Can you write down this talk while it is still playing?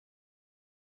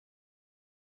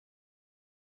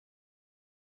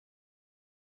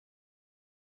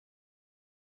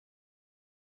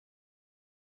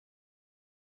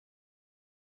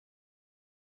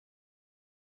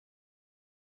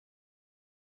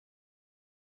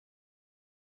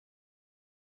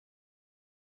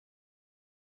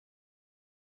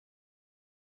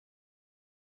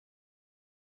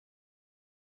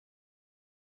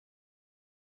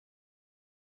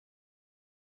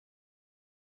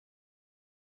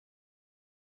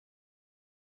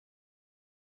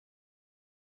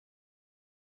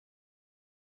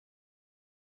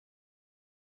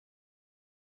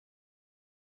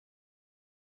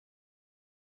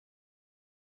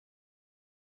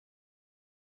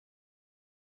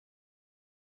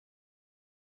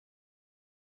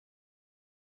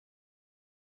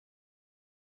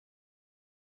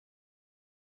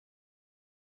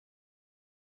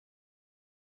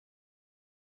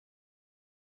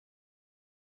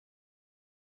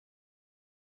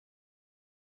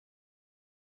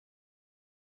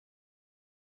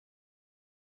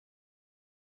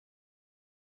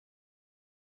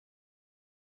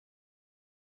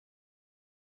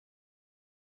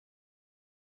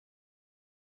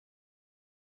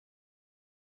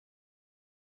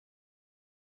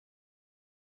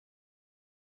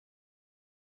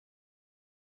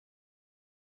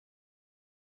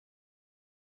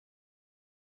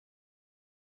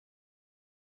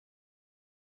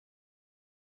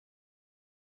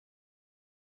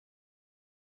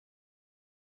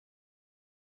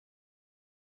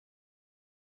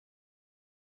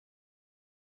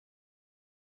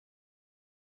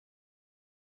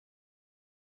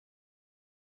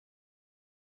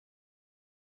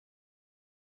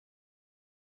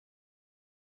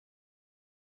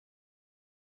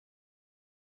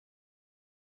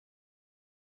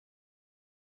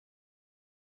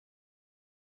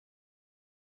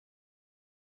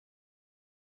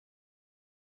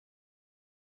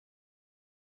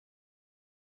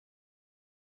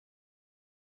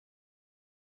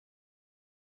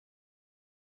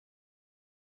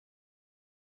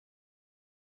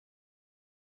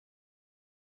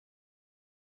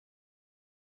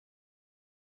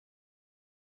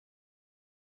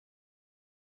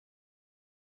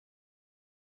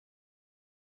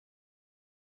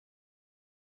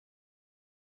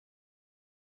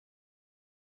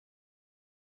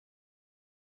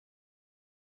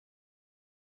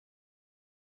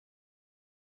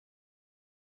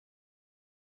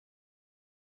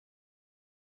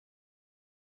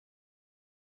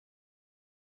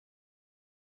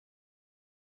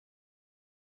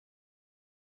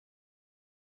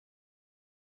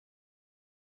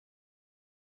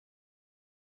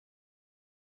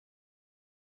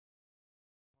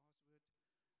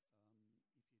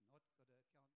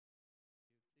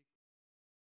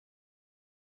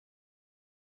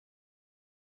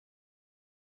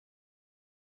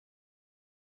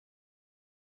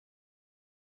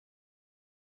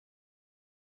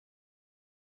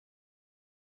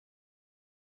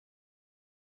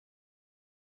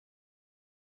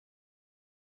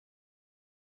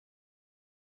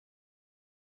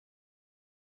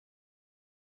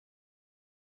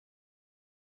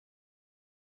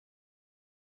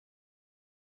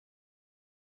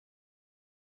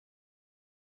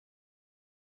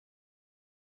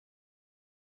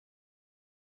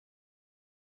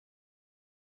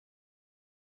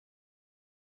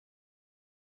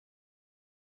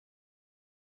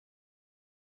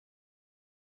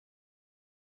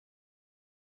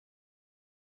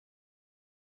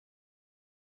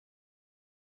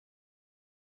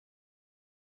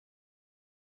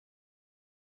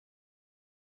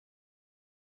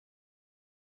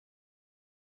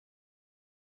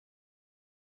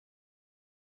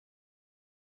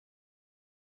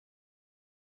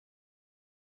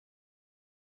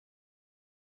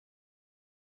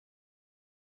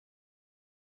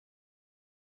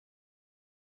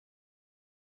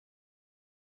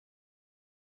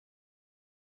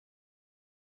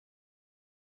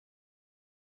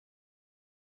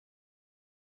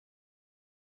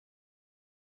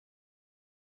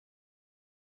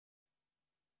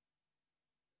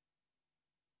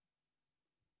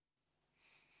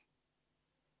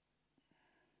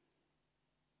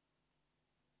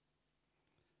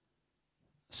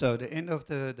So the end of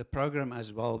the program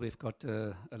as well, we've got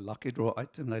a lucky draw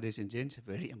item, ladies and gents.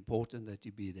 Very important that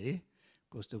you be there,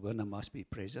 because the winner must be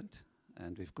present.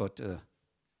 And we've got it's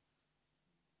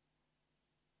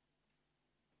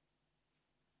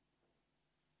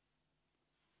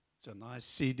a nice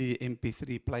CD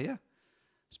MP3 player,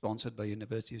 sponsored by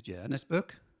University of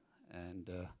Johannesburg, and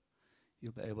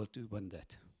you'll be able to win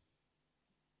that.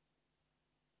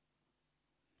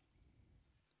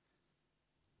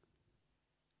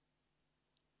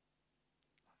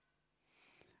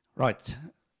 Right.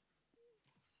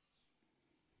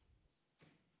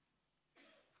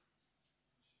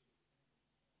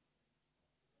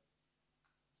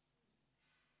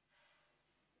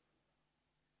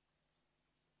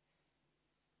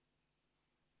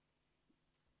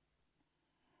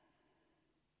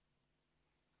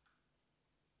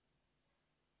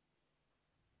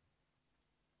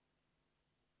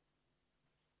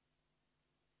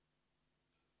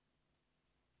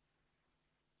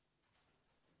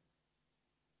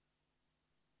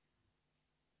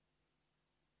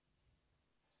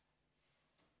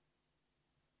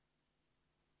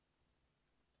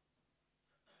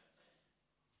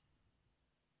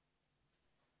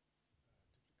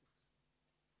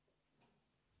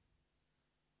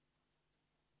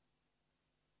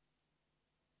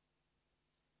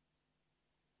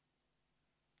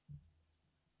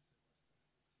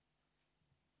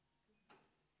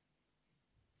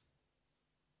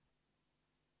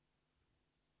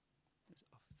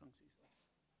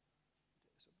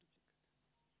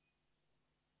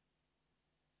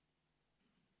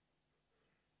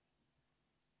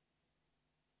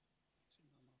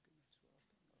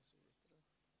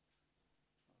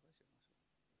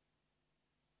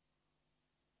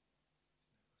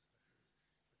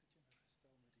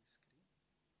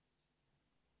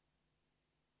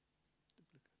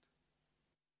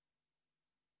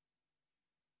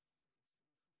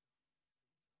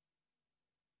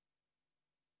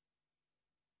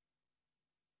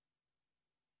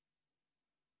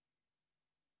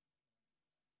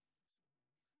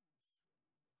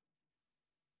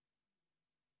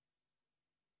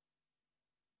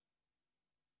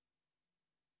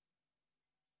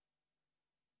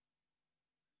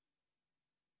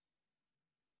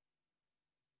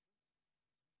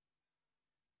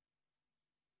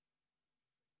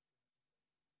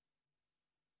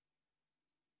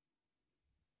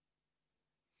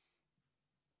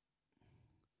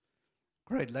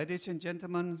 Great, ladies and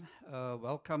gentlemen,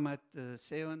 welcome at the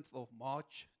 7th of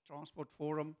March Transport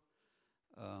Forum.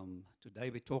 Today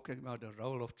we're talking about the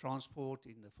role of transport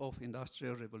in the 4th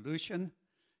Industrial Revolution,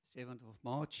 7th of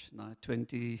March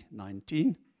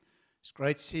 2019. It's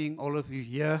great seeing all of you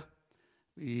here.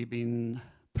 We've been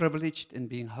privileged in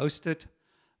being hosted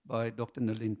by Dr.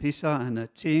 Nalin Pisa and her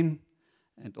team,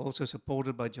 and also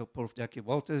supported by Prof. Jackie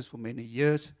Walters for many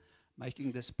years,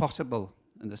 making this possible.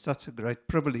 And it's such a great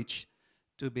privilege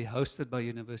to be hosted by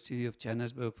University of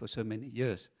Johannesburg for so many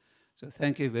years. So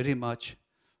thank you very much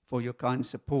for your kind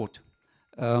support.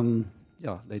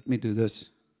 Yeah, let me do this.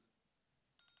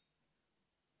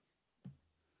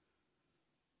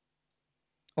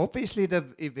 Obviously,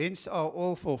 the events are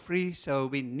all for free, so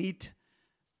we need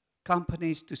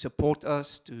companies to support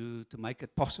us to make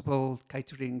it possible,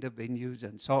 catering the venues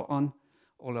and so on,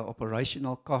 all our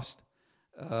operational costs.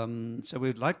 So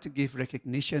we'd like to give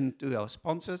recognition to our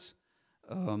sponsors.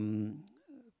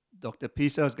 Dr.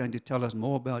 Pisa is going to tell us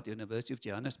more about the University of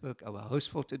Johannesburg, our host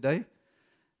for today.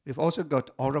 We've also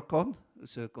got Oricon,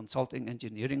 who's a consulting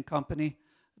engineering company.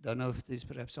 I don't know if there's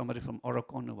perhaps somebody from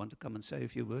Oricon who want to come and say a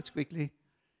few words quickly.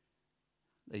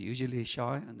 They're usually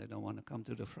shy and they don't want to come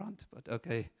to the front, but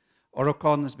okay.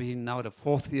 Oricon has been now the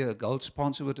 4th year gold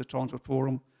sponsor with the Transport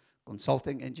Forum,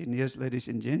 consulting engineers, ladies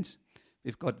and gents.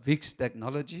 We've got VIX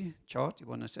Technology. Chart, you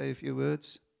want to say a few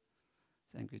words?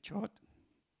 Thank you, Chart.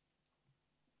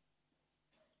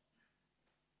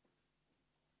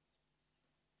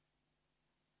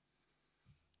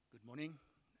 Good morning.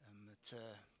 It's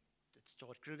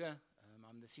Chart Kruger.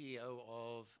 I'm the CEO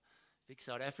of VIX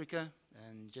South Africa,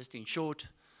 and just in short,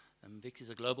 VIX is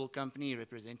a global company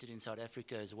represented in South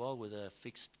Africa as well, with a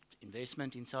fixed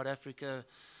investment in South Africa.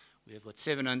 We have got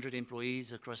 700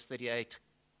 employees across 38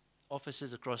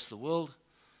 offices across the world.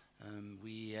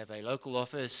 We have a local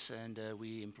office, and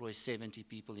we employ 70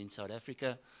 people in South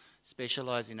Africa,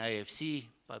 specialize in AFC,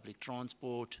 public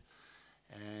transport,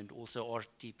 and also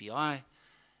RTPI.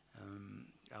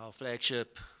 Our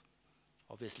flagship,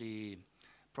 obviously,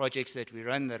 projects that we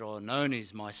run that are known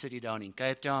is My City down in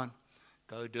Cape Town,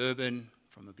 Go Durban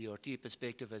from a BRT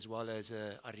perspective, as well as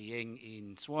Arieng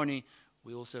in Swanee,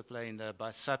 We also play in the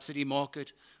bus subsidy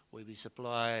market, where we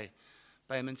supply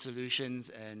payment solutions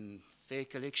and fare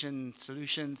collection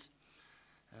solutions.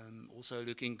 Also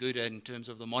looking good in terms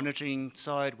of the monitoring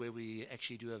side, where we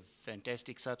actually do a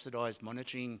fantastic subsidized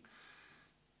monitoring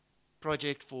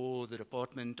project for the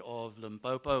Department of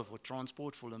Limpopo, for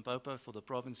transport for Limpopo, for the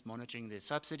province monitoring their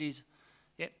subsidies.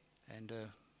 Yeah, and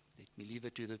let me leave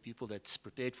it to the people that's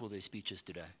prepared for their speeches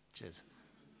today. Cheers.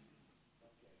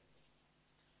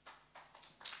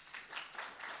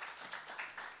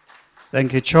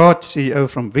 Thank you, Chart, CEO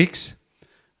from VIX.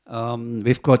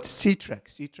 We've got C-Track.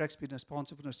 C-Track's been a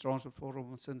sponsor for this Transport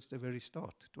Forum since the very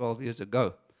start, 12 years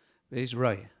ago. Where's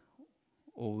Ray?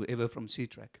 Or whoever from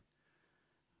C-Track?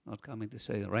 Not coming to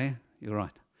say, Ray, you're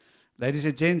right. Ladies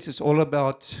and gents, it's all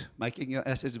about making your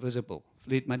assets visible,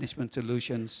 fleet management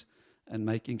solutions, and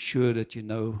making sure that you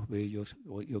know where your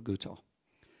goods are.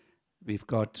 We've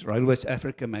got Railways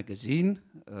Africa magazine.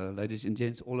 Ladies and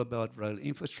gents, all about rail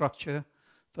infrastructure.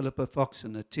 Philippa Fox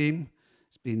and the team.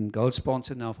 It's been gold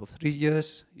sponsor now for 3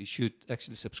 years. You should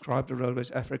actually subscribe to Railways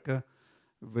Africa.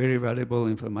 Very valuable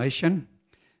information.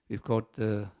 We've got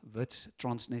the WITS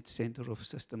Transnet Center of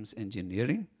Systems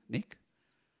Engineering. Nick?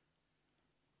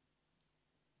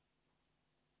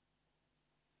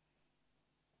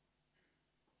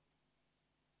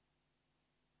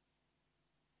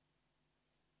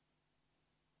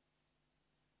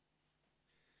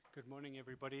 Good morning,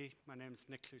 everybody. My name is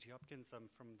Nick Clutie-Hopkins. I'm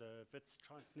from the WITS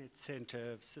Transnet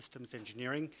Center of Systems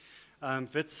Engineering.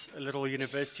 WITS, a little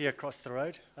university across the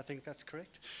road, I think that's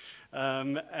correct.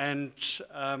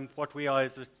 What we are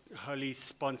is a wholly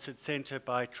sponsored center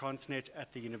by Transnet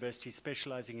at the university,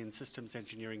 specializing in systems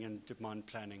engineering and demand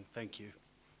planning. Thank you.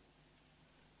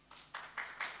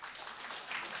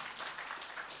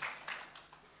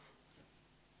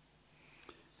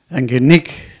 Thank you, Nick.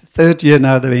 Third year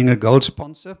now they're being a gold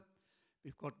sponsor.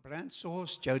 We've got Brand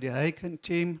Source, Jody Haken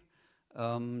team.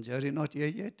 Jody not here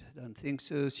yet? Don't think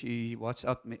so. She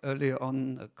WhatsApped me earlier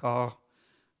on. A car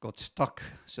got stuck,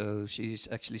 so she's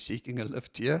actually seeking a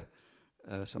lift here.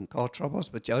 Some car troubles,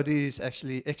 but Jody is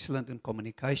actually excellent in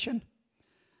communication.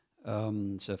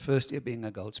 So first year being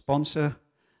a gold sponsor.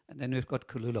 And then we've got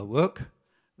Kulula Work.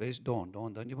 Where's Dawn?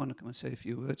 Dawn, don't you want to come and say a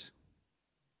few words?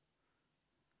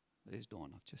 Where's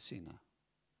Dawn? I've just seen her.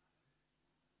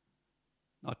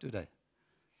 Not today.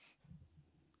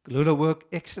 Kulula Work,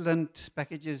 excellent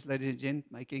packages, ladies and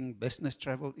gents, making business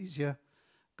travel easier.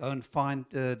 Go and find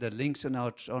the links on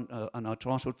our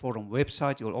Transport Forum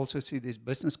website. You'll also see these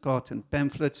business cards and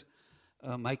pamphlets,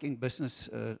 making business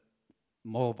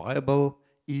more viable,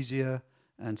 easier,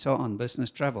 and so on, business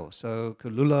travel. So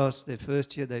Kulula's their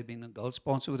first year. They've been a gold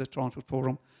sponsor with the Transport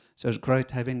Forum, so it's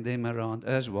great having them around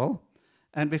as well.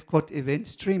 And we've got event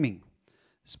streaming.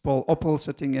 It's Paul Oppel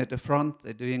sitting here at the front.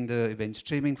 They're doing the event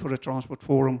streaming for the Transport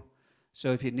Forum.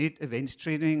 So if you need event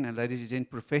streaming, and ladies and gentlemen,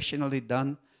 professionally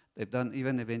done, they've done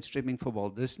even event streaming for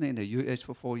Walt Disney in the US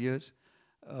for 4 years.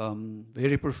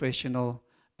 Very professional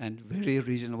and very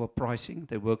reasonable pricing.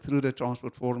 They work through the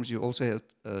Transport Forums. You also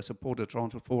have, support the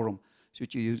Transport Forum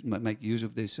should you make use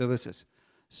of their services.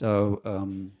 So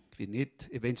if you need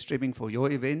event streaming for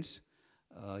your events,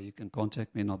 you can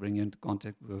contact me and I'll bring you into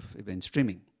contact with event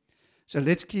streaming. So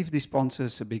let's give the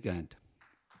sponsors a big hand.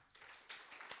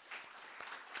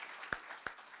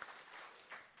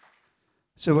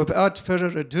 So without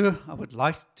further ado, I would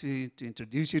like to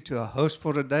introduce you to our host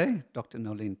for the day, Dr.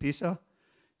 Nolene Pisa.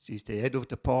 She's the head of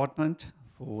department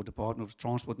for Department of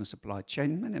Transport and Supply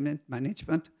Chain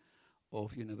Management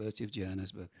of University of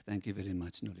Johannesburg. Thank you very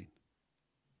much, Nolene.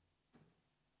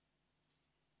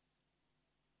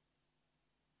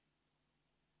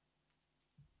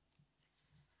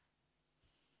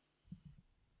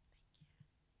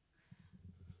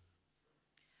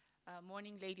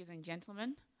 Morning, ladies and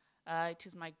gentlemen. It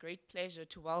is my great pleasure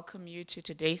to welcome you to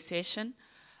today's session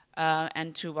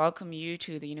and to welcome you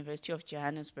to the University of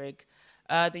Johannesburg.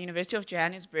 The University of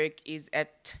Johannesburg is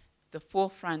at the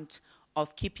forefront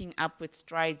of keeping up with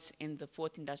strides in the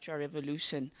Fourth Industrial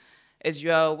Revolution. As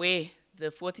you are aware,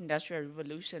 the Fourth Industrial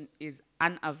Revolution is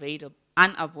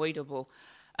unavoidable,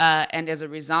 and as a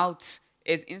result,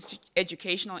 as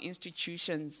educational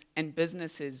institutions and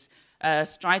businesses,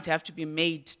 strides have to be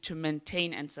made to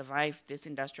maintain and survive this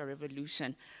industrial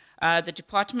revolution. The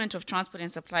Department of Transport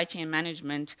and Supply Chain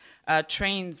Management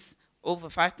trains over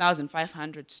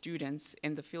 5,500 students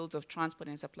in the fields of transport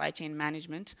and supply chain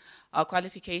management. Our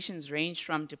qualifications range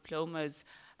from diplomas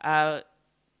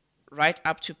right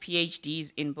up to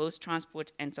PhDs in both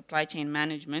transport and supply chain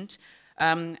management.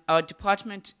 Our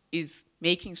department is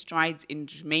making strides in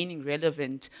remaining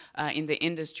relevant in the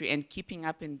industry and keeping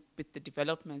up with the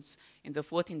developments in the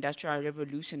fourth industrial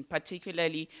revolution,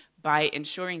 particularly by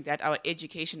ensuring that our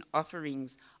education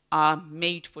offerings are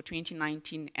made for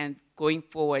 2019 and going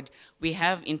forward. We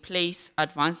have in place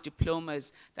advanced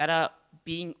diplomas that are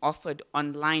being offered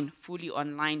online, fully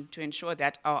online, to ensure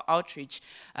that our outreach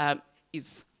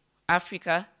is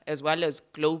Africa as well as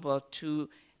global to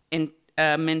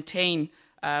maintain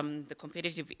the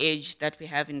competitive edge that we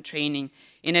have in training.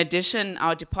 In addition,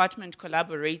 our department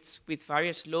collaborates with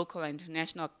various local and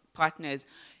international partners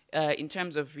in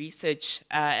terms of research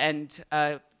and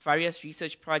various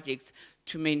research projects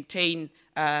to maintain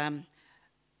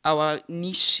our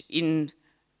niche in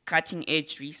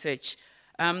cutting-edge research.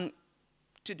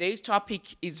 Today's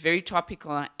topic is very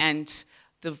topical, and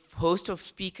the host of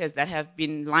speakers that have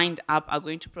been lined up are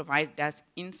going to provide us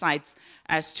insights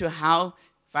as to how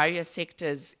various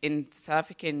sectors in the South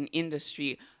African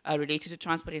industry related to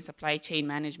transport and supply chain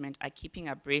management are keeping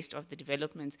abreast of the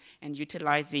developments and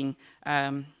utilizing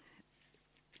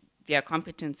their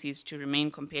competencies to remain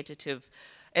competitive.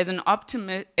 As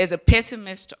a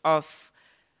pessimist of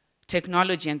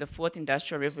technology and the fourth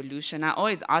industrial revolution, I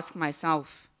always ask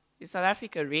myself, is South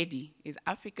Africa ready? Is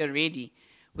Africa ready?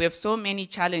 We have so many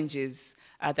challenges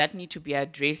that need to be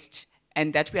addressed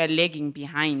and that we are lagging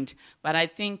behind. But I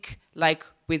think, like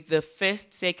with the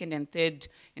first, second, and third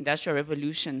industrial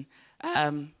revolution,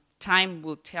 time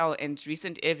will tell, and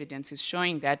recent evidence is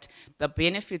showing that the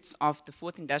benefits of the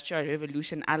fourth industrial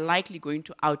revolution are likely going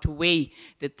to outweigh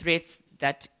the threats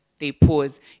that they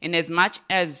pose. And as much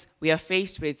as we are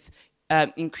faced with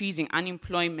increasing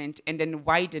unemployment and then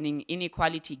widening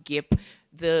inequality gap,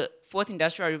 the fourth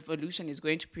industrial revolution is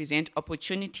going to present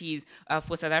opportunities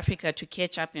for South Africa to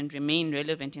catch up and remain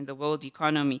relevant in the world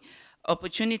economy.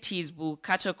 Opportunities will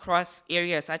cut across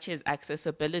areas such as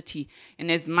accessibility,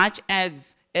 and as much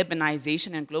as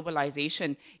urbanization and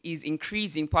globalization is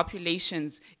increasing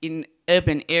populations in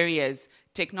urban areas,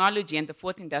 technology and the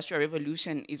fourth industrial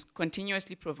revolution is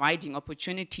continuously providing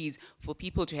opportunities for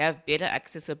people to have better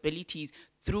accessibilities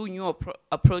through new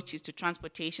approaches to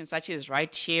transportation, such as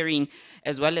ride sharing,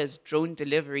 as well as drone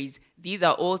deliveries. These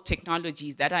are all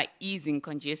technologies that are easing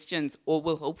congestions, or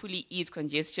will hopefully ease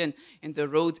congestion in the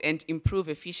roads and improve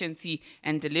efficiency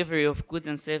and delivery of goods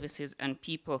and services and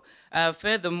people.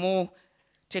 Furthermore,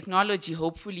 technology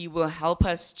hopefully will help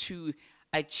us to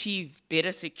achieve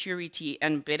better security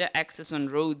and better access on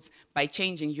roads by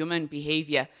changing human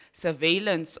behavior.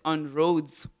 Surveillance on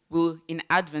roads will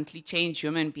inadvertently change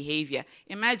human behavior.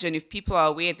 Imagine if people are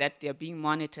aware that they're being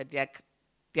monitored,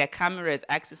 their cameras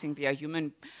accessing their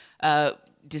human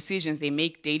decisions they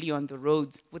make daily on the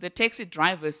roads. With the taxi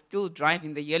drivers still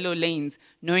driving the yellow lanes,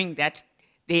 knowing that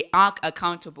they are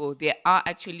accountable, they are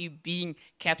actually being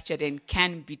captured and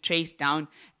can be traced down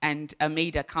and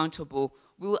made accountable.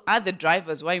 Will other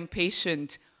drivers who are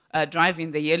impatient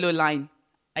driving the yellow line?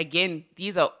 Again,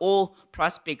 these are all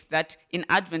prospects that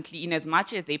inadvertently, in as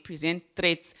much as they present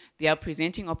threats, they are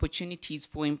presenting opportunities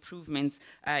for improvements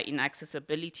in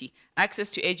accessibility. Access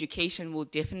to education will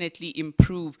definitely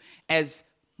improve as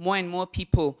more and more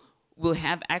people will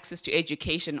have access to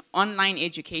education. Online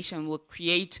education will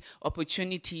create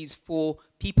opportunities for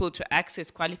people to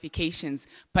access qualifications,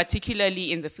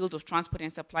 particularly in the field of transport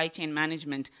and supply chain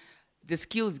management. The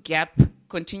skills gap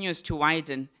continues to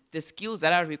widen. The skills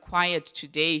that are required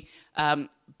today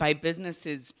by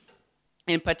businesses,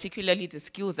 and particularly the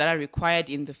skills that are required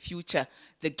in the future,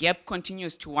 the gap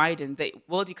continues to widen. The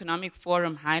World Economic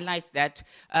Forum highlights that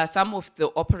some of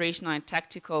the operational and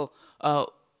tactical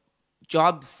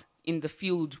jobs in the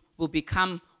field will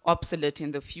become obsolete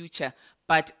in the future.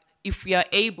 But if we are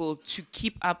able to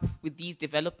keep up with these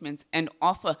developments and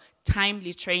offer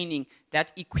timely training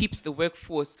that equips the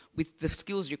workforce with the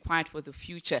skills required for the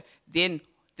future, then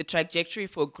the trajectory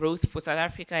for growth for South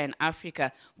Africa and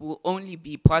Africa will only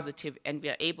be positive, and we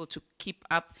are able to keep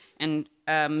up and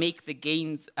make the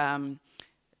gains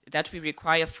that we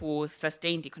require for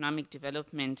sustained economic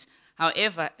development.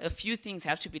 However, a few things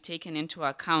have to be taken into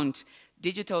account.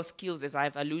 Digital skills, as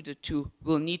I've alluded to,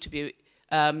 will need to be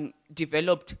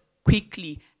developed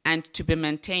quickly and to be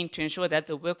maintained to ensure that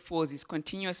the workforce is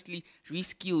continuously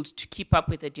reskilled to keep up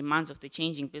with the demands of the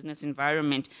changing business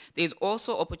environment. There's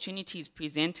also opportunities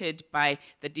presented by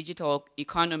the digital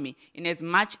economy. In as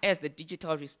much as the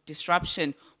digital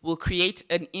disruption will create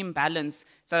an imbalance,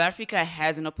 South Africa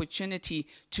has an opportunity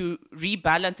to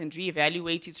rebalance and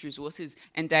reevaluate its resources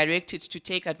and direct it to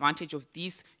take advantage of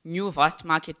this new vast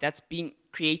market that's being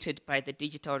created by the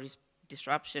digital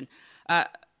disruption.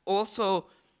 Also,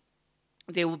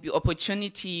 there will be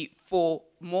opportunity for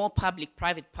more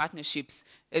public-private partnerships,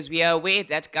 as we are aware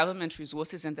that government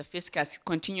resources and the fiscus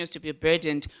continues to be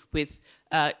burdened with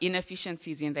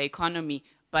inefficiencies in the economy,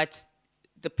 but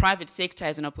the private sector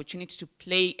has an opportunity to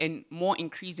play a more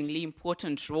increasingly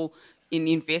important role in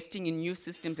investing in new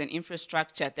systems and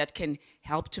infrastructure that can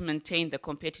help to maintain the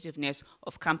competitiveness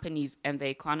of companies and the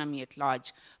economy at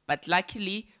large. But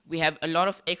luckily, we have a lot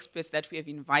of experts that we have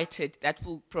invited that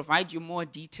will provide you more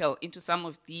detail into some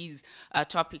of these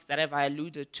topics that I've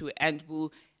alluded to, and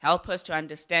will help us to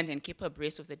understand and keep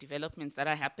abreast of the developments that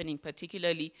are happening,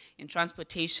 particularly in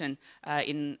transportation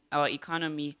in our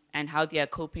economy, and how they are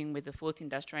coping with the fourth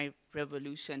industrial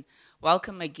revolution.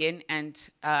 Welcome again, and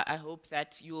I hope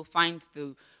that you will find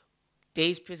the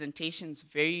day's presentations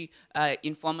very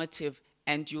informative,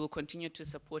 and you will continue to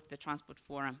support the Transport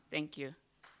Forum. Thank you.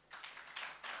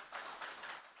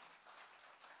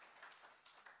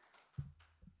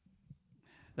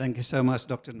 Thank you so much,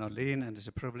 Dr. Nalin, and it's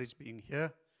a privilege being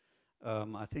here.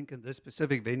 I think in this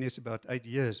specific venue, it's about 8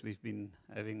 years we've been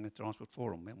having a Transport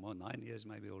Forum, well, 9 years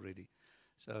maybe already.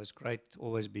 So it's great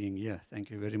always being here.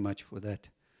 Thank you very much for that.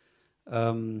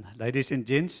 Ladies and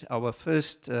gents, our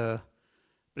first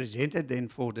presenter then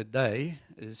for the day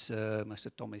is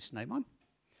Mr. Tommy Snyman.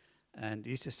 And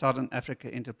he's the Southern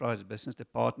Africa Enterprise Business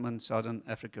Department, Southern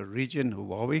Africa Region,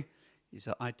 Huawei. He's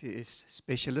an ITS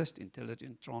specialist,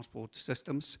 Intelligent Transport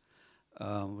Systems.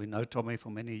 We know Tommy for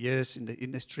many years in the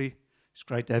industry. It's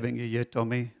great having you here,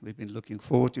 Tommy. We've been looking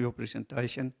forward to your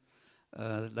presentation.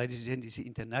 Ladies and gentlemen, he's an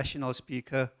international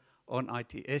speaker on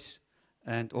ITS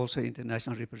and also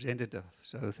international representative.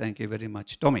 So thank you very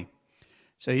much, Tommy.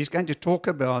 So he's going to talk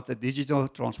about the digital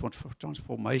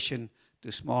transformation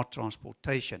to smart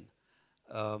transportation.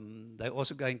 They're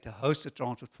also going to host the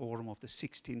Transport Forum of the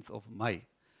 16th of May.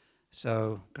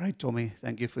 So great, Tommy.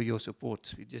 Thank you for your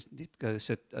support. We just need to go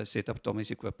set up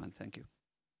Tommy's equipment. Thank you.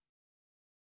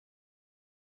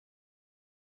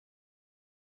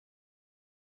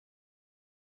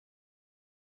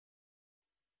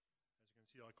 As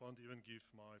you can see, I can't even give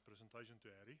my presentation to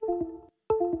Harry.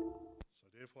 So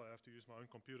therefore, I have to use my own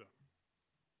computer.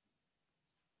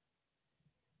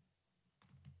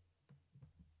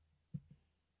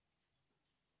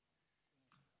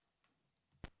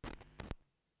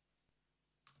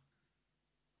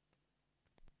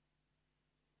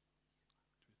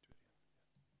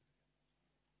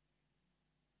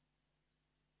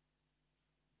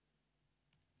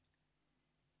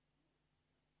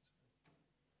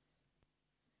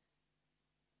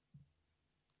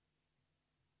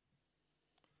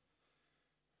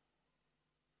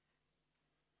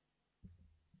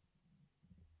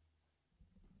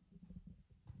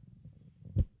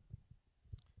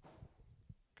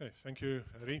 Okay, thank you,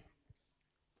 Harry.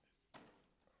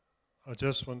 I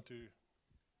just want to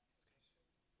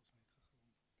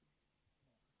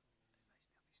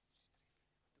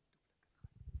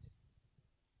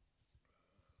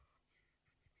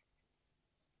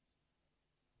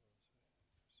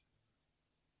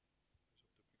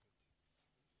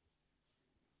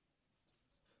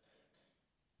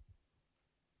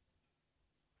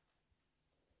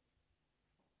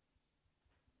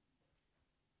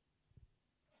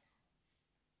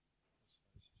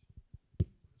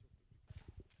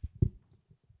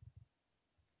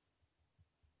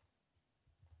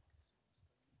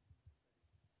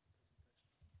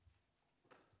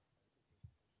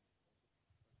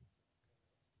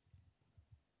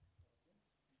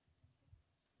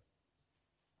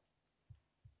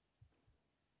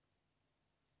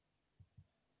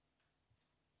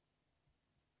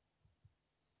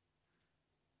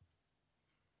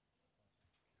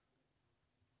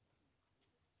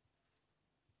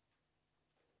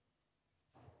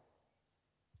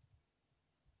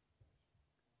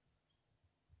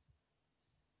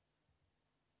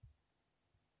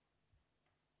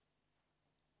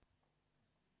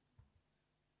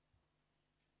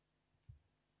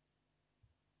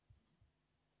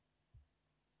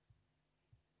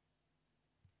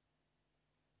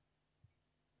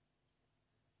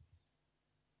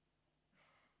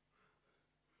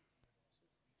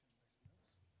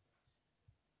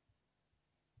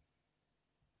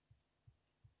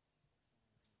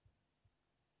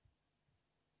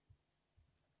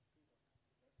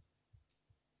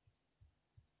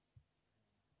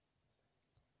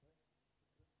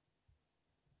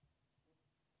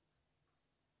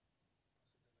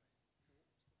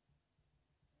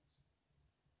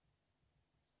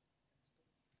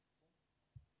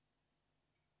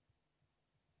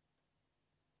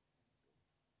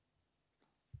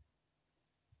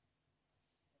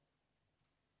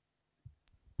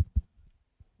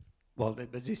while they're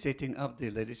busy setting up there,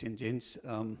 ladies and gents,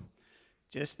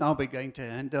 just now we're going to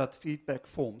hand out feedback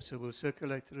forms. So we'll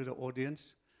circulate through the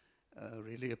audience.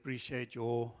 Really appreciate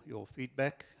your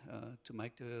feedback to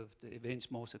make the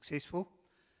events more successful.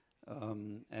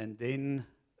 And then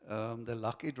the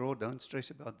lucky draw, don't stress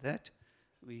about that.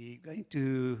 We're going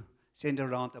to send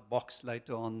around a box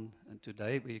later on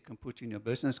today where you can put in your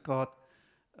business card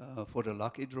for the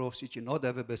lucky draw. Should you not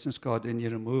have a business card, then you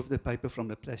remove the paper from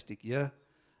the plastic here,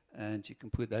 and you can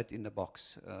put that in the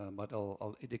box. But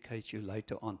I'll educate you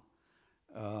later on.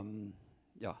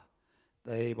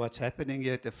 What's happening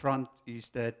here at the front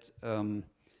is that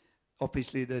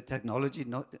obviously the technology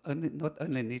not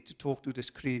only needs to talk to the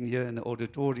screen here in the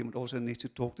auditorium, it also needs to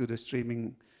talk to the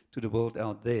streaming to the world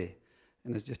out there.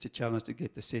 And it's just a challenge to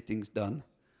get the settings done,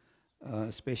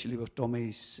 especially with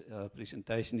Tommy's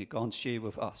presentation. He can't share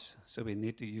with us, so we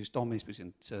need to use Tommy's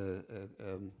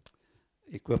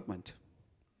equipment.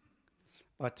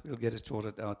 But we'll get it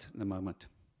sorted out in a moment.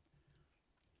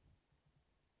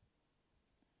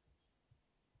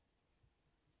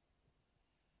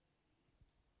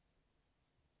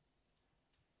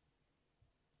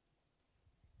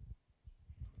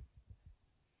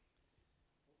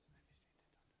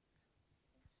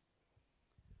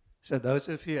 So those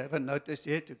of you who haven't noticed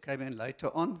yet, who came in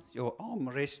later on, your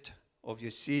armrest of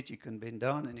your seat, you can bend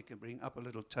down and you can bring up a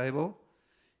little table,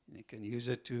 and you can use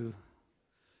it to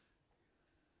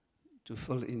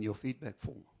fill in your feedback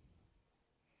form.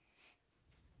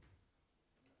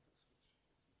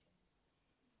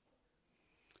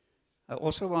 I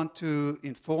also want to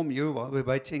inform you, while we're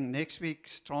waiting, next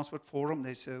week's Transport Forum,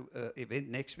 there's an event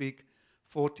next week,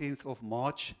 14th of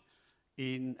March,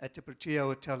 at the Protea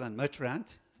Hotel in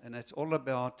Midrand. And it's all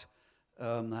about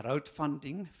road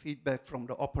funding, feedback from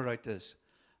the operators.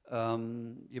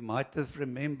 You might have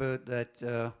remembered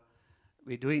that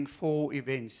we're doing 4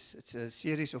 events. It's a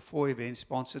series of 4 events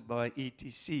sponsored by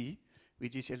ETC,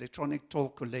 which is Electronic Toll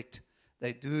Collect.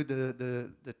 They do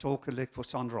the toll collect for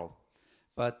Sunroll.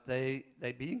 But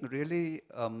they're being really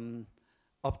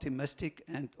optimistic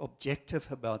and objective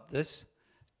about this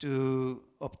to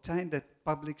obtain the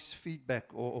public's feedback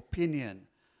or opinion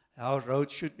how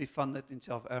roads should be funded in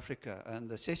South Africa. And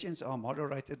the sessions are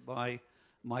moderated by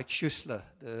Mike Schuessler,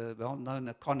 the well-known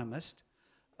economist.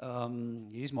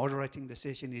 He's moderating the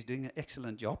session. He's doing an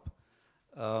excellent job.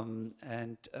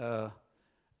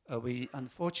 We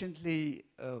unfortunately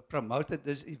promoted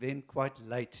this event quite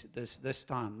late this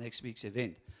time, next week's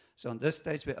event. So on this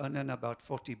stage, we're only on about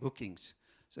 40 bookings.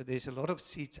 So there's a lot of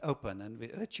seats open, and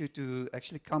we urge you to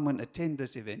actually come and attend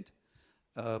this event.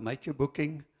 Make your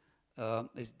booking.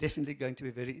 It's definitely going to be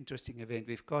a very interesting event.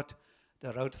 We've got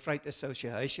the Road Freight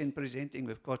Association presenting.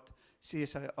 We've got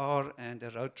CSIR and the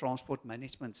Road Transport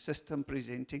Management System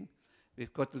presenting.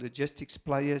 We've got the logistics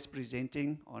players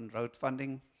presenting on road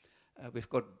funding. We've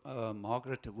got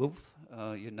Margaret Wolf.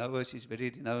 You know her. She's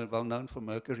very well known for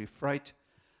Mercury Freight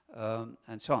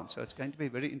and so on. So it's going to be a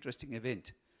very interesting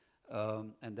event.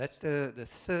 And that's the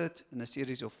third in a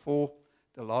series of 4.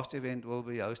 The last event will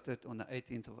be hosted on the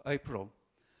 18th of April.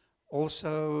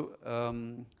 Also,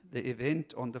 the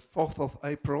event on the 4th of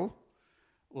April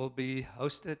will be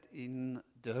hosted in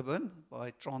Durban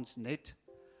by Transnet.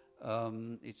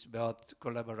 It's about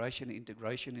collaboration and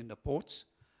integration in the ports.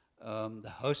 The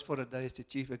host for the day is the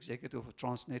Chief Executive of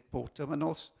Transnet Port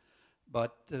Terminals.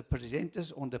 But the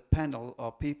presenters on the panel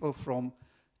are people from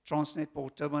Transnet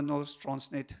Port Terminals,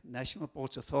 Transnet National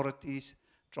Ports Authorities,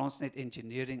 Transnet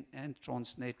Engineering and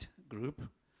Transnet Group.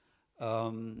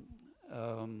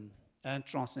 And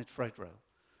Transnet Freight Rail.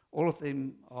 All of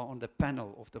them are on the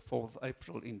panel of the 4th of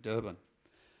April in Durban.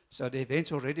 So the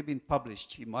event's already been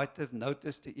published. You might have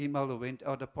noticed the email that went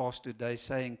out the past 2 days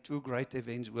saying 2 great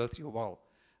events worth your while.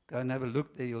 Go and have a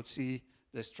look there. You'll see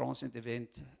this Transnet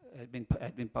event had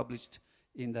been published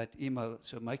in that email.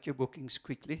 So make your bookings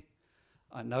quickly.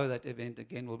 I know that event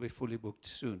again will be fully booked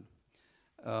soon.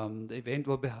 The event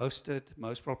will be hosted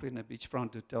most probably in a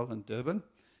beachfront hotel in Durban.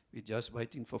 We're just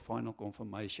waiting for final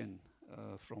confirmation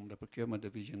from the procurement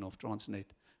division of Transnet,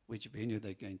 which venue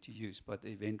they're going to use. But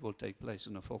the event will take place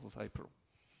on the 4th of April.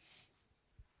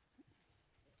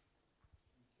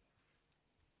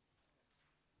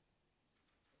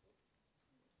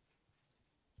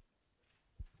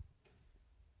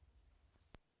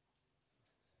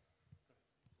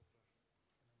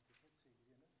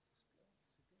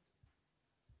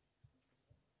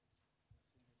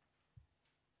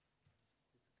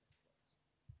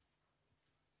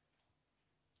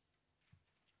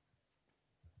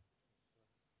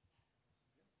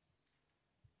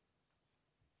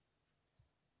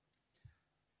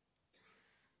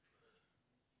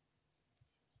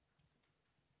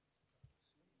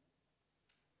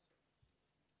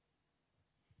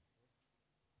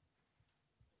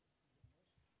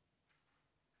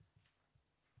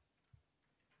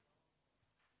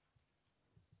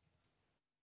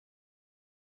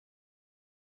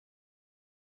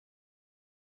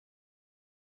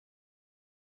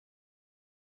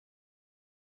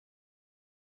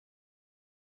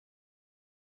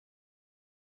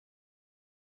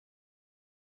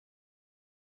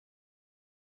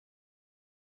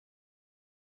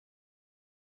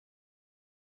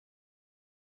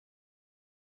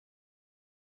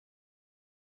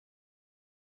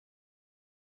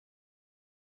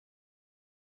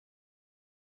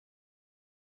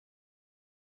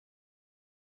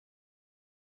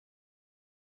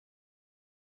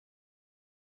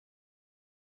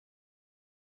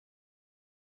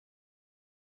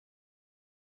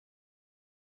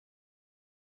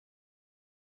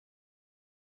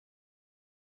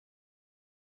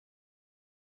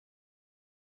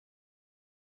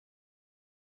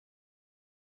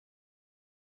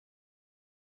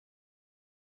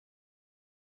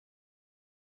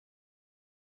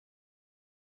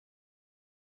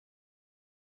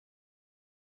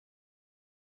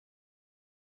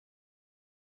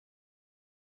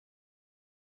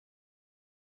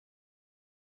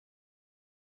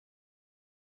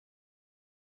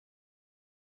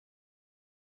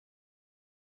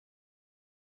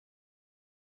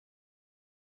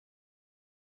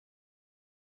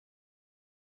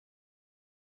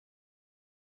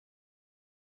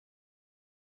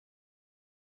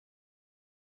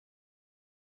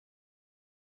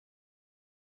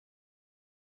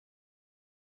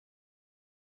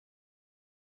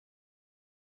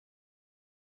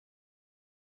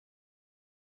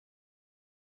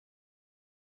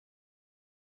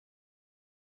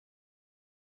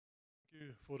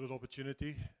 you for the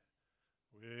opportunity.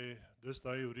 Where this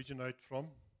day originate from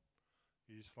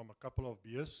is from a couple of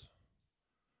beers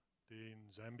in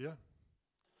Zambia.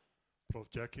 Prof.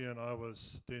 Jackie and I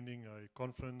was attending a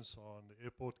conference on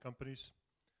airport companies,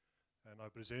 and I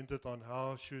presented on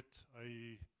how should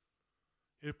a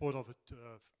airport of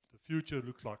the future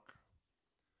look like.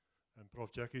 And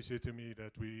Prof. Jackie said to me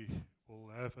that we will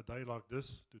have a day like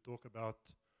this to talk about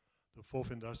the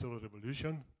fourth industrial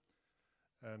revolution,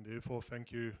 and therefore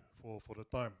thank you for the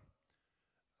time.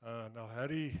 Now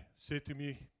Harry said to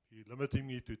me, he limited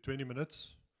me to 20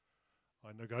 minutes.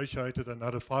 I negotiated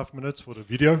another 5 minutes for the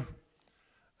video,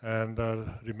 and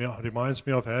reminds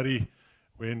me of Harry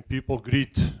when people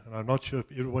greet, and I'm not sure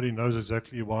if everybody knows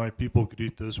exactly why people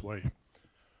greet this way.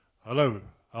 Hello,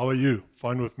 how are you?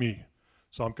 Fine with me.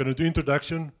 So I'm going to do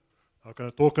introduction. I'm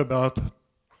going to talk about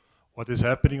what is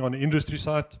happening on the industry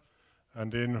side,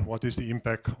 and then what is the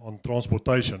impact on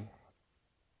transportation.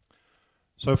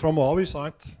 So from a Huawei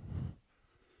side,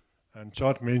 and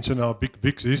Chart mentioned how big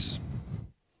VIX is.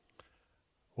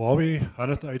 Huawei,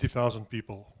 180,000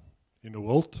 people in the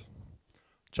world.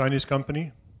 Chinese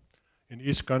company. In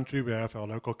each country we have our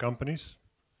local companies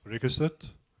registered.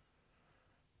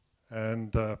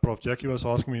 And Prof. Jackie was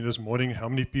asking me this morning how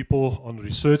many people on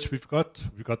research we've got.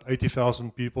 We've got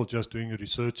 80,000 people just doing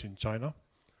research in China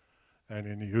and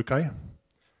in the UK.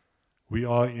 We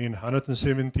are in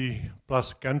 170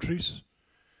 plus countries,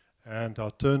 and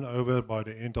our turnover by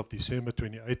the end of December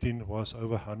 2018 was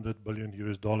over $100 billion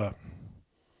US.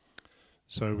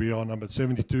 So we are number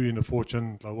 72 in the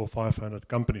Fortune Global 500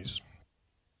 companies.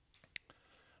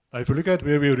 Now if you look at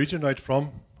where we originate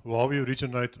from, Huawei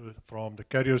originated from the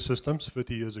carrier systems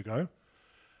 30 years ago,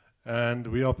 and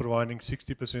we are providing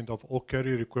 60% of all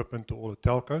carrier equipment to all the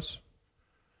telcos.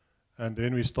 And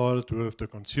then we started with the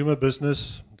consumer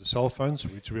business, the cell phones,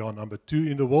 which we are number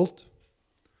 2 in the world.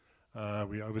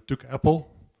 We overtook Apple.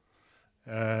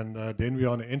 And then we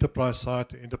are on the enterprise side.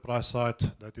 The enterprise side,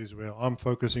 that is where I'm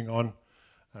focusing on.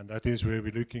 And that is where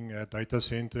we're looking at data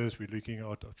centers, we're looking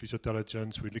at artificial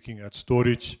intelligence, we're looking at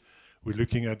storage, we're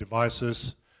looking at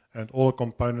devices, and all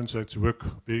components that work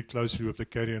very closely with the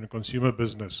carrier and the consumer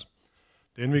business.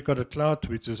 Then we got a cloud,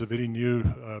 which is a very new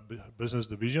business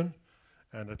division.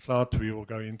 And the cloud, we will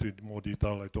go into more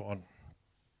detail later on.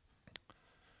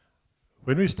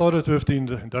 When we started with the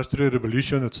Industrial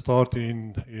Revolution, it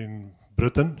started in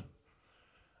Britain.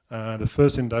 The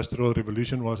first Industrial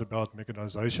Revolution was about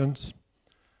mechanizations,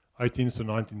 18th to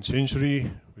 19th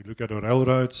century. We look at the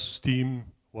railroads, steam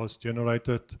was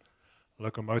generated,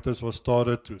 locomotives was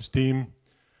started with steam,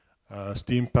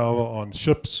 steam power on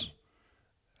ships.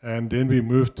 And then we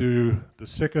moved to the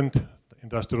second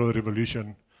Industrial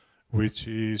Revolution, which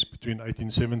is between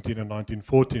 1817 and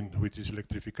 1914, which is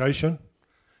electrification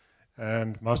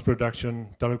and mass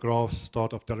production, telegraphs,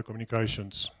 start of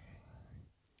telecommunications.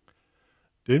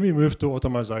 Then we moved to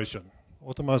automation.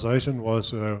 Automation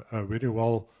was a very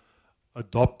well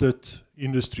adopted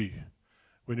industry.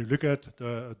 When you look at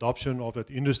the adoption of that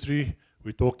industry,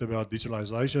 we talked about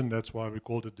digitalization. That's why we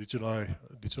called it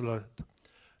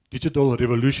digital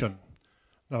revolution.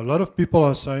 Now a lot of people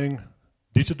are saying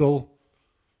digital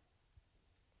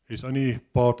is only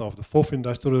part of the fourth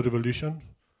industrial revolution,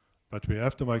 but we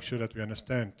have to make sure that we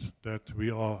understand that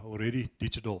we are already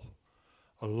digital.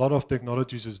 A lot of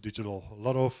technologies is digital. A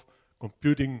lot of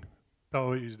computing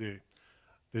power is there.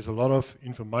 There's a lot of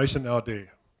information out there,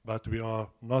 but we are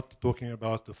not talking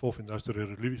about the fourth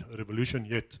industrial revolution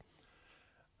yet.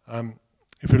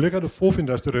 If you look at the fourth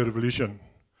industrial revolution,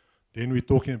 then we're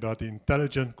talking about the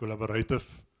intelligent, collaborative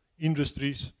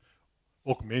industries,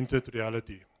 augmented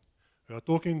reality. We are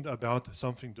talking about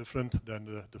something different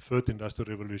than the third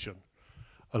industrial revolution.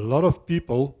 A lot of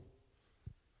people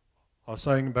are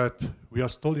saying that we are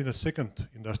still in a second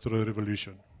industrial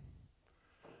revolution.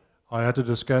 I had a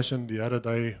discussion the other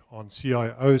day on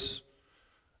CIOs,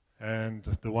 and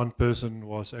the one person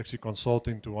was actually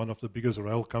consulting to one of the biggest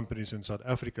rail companies in South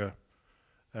Africa,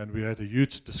 and we had a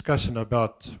huge discussion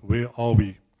about where are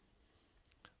we.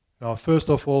 Now, first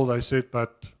of all, they said,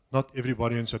 but not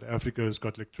everybody in South Africa has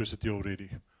got electricity already.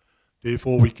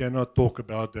 Therefore, we cannot talk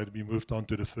about that we moved on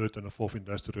to the third and the fourth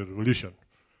industrial revolution.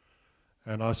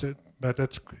 And I said, but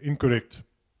that's incorrect.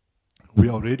 We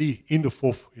are already in the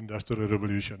fourth industrial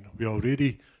revolution. We are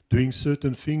already doing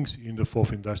certain things in the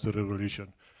fourth industrial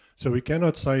revolution. So we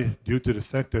cannot say, due to the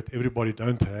fact that everybody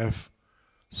don't have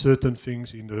certain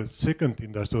things in the second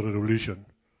industrial revolution,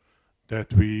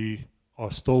 that we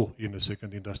are still in the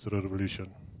second industrial revolution.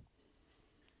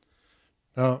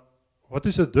 Now, what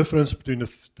is the difference between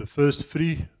the first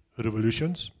three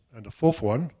revolutions and the fourth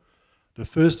one? The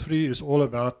first three is all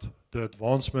about the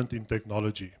advancement in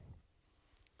technology.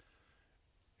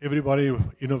 Everybody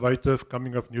innovative,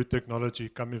 coming up with new technology,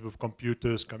 coming with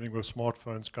computers, coming with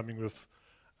smartphones, coming with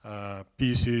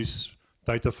PCs,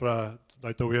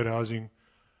 data warehousing.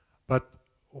 But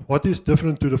what is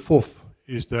different to the fourth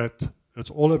is that it's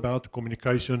all about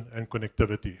communication and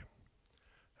connectivity.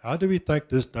 How do we take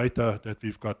this data that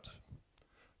we've got?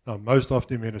 Now, most of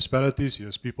the municipalities,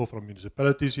 there's people from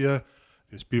municipalities here,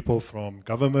 there's people from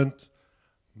government.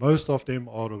 Most of them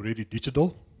are already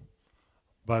digital,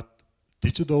 but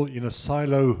digital in a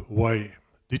silo way,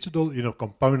 digital in a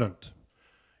component.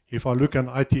 If I look at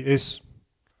ITS,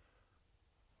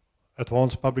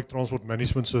 Advanced Public Transport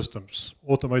Management Systems,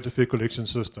 Automated Fare Collection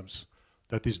Systems,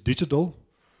 that is digital,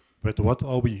 but what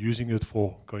are we using it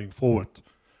for going forward?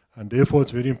 And therefore,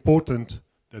 it's very important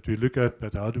that we look at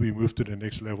that how do we move to the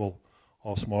next level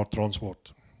of smart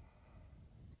transport.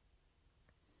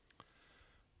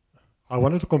 I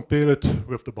wanted to compare it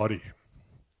with the body.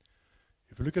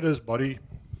 If you look at his body,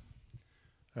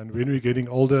 and when we're getting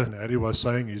older, and Harry was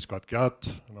saying he's got gout,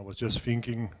 and I was just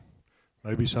thinking,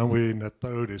 maybe somewhere in that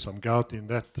toe there's some gout in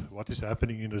that, what is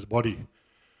happening in his body?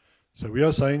 So we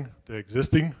are saying the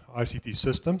existing ICT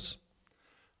systems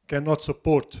cannot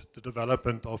support the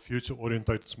development of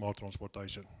future-oriented smart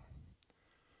transportation.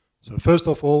 So first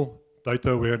of all,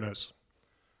 data awareness.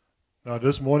 Now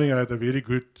this morning I had a very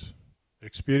good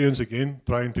experience again,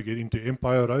 trying to get into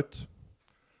Empire Road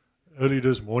early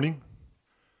this morning,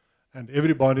 and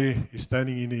everybody is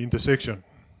standing in the intersection.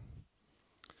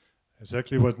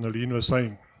 Exactly what Nalene was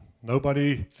saying.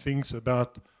 Nobody thinks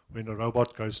about when a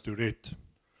robot goes to red.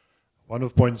 One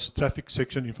of points, traffic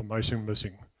section information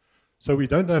missing. So we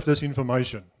don't have this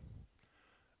information.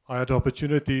 I had the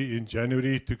opportunity in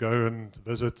January to go and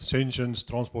visit Shenzhen's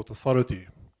Transport Authority.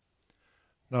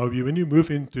 Now, when you move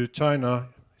into China,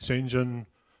 Shenzhen,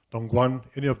 Dongguan,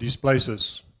 any of these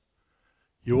places,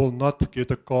 you will not get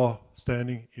a car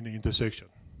standing in the intersection.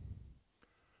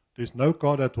 There's no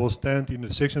car that will stand in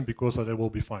the section because they will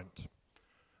be fined.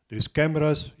 There's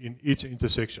cameras in each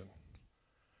intersection.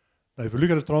 Now, if you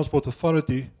look at the Transport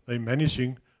Authority, they're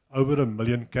managing over 1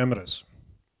 million cameras.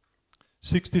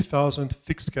 60,000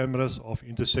 fixed cameras of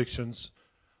intersections.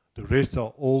 The rest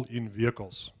are all in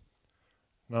vehicles.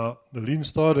 Now, Nalene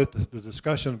started the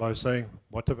discussion by saying,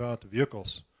 what about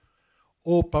vehicles?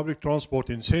 All public transport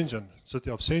in Shenzhen, city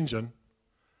of Shenzhen,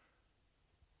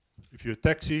 if you're a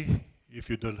taxi, if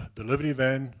you're a delivery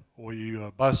van, or you're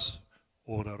a bus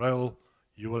or a rail,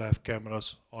 you will have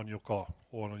cameras on your car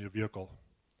or on your vehicle.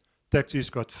 Taxis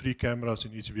got 3 cameras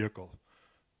in each vehicle.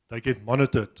 They get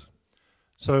monitored.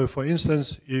 So, for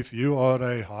instance, if you are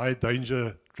a high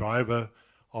danger driver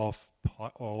or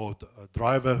a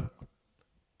driver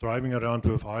driving around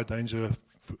with high danger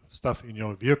stuff in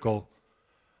your vehicle,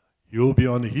 you'll be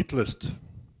on a hit list.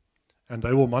 And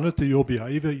they will monitor your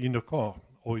behavior in the car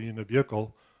or in a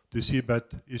vehicle to see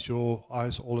that is your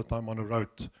eyes all the time on the road.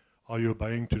 Are you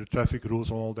obeying to the traffic rules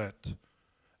and all that?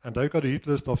 And they've got a hit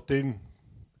list of 10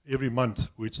 every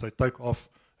month, which they take off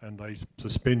and they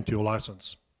suspend your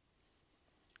license.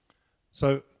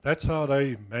 So that's how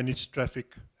they manage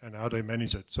traffic and how they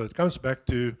manage it. So it comes back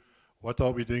to what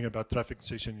are we doing about traffic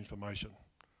session information.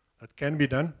 That can be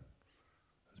done.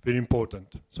 It's very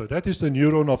important. So that is the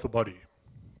neuron of the body.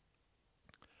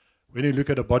 When you look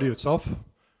at the body itself,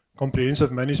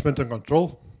 comprehensive management and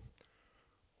control.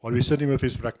 What we're sitting with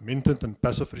is fragmented and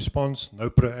passive response,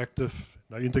 no proactive,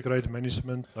 no integrated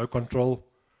management, no control.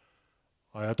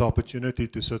 I had the opportunity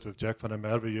to sit with Jack van der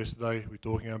Merwe yesterday. We're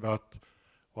talking about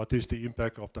what is the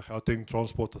impact of the Gauteng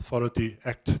Transport Authority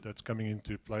Act that's coming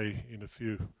into play in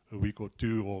a week or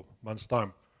 2 or months'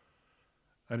 time.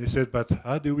 And he said, but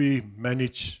how do we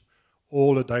manage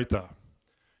all the data?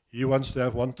 He wants to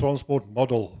have one transport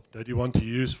model that he wants to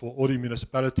use for all the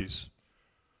municipalities.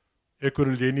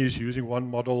 Ekurhuleni is using one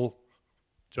model,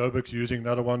 Joburg's using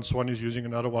another one, Swan is using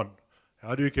another one.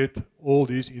 How do you get all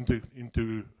these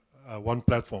into one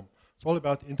platform? It's all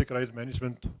about integrated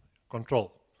management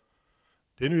control.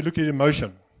 Then we look at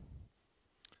emotion.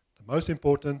 The most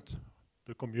important,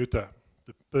 the commuter,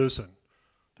 the person,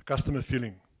 the customer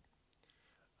feeling,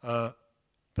 the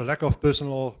lack of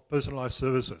personalized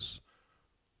services,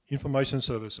 information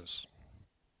services.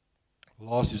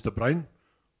 Last is the brain,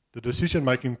 the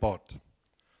decision-making part,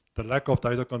 the lack of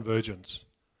data convergence.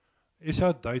 Is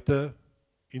our data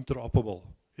interoperable?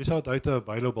 Is our data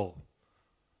available?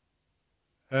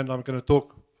 And I'm going to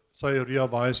talk, say, Ria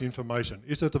Vias information.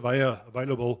 Is that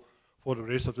available for the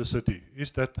rest of the city?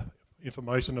 Is that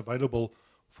information available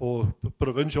for the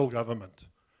provincial government?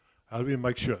 How do we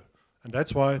make sure? And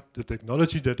that's why the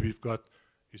technology that we've got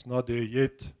It's not there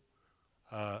yet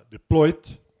deployed,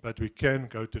 but we can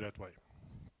go to that way.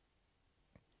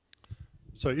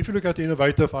 So if you look at the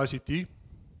innovative ICT,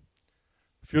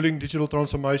 fueling digital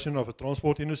transformation of the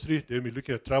transport industry, then we look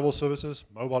at travel services,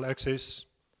 mobile access,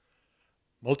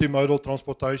 multimodal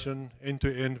transportation,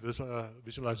 end-to-end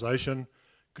visualization,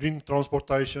 green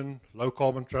transportation, low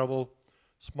carbon travel,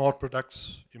 smart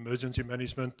products, emergency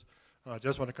management. And I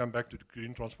just want to come back to the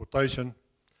green transportation.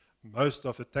 Most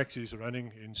of the taxis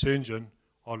running in Shenzhen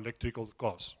are electrical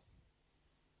cars.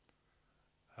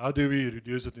 How do we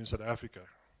reduce it in South Africa?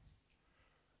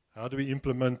 How do we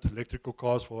implement electrical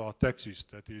cars for our taxis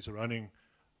that is running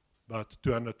about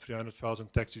 200,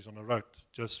 300,000 taxis on the road?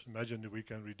 Just imagine if we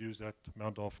can reduce that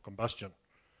amount of combustion.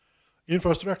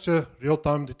 Infrastructure,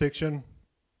 real-time detection,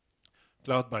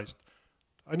 cloud-based.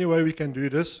 Only way we can do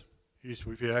this is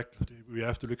we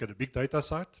have to look at the big data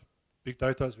side. Big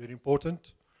data is very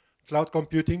important. Cloud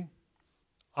computing,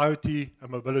 IoT, and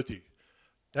mobility.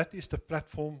 That is the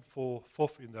platform for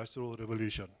fourth industrial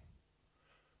revolution.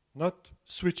 Not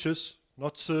switches,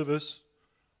 not servers,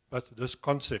 but these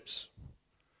concepts.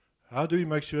 How do we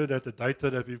make sure that the data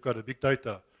that we've got, the big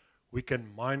data, we can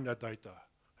mine that data?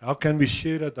 How can we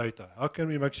share that data? How can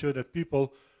we make sure that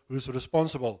people who's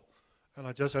responsible, and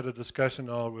I just had a discussion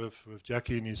now with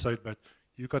Jackie, and he said, but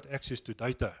you got access to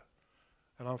data.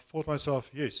 And I thought myself,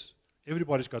 yes,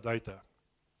 everybody's got data.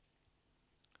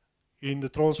 In the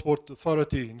Transport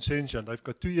Authority in Shenzhen, they've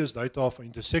got 2 years data for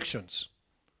intersections.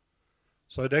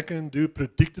 So they can do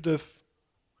predictive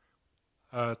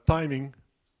timing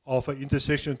of an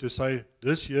intersection to say,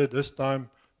 this year, this time,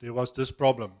 there was this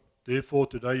problem. Therefore,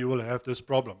 today you will have this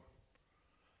problem.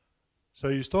 So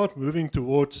you start moving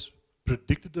towards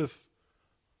predictive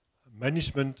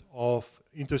management of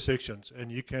intersections,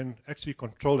 and you can actually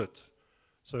control it.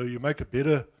 So you make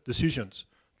better decisions.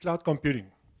 Cloud computing.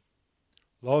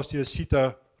 Last year,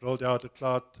 CETA rolled out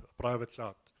a private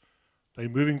cloud. They're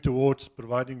moving towards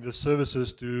providing the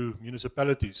services to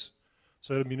municipalities.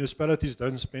 So the municipalities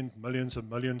don't spend millions and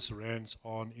millions of rands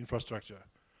on infrastructure.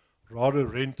 Rather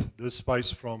rent this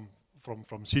space from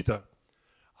CETA.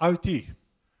 IoT.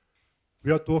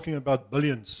 We are talking about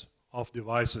billions of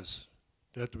devices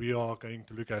that we are going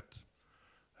to look at.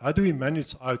 How do we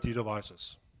manage IoT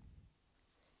devices?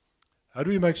 How do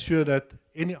we make sure that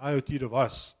any IoT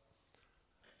device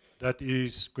that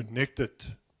is connected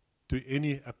to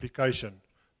any application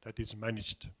that is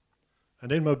managed? And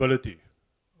then mobility.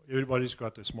 Everybody's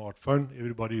got a smartphone.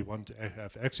 Everybody wants to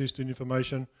have access to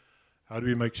information. How do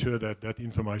we make sure that that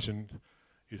information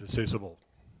is accessible?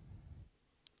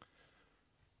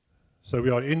 So we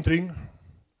are entering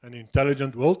an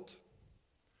intelligent world.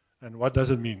 And what does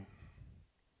it mean?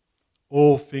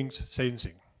 All things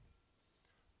sensing.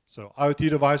 So IoT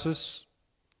devices,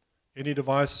 any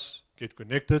device get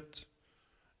connected,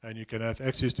 and you can have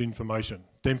access to information.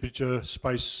 Temperature,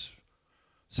 space,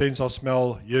 sense of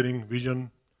smell, hearing,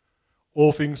 vision.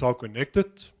 All things are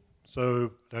connected.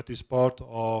 So that is part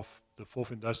of the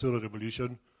fourth industrial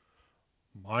revolution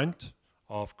mind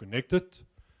of connected.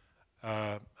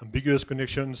 Ambiguous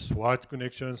connections, wide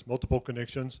connections, multiple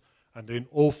connections, and then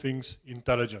all things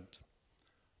intelligent.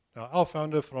 Now, our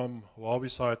founder from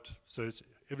Huawei side says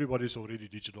everybody's already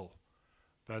digital,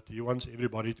 but he wants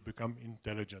everybody to become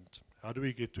intelligent. How do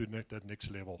we get to that next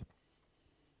level?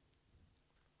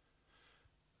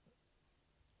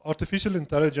 Artificial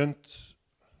intelligence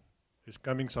is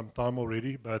coming some time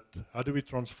already, but how do we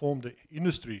transform the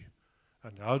industry,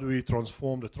 and how do we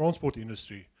transform the transport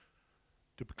industry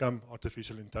to become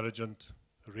artificial intelligence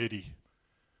ready?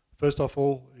 First of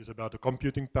all, is about the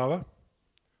computing power,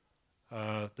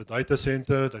 the data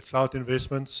center, the cloud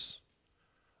investments,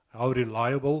 how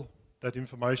reliable that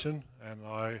information, and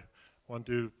I want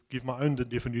to give my own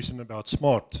definition about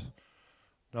smart.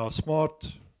 Now,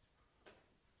 smart,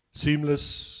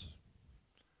 seamless,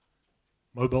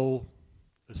 mobile,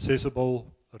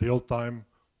 accessible, real-time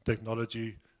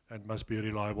technology, and must be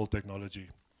reliable technology.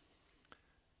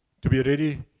 To be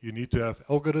ready, you need to have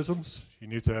algorithms, you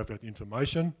need to have that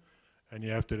information, and you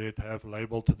have to have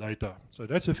labeled data. So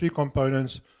that's the 3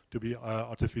 components to be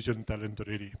artificial intelligence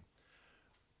ready.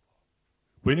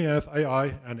 When you have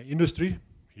AI and industry,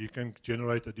 you can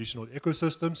generate additional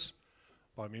ecosystems.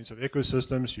 By means of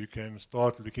ecosystems, you can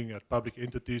start looking at public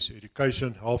entities,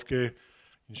 education, healthcare,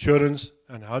 insurance,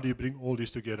 and how do you bring all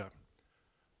this together?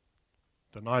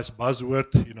 The nice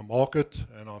buzzword in the market,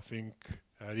 and I think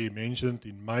Harry mentioned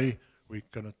in May, we're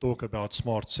going to talk about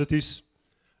smart cities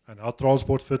and how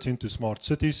transport fits into smart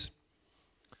cities.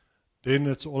 Then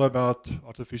it's all about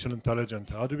artificial intelligence.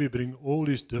 How do we bring all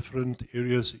these different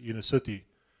areas in a city?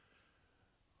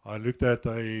 I looked at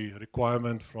a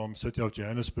requirement from City of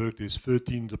Johannesburg. There's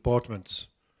 13 departments,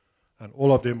 and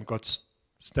all of them got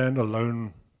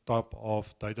standalone type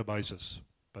of databases.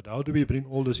 But how do we bring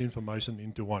all this information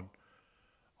into one?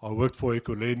 I worked for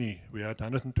Ekurhuleni. We had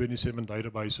 127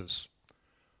 databases,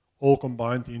 all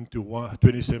combined into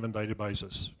 27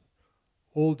 databases,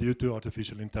 all due to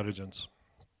artificial intelligence.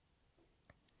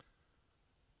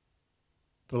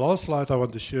 The last slide I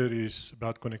want to share is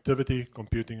about connectivity,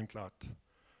 computing, and cloud.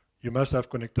 You must have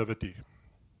connectivity.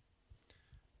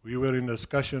 We were in a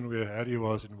discussion where Harry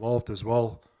was involved as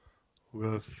well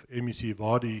with MEC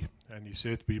Vardy, and he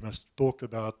said we must talk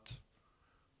about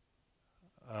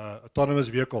autonomous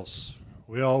vehicles.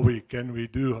 Where are we? Can we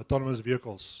do autonomous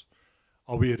vehicles?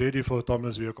 Are we ready for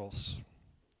autonomous vehicles?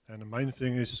 And the main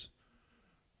thing is,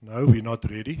 no, we're not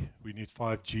ready. We need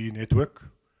 5G network,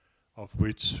 of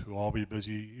which we are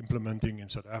busy implementing in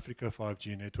South Africa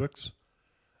 5G networks.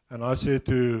 And I said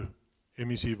to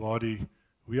MEC Vardy,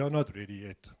 we are not ready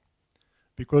yet.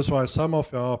 Because while some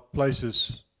of our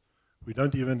places, we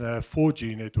don't even have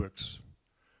 4G networks.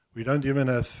 We don't even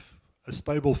have a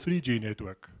stable 3G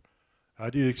network. How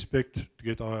do you expect to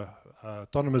get our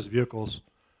autonomous vehicles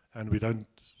and we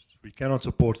cannot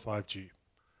support 5G?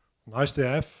 Nice to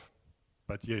have,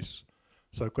 but yes.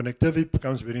 So connectivity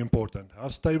becomes very important. How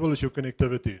stable is your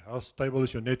connectivity? How stable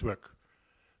is your network?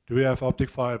 Do we have optic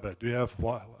fiber? Do we have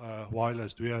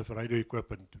wireless? Do we have radio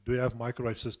equipment? Do we have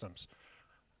microwave systems?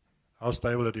 How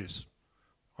stable it is?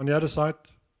 On the other side,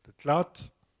 the cloud.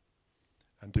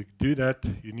 And to do that,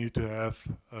 you need to have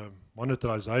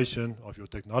monetization of your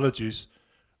technologies,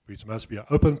 which must be an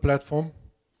open platform,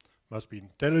 must be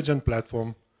intelligent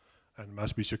platform, and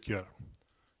must be secure.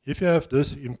 If you have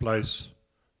this in place,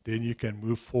 then you can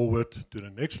move forward to the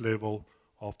next level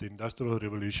of the industrial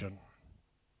revolution.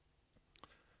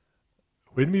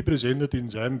 When we presented in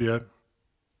Zambia,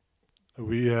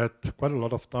 we had quite a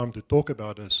lot of time to talk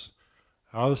about this.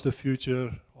 How does the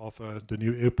future of the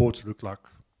new airports look like?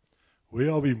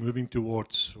 Where are we moving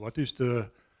towards? What is the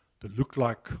look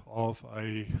like of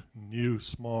a new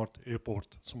smart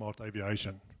airport, smart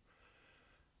aviation?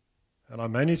 And I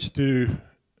managed to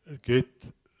get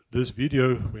this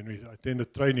video when we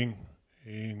attended training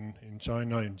in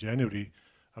China in January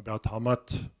about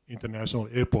Hamad International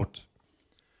Airport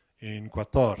in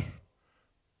Qatar.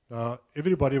 Now,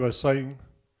 everybody was saying,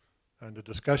 and the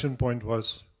discussion point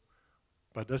was,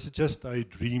 but this is just a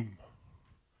dream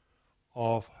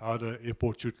of how the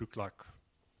airport should look like.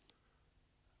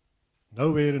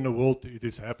 Nowhere in the world it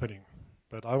is happening.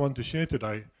 But I want to share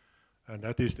today, and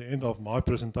that is the end of my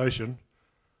presentation.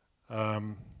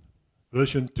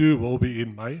 Version 2 will be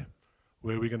in May,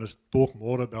 where we're going to talk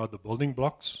more about the building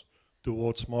blocks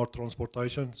towards smart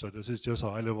transportation. So this is just a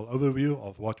high-level overview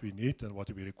of what we need and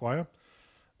what we require.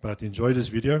 But enjoy this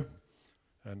video,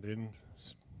 and then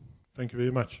thank you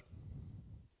very much.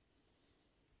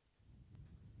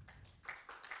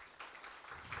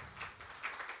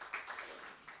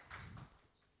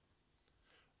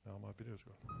 Now my video's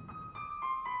gone.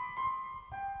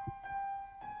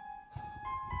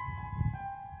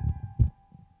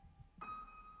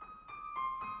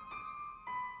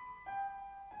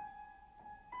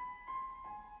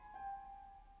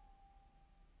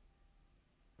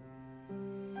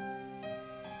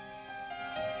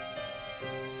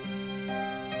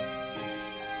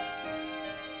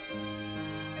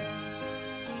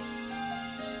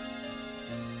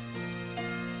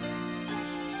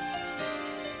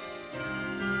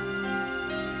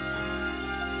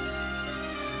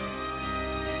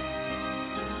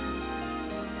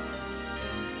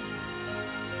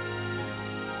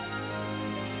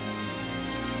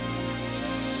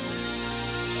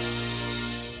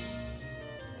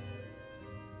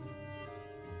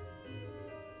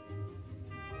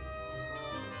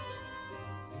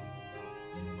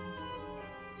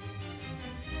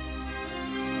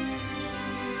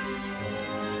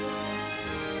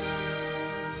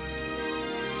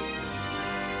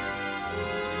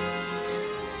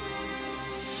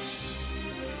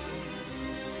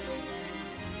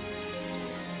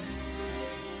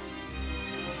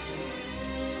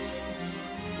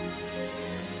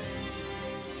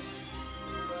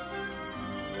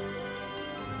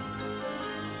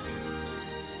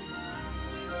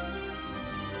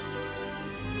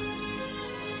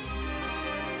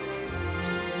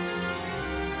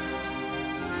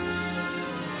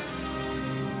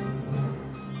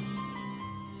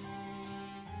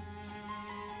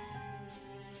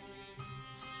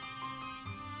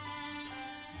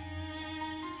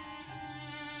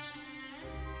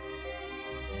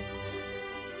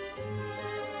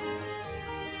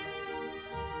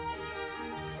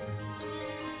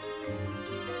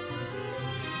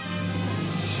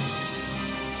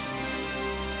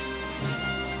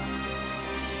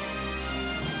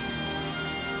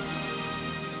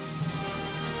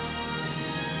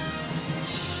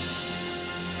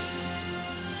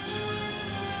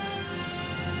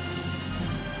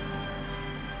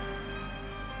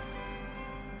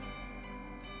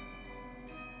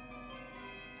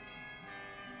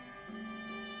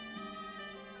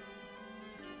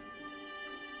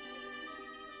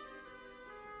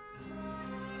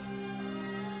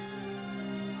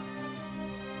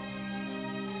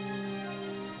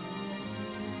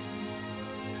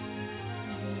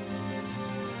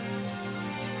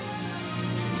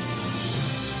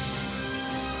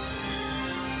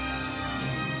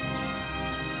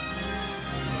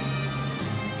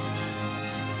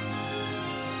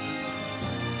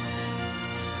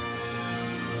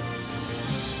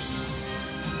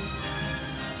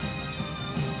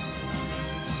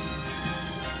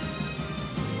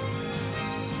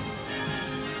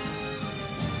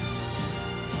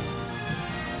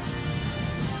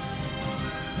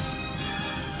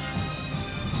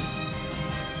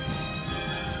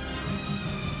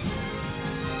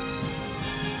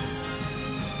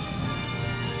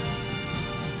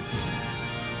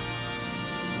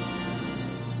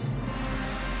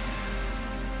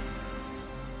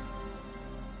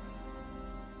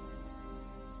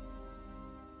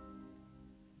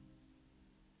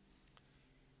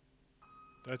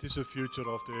 That is the future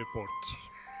of the airport.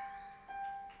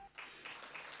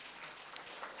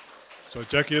 So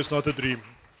Jackie is not a dream.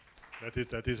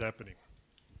 That is happening.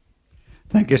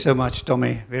 Thank you so much,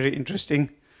 Tommy. Very interesting.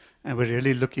 And we're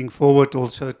really looking forward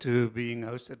also to being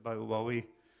hosted by Huawei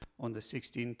on the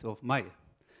 16th of May.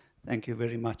 Thank you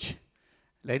very much.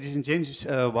 Ladies and gents,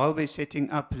 while we're setting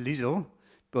up Liesel,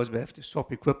 because we have to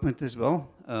swap equipment as well,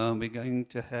 we're going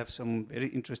to have some very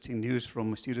interesting news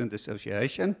from a student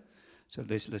association. So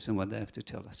let's listen what they have to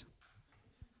tell us.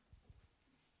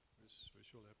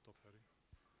 Where's your laptop, Harry?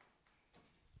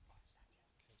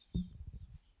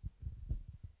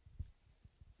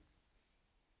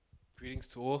 Greetings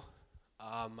to all.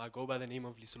 I go by the name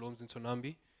of Lisolom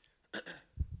Zintonambi.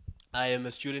 I am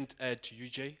a student at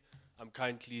UJ. I'm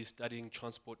currently studying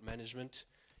transport management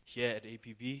here at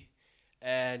APB.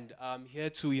 And I'm here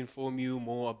to inform you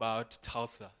more about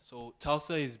TALSA. So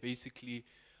TALSA is basically,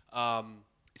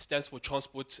 it stands for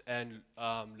Transport and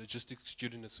Logistics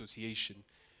Student Association.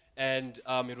 And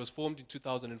it was formed in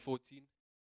 2014.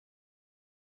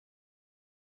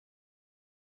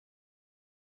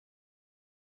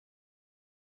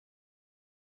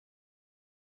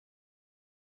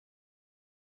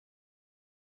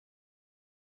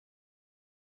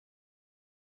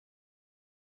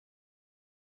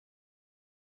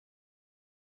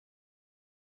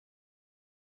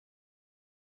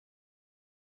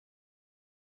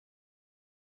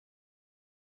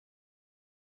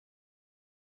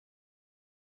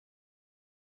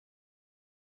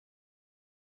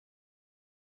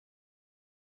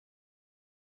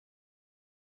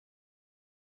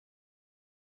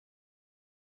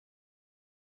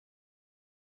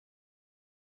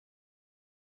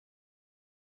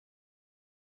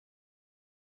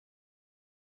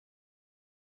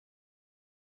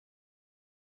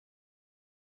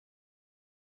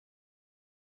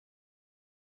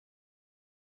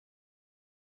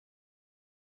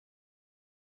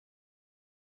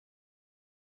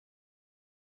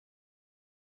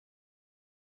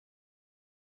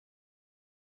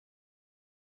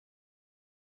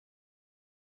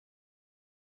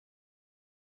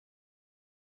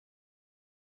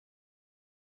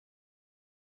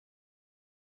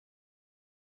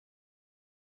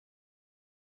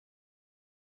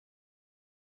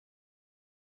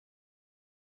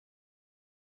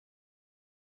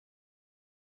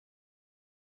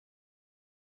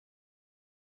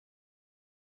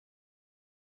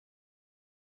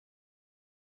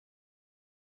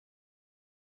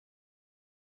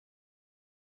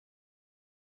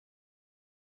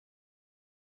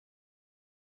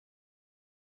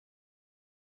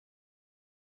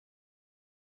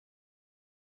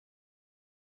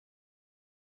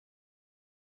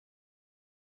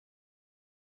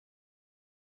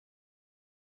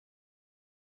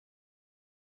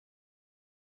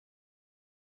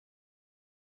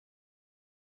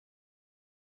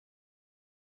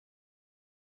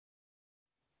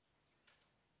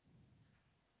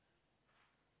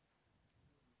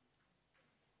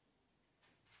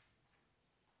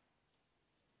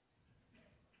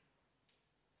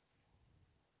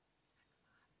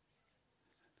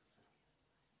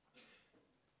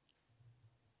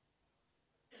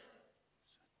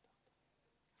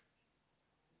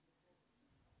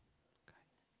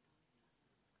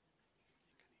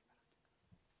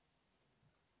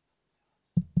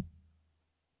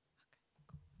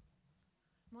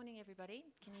 Morning, everybody.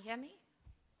 Can you hear me?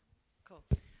 Cool.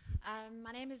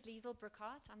 My name is Liesel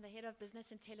Burkhardt. I'm the head of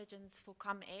business intelligence for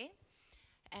ComAir.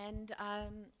 And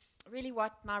really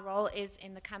what my role is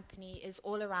in the company is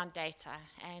all around data.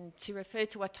 And to refer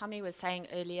to what Tommy was saying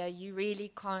earlier, you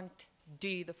really can't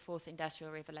do the fourth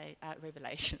industrial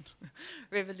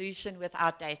revolution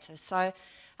without data. So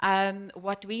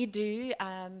what we do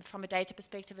from a data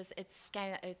perspective is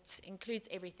it includes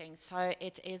everything. So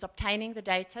it is obtaining the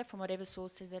data from whatever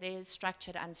sources it is,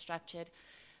 structured, unstructured,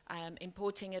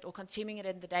 importing it or consuming it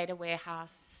in the data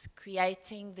warehouse,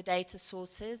 creating the data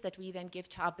sources that we then give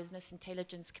to our business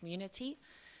intelligence community.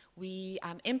 We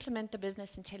implement the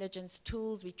business intelligence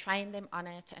tools, we train them on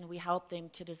it, and we help them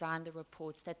to design the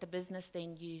reports that the business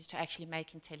then use to actually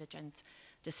make intelligent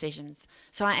decisions.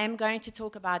 So I am going to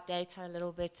talk about data a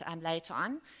little bit later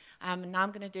on. Now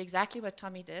I'm going to do exactly what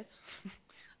Tommy did. I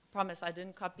promise I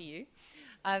didn't copy you.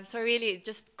 So really,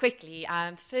 just quickly,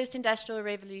 first industrial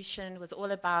revolution was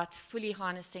all about fully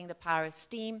harnessing the power of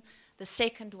steam. The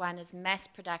second one is mass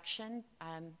production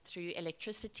through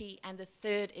electricity. And the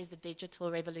third is the digital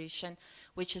revolution,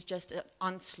 which is just an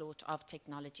onslaught of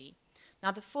technology.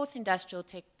 Now, the fourth industrial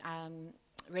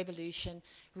revolution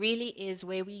really is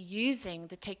where we're using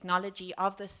the technology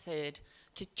of the third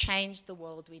to change the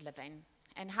world we live in.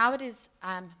 And how it is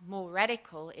more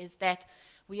radical is that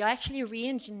we are actually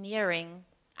re-engineering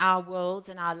our worlds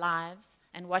and our lives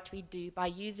and what we do by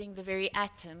using the very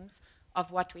atoms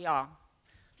of what we are.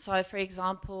 So, for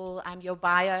example, your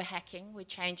biohacking, we're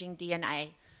changing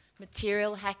DNA.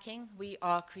 Material hacking, we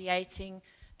are creating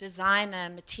designer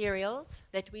materials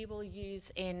that we will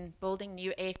use in building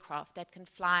new aircraft that can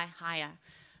fly higher.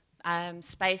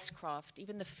 Spacecraft,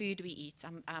 even the food we eat.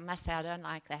 I must say I don't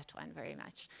like that one very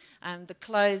much. The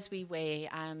clothes we wear,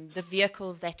 the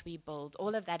vehicles that we build,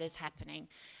 all of that is happening.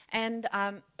 And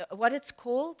what it's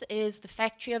called is the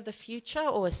factory of the future,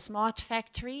 or a smart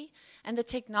factory. And the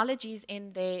technologies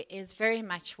in there is very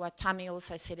much what Tommy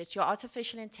also said. It's your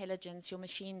artificial intelligence, your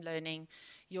machine learning,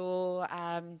 your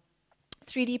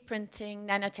 3D printing,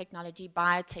 nanotechnology,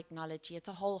 biotechnology. It's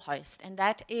a whole host. And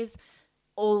that is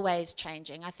always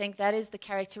changing. I think that is the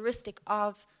characteristic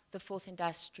of the fourth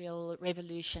industrial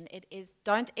revolution. It is,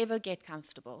 don't ever get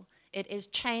comfortable. It is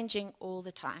changing all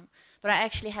the time. But I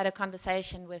actually had a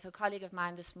conversation with a colleague of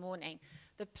mine this morning.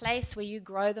 The place where you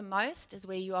grow the most is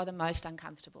where you are the most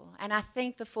uncomfortable. And I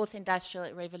think the fourth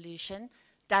industrial revolution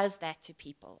does that to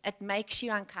people. It makes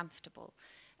you uncomfortable.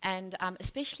 And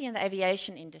especially in the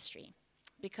aviation industry.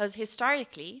 Because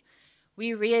historically,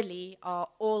 we really are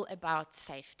all about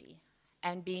safety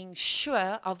and being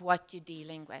sure of what you're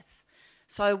dealing with.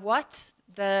 So what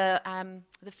the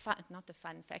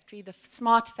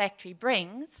smart factory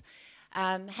brings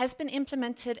has been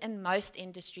implemented in most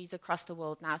industries across the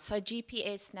world now. So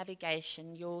GPS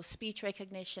navigation, your speech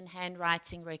recognition,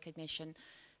 handwriting recognition,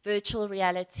 virtual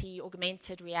reality,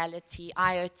 augmented reality,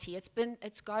 IoT,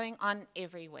 it's going on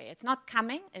everywhere. It's not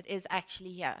coming, it is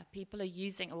actually here. People are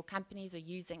using, or companies are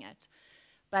using it.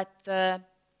 But the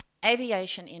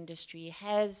aviation industry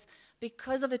has,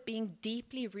 because of it being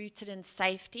deeply rooted in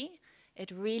safety,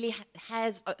 it really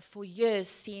has for years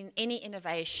seen any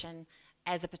innovation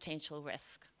as a potential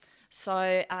risk. So,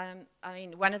 I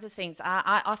mean, one of the things,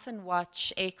 I often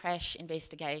watch air crash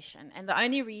investigation, and the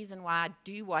only reason why I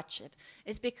do watch it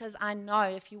is because I know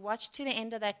if you watch to the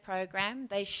end of that program,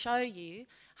 they show you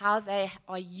how they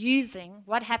are using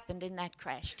what happened in that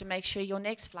crash to make sure your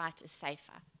next flight is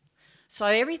safer. So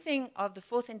everything of the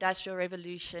fourth industrial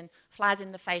revolution flies in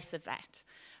the face of that.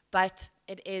 But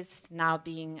it is now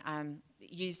being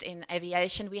used in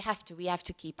aviation. We have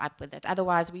to keep up with it.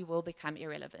 Otherwise, we will become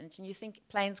irrelevant. And you think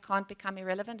planes can't become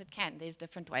irrelevant? It can. There's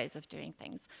different ways of doing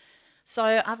things.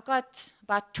 So I've got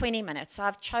about 20 minutes. So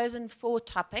I've chosen 4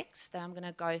 topics that I'm going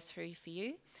to go through for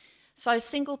you. So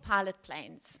single pilot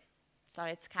planes. So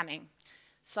it's coming.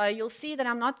 So you'll see that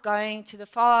I'm not going to the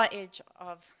far edge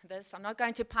of this. I'm not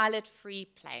going to pilot-free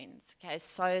planes. Okay,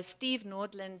 so Steve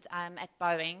Nordland at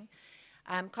Boeing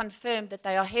confirmed that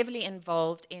they are heavily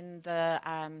involved in the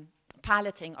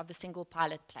piloting of the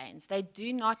single-pilot planes. They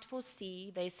do not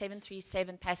foresee their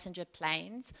 737 passenger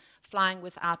planes flying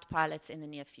without pilots in the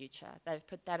near future. They've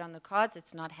put that on the cards.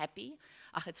 It's not happy.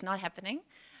 It's not happening.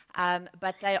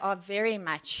 But they are very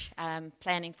much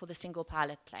planning for the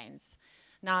single-pilot planes.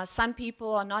 Now, some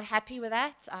people are not happy with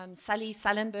that. Sully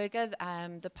Sullenberger,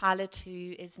 the pilot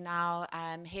who is now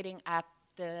heading up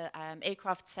the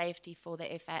aircraft safety for the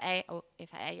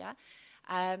FAA,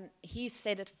 he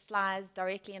said it flies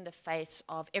directly in the face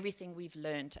of everything we've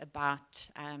learned about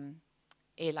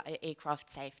aircraft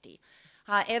safety.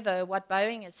 However, what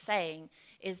Boeing is saying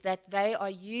is that they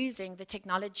are using the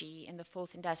technology in the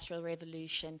fourth industrial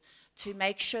revolution to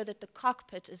make sure that the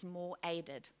cockpit is more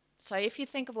aided. So if you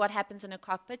think of what happens in a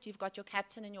cockpit, you've got your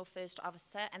captain and your first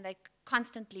officer, and they're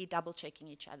constantly double-checking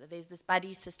each other. There's this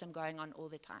buddy system going on all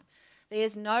the time.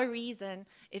 There's no reason,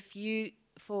 if you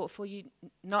for you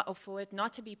not, or for it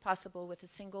not to be possible with a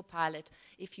single pilot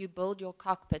if you build your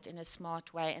cockpit in a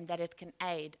smart way and that it can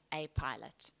aid a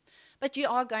pilot. But you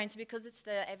are going to, because it's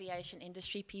the aviation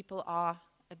industry, people are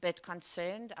a bit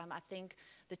concerned. I think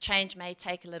the change may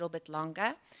take a little bit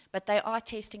longer, but they are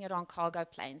testing it on cargo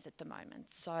planes at the moment.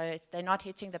 So they're not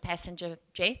hitting the passenger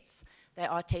jets, they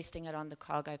are testing it on the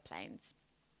cargo planes.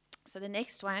 So the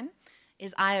next one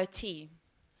is IoT.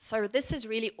 So this is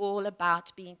really all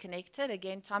about being connected.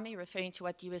 Again, Tommy, referring to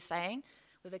what you were saying,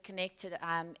 with a connected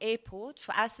airport.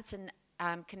 For us, it's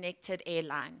a connected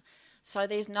airline. So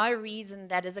there's no reason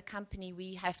that as a company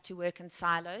we have to work in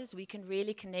silos. We can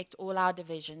really connect all our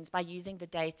divisions by using the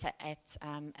data at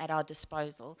our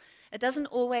disposal. It doesn't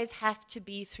always have to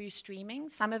be through streaming.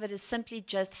 Some of it is simply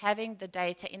just having the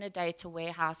data in a data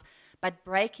warehouse, but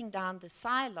breaking down the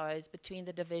silos between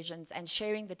the divisions and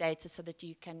sharing the data so that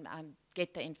you can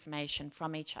get the information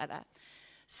from each other.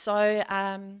 So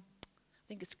I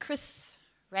think it's Chris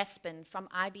Raspin from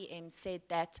IBM said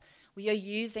that we are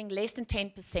using less than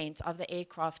 10% of the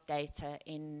aircraft data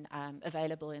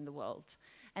available in the world.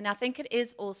 And I think it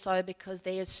is also because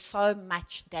there is so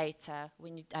much data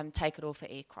when you take it off an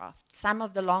aircraft. Some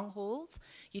of the long hauls,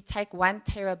 you take 1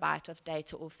 terabyte of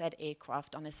data off that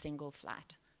aircraft on a single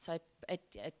flight. So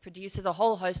it produces a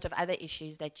whole host of other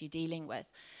issues that you're dealing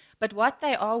with. But what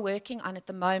they are working on at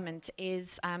the moment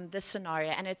is this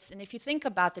scenario. And if you think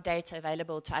about the data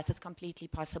available to us, it's completely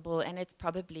possible, and it's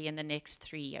probably in the next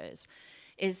 3 years.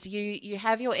 Is you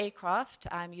have your aircraft,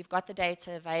 you've got the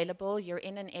data available, you're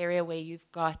in an area where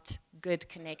you've got good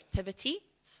connectivity.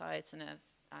 So it's in a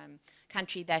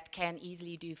country that can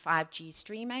easily do 5G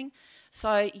streaming.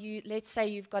 So let's say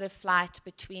you've got a flight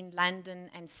between London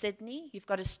and Sydney. You've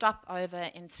got a stopover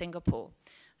in Singapore.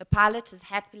 The pilot is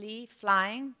happily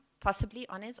flying, possibly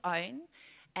on his own,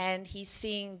 and he's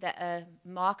seeing a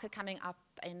marker coming up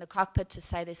in the cockpit to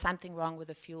say there's something wrong with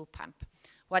the fuel pump.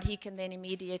 What he can then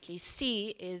immediately see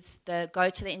is go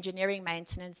to the engineering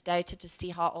maintenance data to see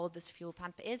how old this fuel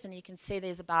pump is, and he can see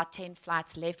there's about 10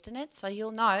 flights left in it, so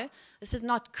he'll know this is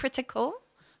not critical,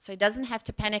 so he doesn't have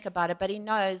to panic about it, but he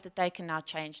knows that they can now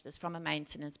change this from a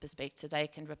maintenance perspective, they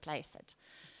can replace it.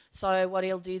 So what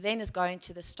he'll do then is go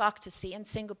into the stock to see in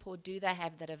Singapore, do they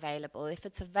have that available? If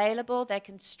it's available, they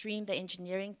can stream the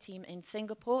engineering team in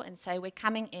Singapore and say, we're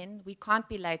coming in, we can't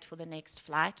be late for the next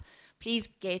flight. Please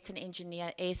get an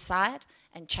engineer airside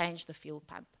and change the fuel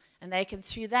pump. And they can,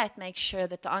 through that, make sure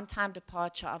that the on-time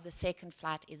departure of the second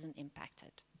flight isn't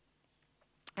impacted.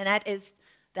 And that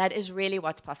is really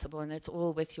what's possible, and it's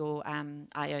all with your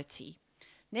IoT.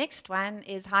 Next one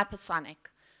is hypersonic.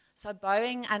 So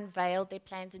Boeing unveiled their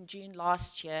plans in June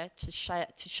last year to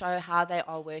show how they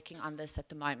are working on this at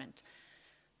the moment.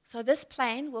 So this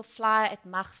plane will fly at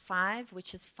Mach 5,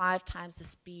 which is 5 times the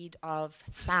speed of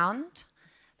sound.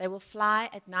 They will fly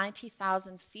at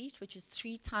 90,000 feet, which is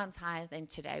 3 times higher than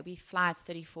today. We fly at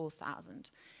 34,000,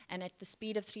 and at the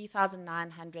speed of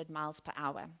 3,900 miles per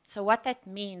hour. So what that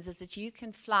means is that you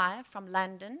can fly from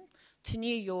London to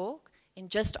New York in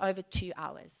just over 2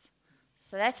 hours.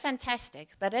 So that's fantastic,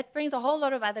 but it brings a whole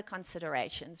lot of other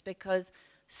considerations, because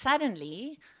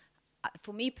suddenly,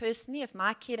 for me personally, if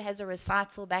my kid has a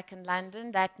recital back in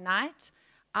London that night,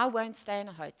 I won't stay in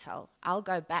a hotel. I'll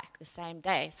go back the same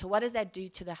day. So what does that do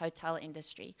to the hotel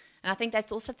industry? And I think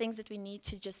that's also things that we need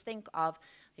to just think of.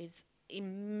 There's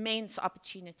immense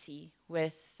opportunity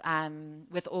with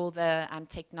all the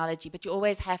technology, but you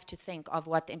always have to think of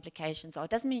what the implications are.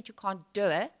 It doesn't mean you can't do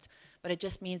it, but it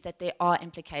just means that there are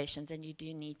implications, and you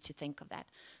do need to think of that.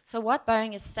 So what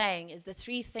Boeing is saying is the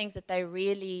 3 things that they're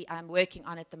really working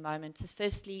on at the moment is,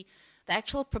 firstly, the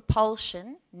actual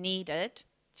propulsion needed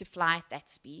to fly at that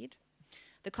speed,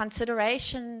 the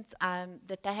considerations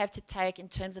that they have to take in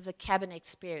terms of the cabin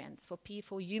experience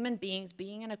for human beings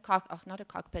being in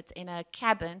in a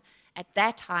cabin at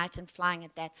that height and flying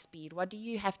at that speed. What do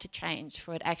you have to change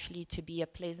for it actually to be a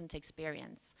pleasant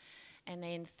experience? And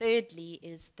then thirdly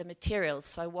is the materials.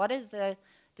 So what is the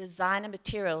designer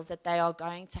materials that they are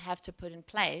going to have to put in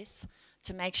place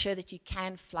to make sure that you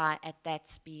can fly at that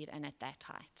speed and at that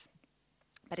height?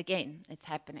 But again, it's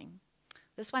happening.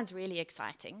 This one's really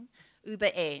exciting. Uber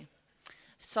Air.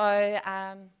 So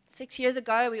 6 years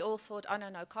ago, we all thought, oh,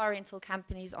 no, car rental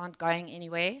companies aren't going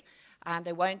anywhere.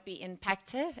 They won't be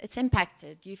impacted. It's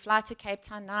impacted. You fly to Cape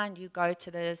Town now and you go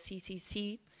to the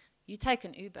CCC. You take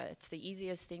an Uber. It's the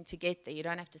easiest thing to get there. You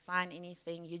don't have to sign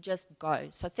anything. You just go.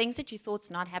 So things that you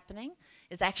thought's not happening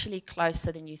is actually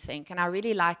closer than you think. And I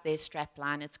really like their strap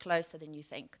line. It's closer than you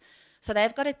think. So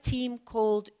they've got a team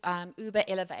called Uber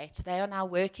Elevate. They are now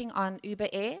working on Uber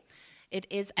Air. It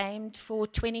is aimed for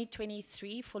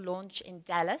 2023 for launch in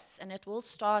Dallas, and it will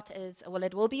start as, well,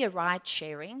 it will be a ride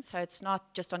sharing, so it's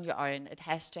not just on your own. It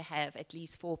has to have at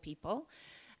least 4 people.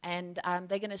 And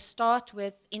they're going to start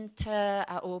with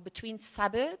or between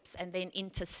suburbs and then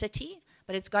intercity,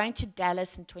 but it's going to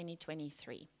Dallas in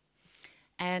 2023.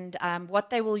 And what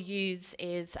they will use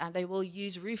is they will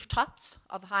use rooftops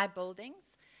of high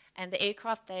buildings, and the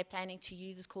aircraft they're planning to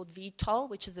use is called VTOL,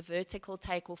 which is a vertical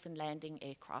takeoff and landing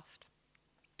aircraft.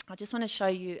 I just want to show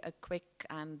you a quick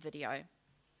video.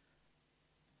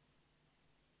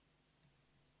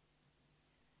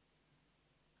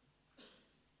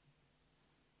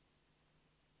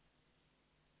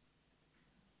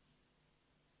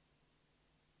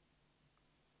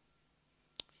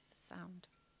 Where's the sound?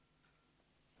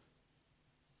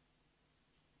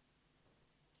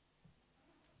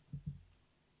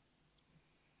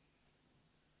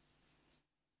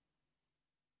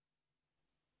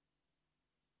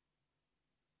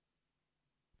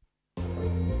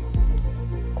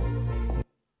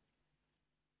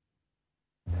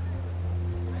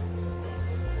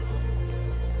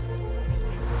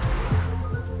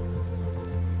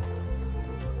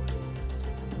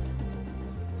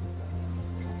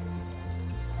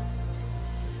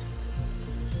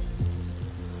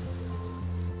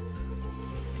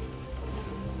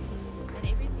 And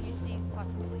everything you see is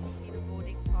possible. You see the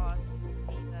boarding pass, you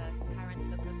see the current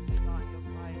look of Uber on your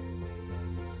phone.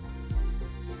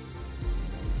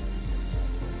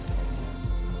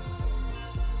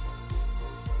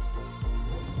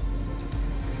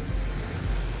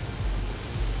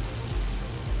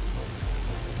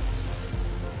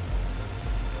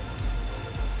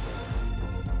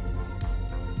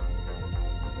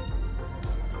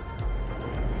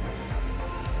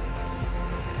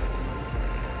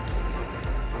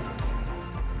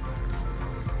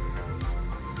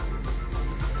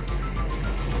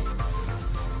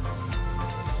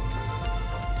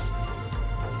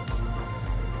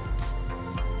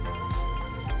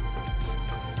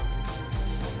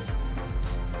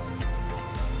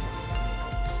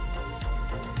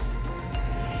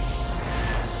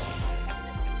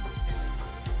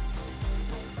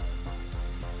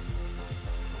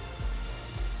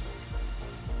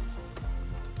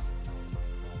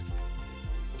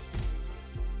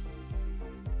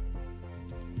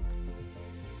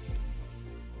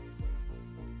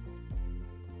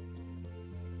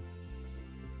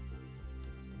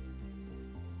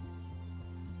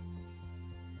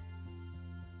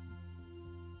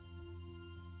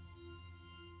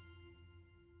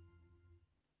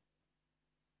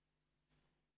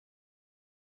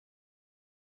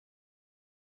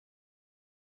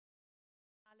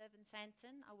 I live in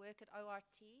Sandton. I work at ORT.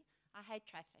 I hate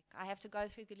traffic. I have to go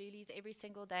through Galulis every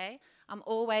single day. I'm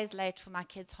always late for my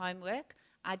kids' homework.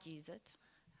 I'd use it.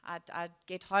 I'd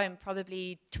get home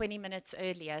probably 20 minutes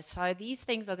earlier. So these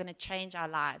things are going to change our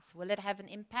lives. Will it have an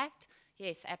impact?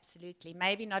 Yes, absolutely.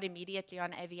 Maybe not immediately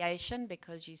on aviation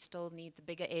because you still need the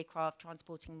bigger aircraft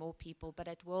transporting more people, but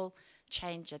it will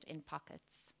change it in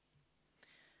pockets.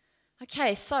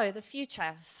 Okay, so the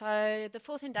future. So the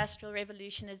fourth industrial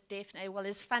revolution is definitely,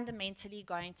 is fundamentally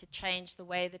going to change the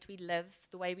way that we live,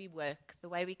 the way we work, the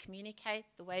way we communicate,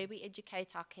 the way we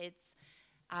educate our kids,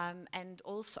 and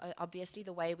also, obviously,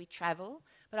 the way we travel.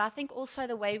 But I think also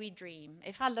the way we dream.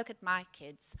 If I look at my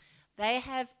kids, they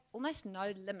have almost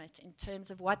no limit in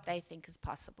terms of what they think is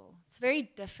possible. It's very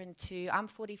different to, I'm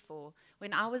 44.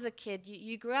 When I was a kid,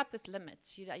 you grew up with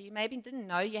limits. You maybe didn't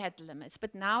know you had limits,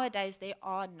 but nowadays there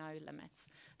are no limits.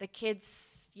 The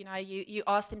kids, you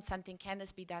ask them something, can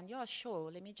this be done? Yeah,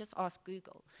 sure, let me just ask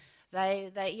Google.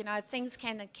 Things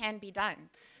can be done.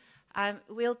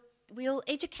 We'll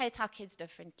educate our kids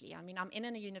differently. I mean, I'm in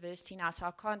a university now, so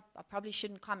I probably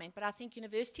shouldn't comment, but I think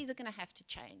universities are going to have to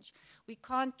change. We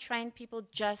can't train people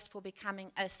just for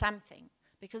becoming a something,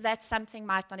 because that something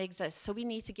might not exist. So we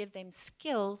need to give them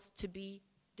skills to be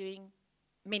doing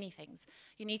many things.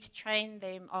 You need to train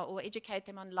them or educate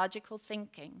them on logical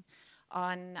thinking,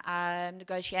 on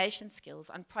negotiation skills,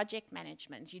 on project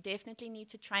management. You definitely need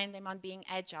to train them on being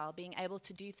agile, being able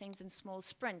to do things in small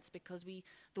sprints, because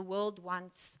the world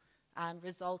wants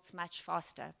results much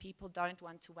faster. People don't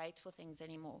want to wait for things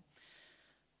anymore.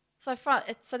 So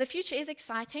the future is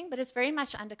exciting, but it's very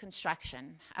much under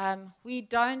construction. We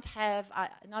don't have,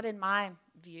 not in my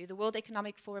view, the World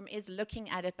Economic Forum is looking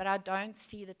at it, but I don't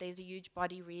see that there's a huge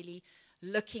body really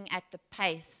looking at the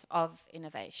pace of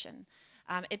innovation.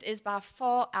 It is by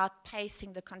far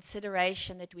outpacing the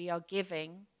consideration that we are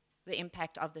giving the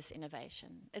impact of this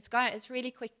innovation. It's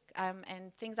really quick,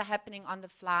 and things are happening on the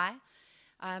fly,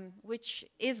 which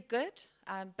is good.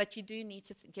 but you do need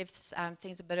to give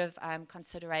things a bit of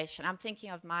consideration. I'm thinking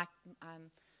of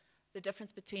the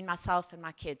difference between myself and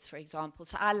my kids, for example.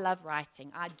 So I love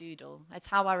writing. I doodle. That's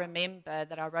how I remember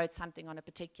that I wrote something on a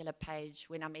particular page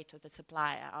when I met with a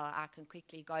supplier, or I can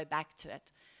quickly go back to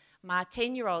it. My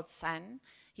 10-year-old son,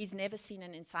 he's never seen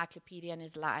an encyclopedia in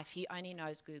his life. He only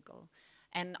knows Google.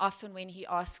 And often when he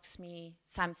asks me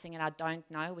something and I don't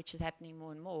know, which is happening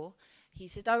more and more, he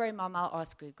says, "Don't worry, Mom, I'll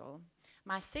ask Google."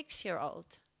 My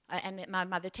 6-year-old, and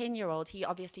the 10-year-old, he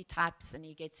obviously types and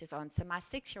he gets his answer. My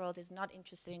 6-year-old is not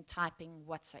interested in typing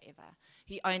whatsoever.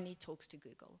 He only talks to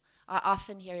Google. I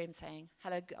often hear him saying,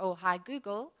 "Hello, hi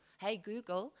Google, hey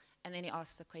Google," and then he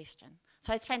asks the question.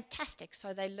 So it's fantastic.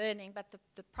 So they're learning, but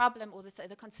the problem or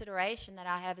the consideration that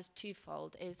I have is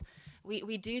twofold, is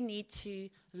we do need to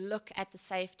look at the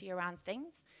safety around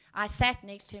things. I sat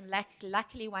next to him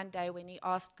luckily one day when he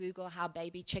asked Google how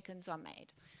baby chickens are made.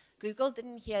 Google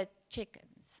didn't hear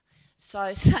chickens.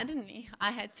 So suddenly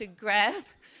I had to grab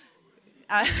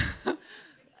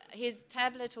his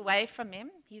tablet away from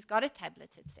him. He's got a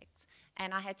tablet at 6.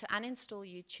 And I had to uninstall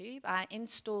YouTube. I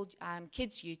installed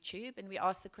Kids YouTube, and we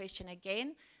asked the question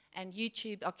again. And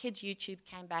Kids YouTube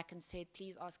came back and said,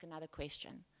 "Please ask another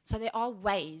question." So there are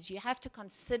ways. You have to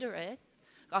consider it,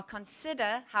 or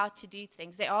consider how to do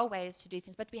things. There are ways to do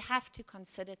things, but we have to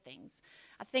consider things.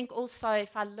 I think also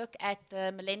if I look at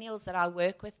the millennials that I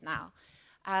work with now,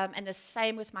 and the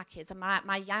same with my kids.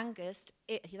 My youngest,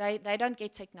 they don't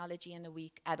get technology in the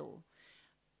week at all,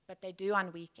 but they do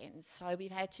on weekends. So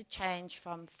we've had to change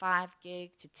from 5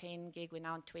 gig to 10 gig. We're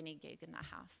now on 20 gig in the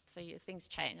house. So things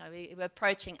change. We're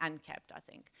approaching uncapped, I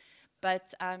think.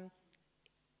 But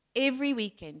every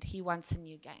weekend he wants a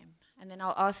new game. And then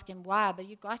I'll ask him, "Why? But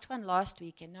you got one last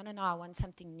weekend." No, I want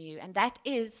something new. And that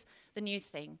is the new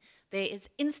thing. There is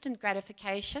instant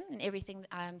gratification in everything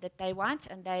that they want,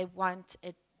 and they want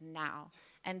it now.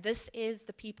 And this is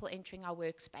the people entering our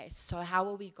workspace. So how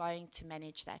are we going to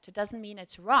manage that? It doesn't mean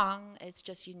it's wrong. It's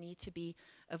just you need to be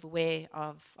aware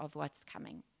of what's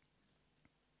coming.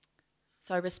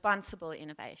 So responsible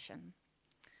innovation.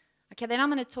 Okay, then I'm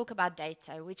going to talk about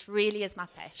data, which really is my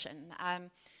passion.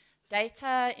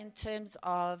 Data in terms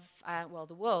of,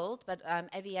 the world, but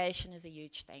aviation is a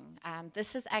huge thing.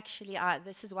 This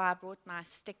is why I brought my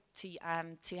stick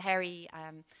to Harry,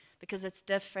 because it's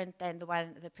different than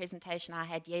the presentation I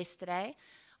had yesterday.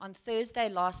 On Thursday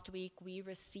last week, we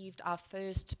received our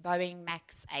first Boeing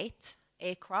MAX 8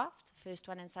 aircraft, the first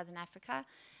one in Southern Africa.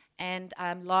 And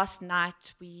last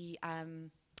night, we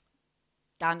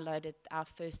downloaded our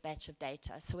first batch of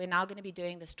data. So we're now going to be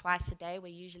doing this twice a day,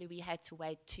 where usually we had to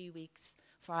wait 2 weeks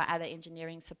for our other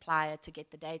engineering supplier to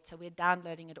get the data. We're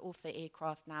downloading it off the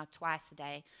aircraft now twice a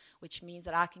day, which means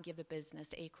that I can give the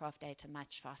business aircraft data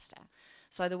much faster.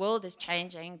 So the world is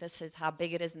changing. This is how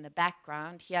big it is in the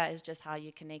background. Here is just how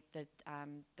you connect the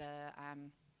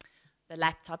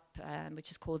laptop, which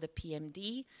is called the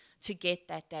PMD, to get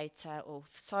that data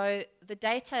off. So the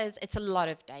data it's a lot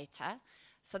of data.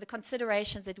 So the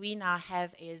considerations that we now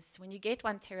have is, when you get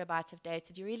 1 terabyte of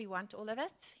data, do you really want all of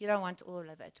it? You don't want all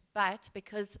of it. But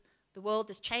because the world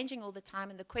is changing all the time,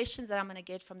 and the questions that I'm going to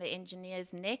get from the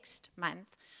engineers next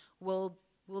month will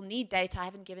need data I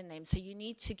haven't given them. So you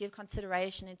need to give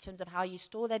consideration in terms of how you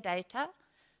store the data,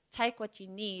 take what you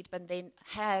need, but then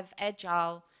have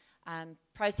agile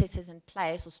processes in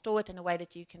place, or store it in a way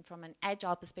that you can, from an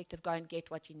agile perspective, go and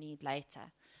get what you need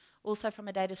later. Also, from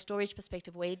a data storage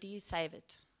perspective, where do you save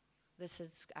it? This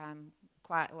is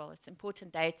it's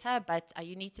important data, but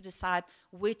you need to decide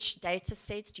which data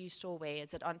sets do you store where.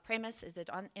 Is it on-premise, is it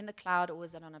in the cloud, or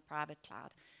is it on a private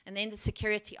cloud? And then the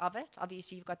security of it.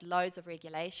 Obviously, you've got loads of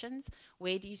regulations.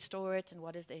 Where do you store it, and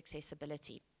what is the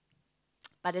accessibility?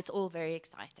 But it's all very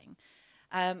exciting.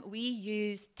 We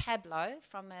use Tableau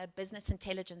from a business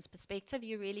intelligence perspective.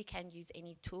 You really can use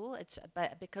any tool,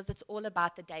 because it's all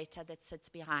about the data that sits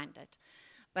behind it.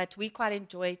 But we quite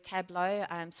enjoy Tableau.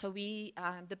 So we,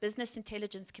 the business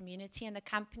intelligence community in the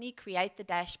company, create the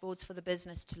dashboards for the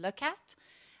business to look at.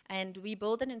 And we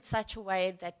build it in such a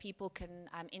way that people can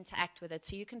interact with it.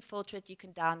 So you can filter it, you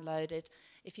can download it.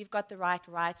 If you've got the right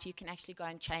rights, you can actually go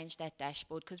and change that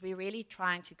dashboard, because we're really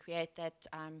trying to create that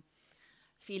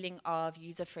feeling of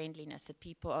user-friendliness that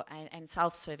people and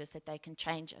self-service, that they can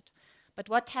change it. But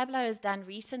what Tableau has done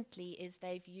recently is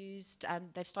they've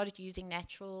started using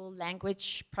natural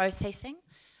language processing,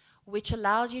 which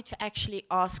allows you to actually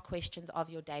ask questions of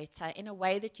your data in a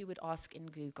way that you would ask in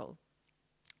Google.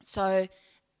 So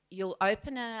you'll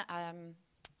open a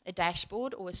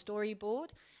dashboard or a storyboard,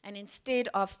 and instead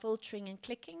of filtering and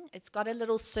clicking, it's got a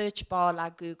little search bar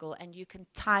like Google, and you can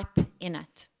type in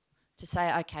it to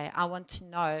say, okay, I want to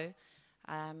know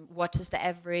what is the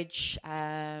average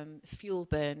fuel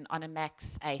burn on a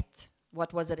Max 8?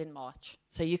 What was it in March?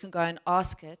 So you can go and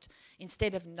ask it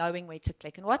instead of knowing where to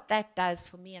click. And what that does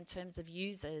for me in terms of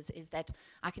users is that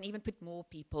I can even put more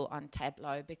people on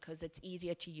Tableau because it's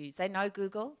easier to use. They know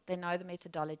Google, they know the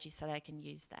methodology, so they can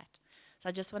use that. So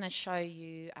I just want to show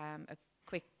you a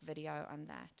quick video on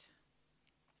that.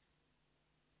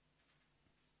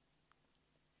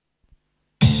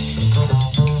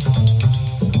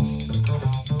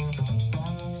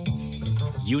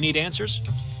 You need answers?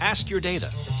 Ask your data.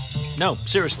 No,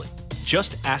 seriously,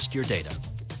 just ask your data.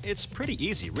 It's pretty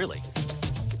easy, really.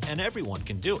 And everyone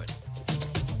can do it.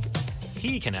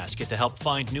 He can ask it to help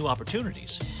find new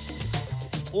opportunities.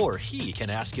 Or he can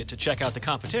ask it to check out the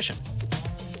competition.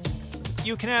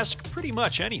 You can ask pretty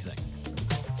much anything.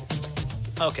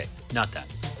 Okay, not that.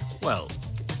 Well,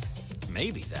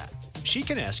 maybe that. She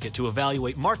can ask it to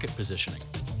evaluate market positioning.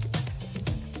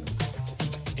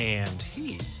 And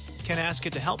he can ask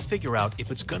it to help figure out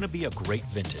if it's going to be a great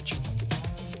vintage.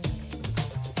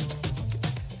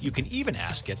 You can even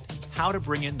ask it how to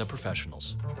bring in the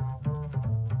professionals.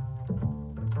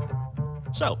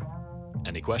 So,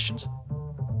 any questions?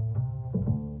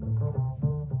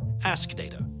 Ask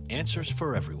Data. Answers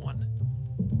for everyone.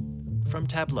 From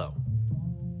Tableau.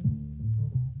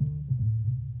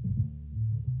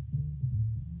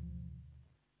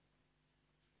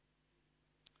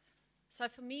 So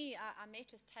for me, I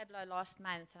met with Tableau last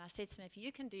month, and I said to him, if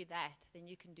you can do that, then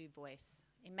you can do voice.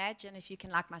 Imagine if you can,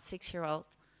 like my 6-year-old,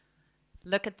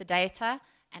 look at the data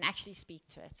and actually speak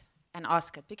to it and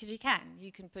ask it, because you can.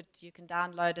 You can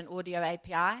download an audio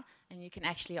API, and you can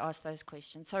actually ask those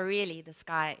questions. So really, the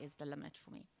sky is the limit for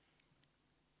me.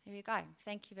 Here we go.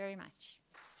 Thank you very much.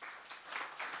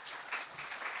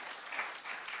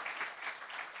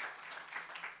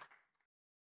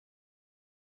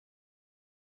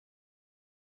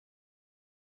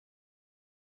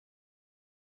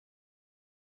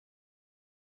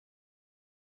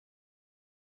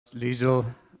 Liesel,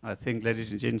 I think,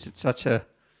 ladies and gents, it's such a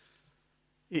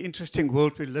interesting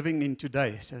world we're living in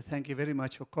today. So thank you very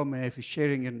much for coming, for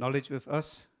sharing your knowledge with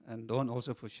us, and Dawn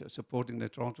also for supporting the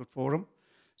Transport Forum.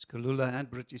 It's Kulula and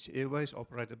British Airways,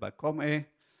 operated by Comair,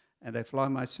 and they fly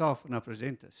myself and our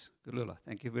presenters. Kulula,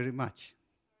 thank you very much.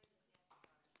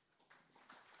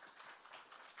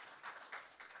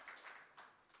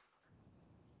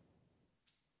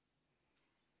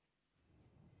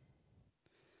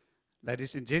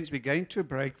 Ladies and gents, we're going to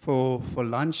break for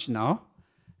lunch now.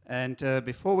 And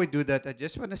before we do that, I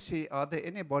just want to see, are there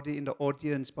anybody in the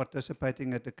audience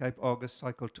participating at the Cape August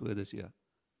Cycle Tour this year?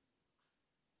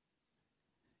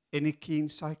 Any keen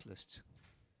cyclists?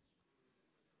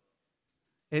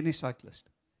 Any cyclist?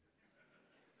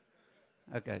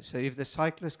 Okay, so if the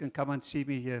cyclists can come and see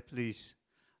me here, please.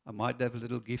 I might have a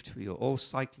little gift for you. All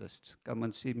cyclists, come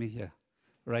and see me here.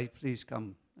 Ray, please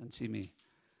come and see me.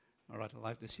 All right, I'd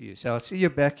like to see you. So I'll see you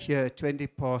back here at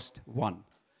 1:20.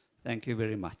 Thank you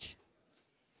very much.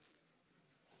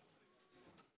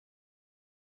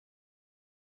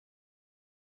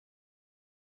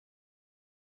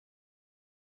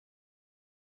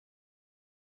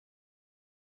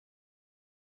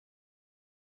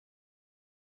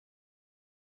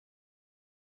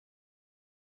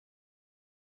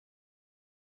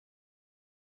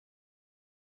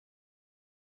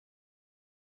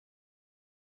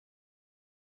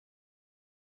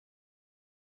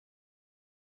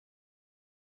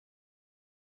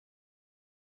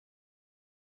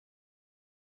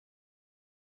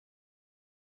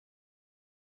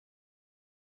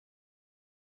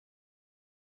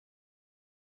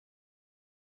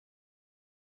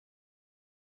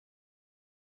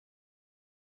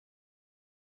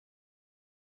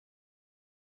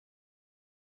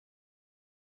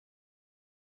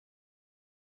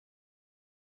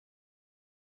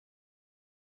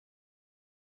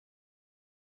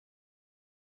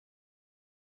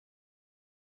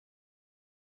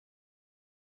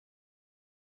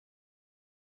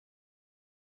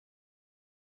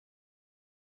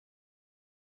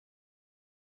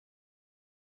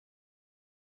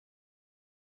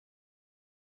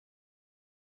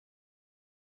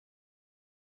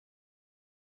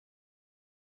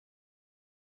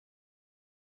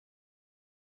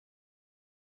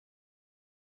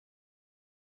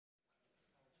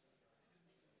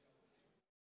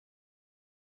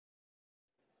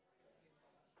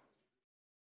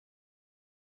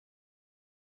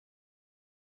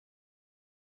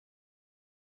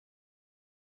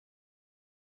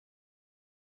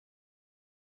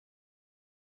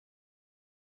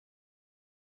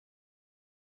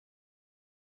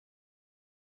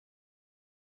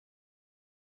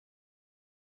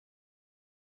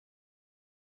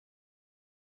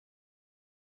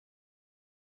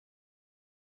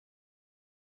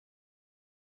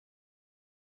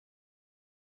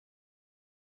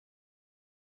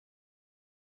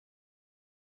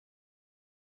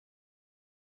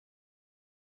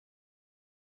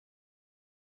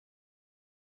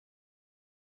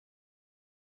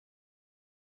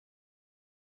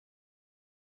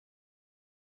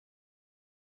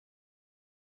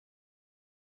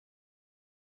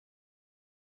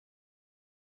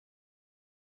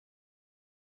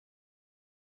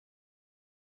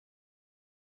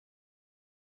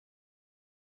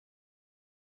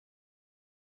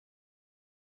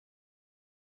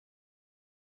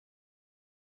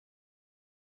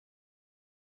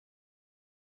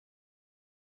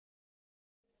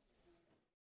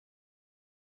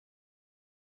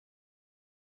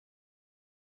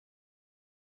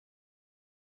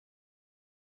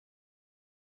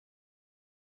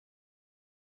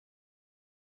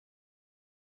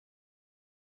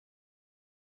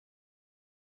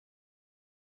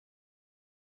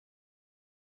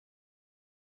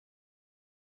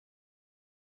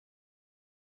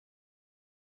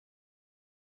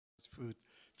 food.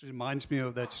 It reminds me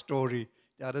of that story.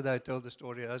 The other day I told the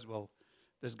story as well.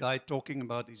 This guy talking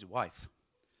about his wife.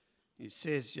 He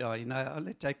says, yeah, you know, I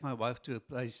only take my wife to a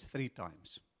place 3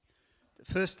 times. The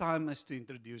first time is to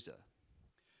introduce her.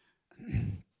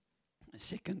 The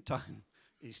second time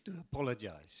is to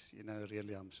apologize. You know,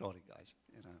 really, I'm sorry, guys.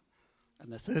 You know.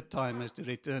 And the third time is to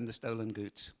return the stolen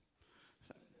goods.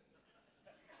 So.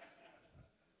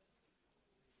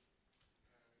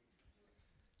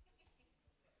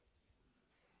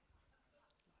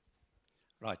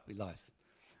 Right, we're live.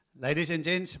 Ladies and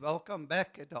gents, welcome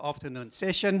back at the afternoon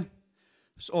session.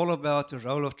 It's all about the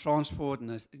role of transport in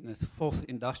the 4th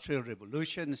Industrial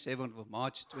Revolution, 7th of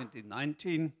March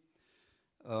 2019.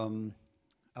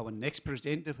 Our next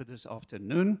presenter for this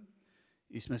afternoon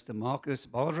is Mr. Marcus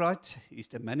Balright. He's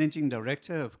the Managing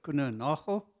Director of Kuehne +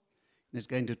 Nagel, and is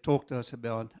going to talk to us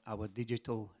about our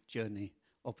digital journey,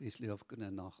 obviously, of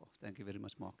Kuehne + Nagel. Thank you very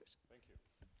much, Marcus. Thank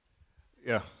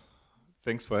you. Yeah,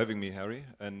 thanks for having me, Harry.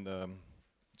 And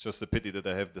it's just a pity that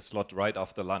I have the slot right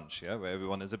after lunch, yeah, where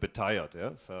everyone is a bit tired,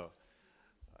 yeah. So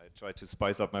I try to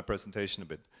spice up my presentation a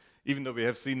bit, even though we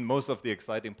have seen most of the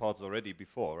exciting parts already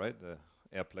before, right? The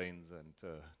airplanes and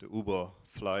the Uber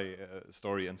fly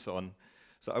story and so on.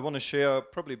 So I want to share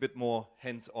probably a bit more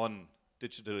hands-on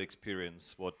digital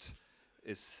experience, what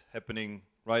is happening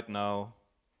right now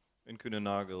in Kuehne +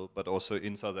 Nagel, but also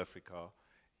in South Africa,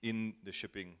 in the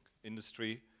shipping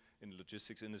industry, in the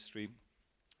logistics industry.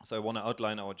 So I want to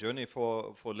outline our journey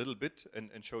for a little bit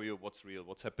and show you what's real,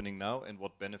 what's happening now, and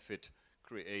what benefit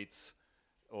creates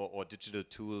or digital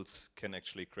tools can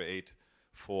actually create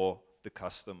for the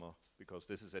customer, because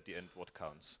this is at the end what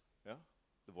counts, yeah?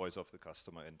 The voice of the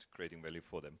customer and creating value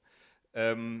for them.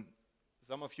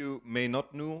 Some of you may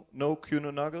not know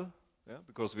Kuehne + Nagel, yeah,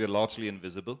 because we are largely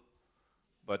invisible.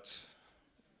 But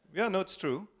yeah, no, it's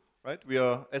true, right? We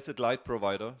are asset light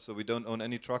provider, so we don't own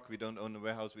any truck, we don't own a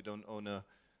warehouse, we don't own a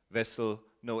vessel,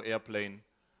 no airplane.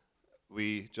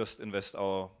 We just invest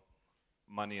our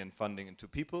money and funding into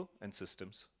people and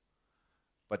systems.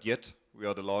 But yet, we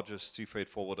are the largest sea freight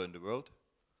forwarder in the world.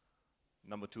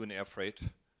 Number 2 in air freight,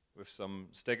 with some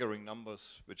staggering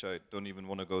numbers, which I don't even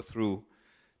want to go through.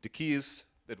 The key is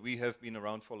that we have been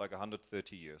around for like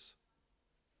 130 years.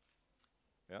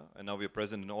 Yeah, and now we are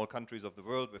present in all countries of the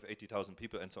world with 80,000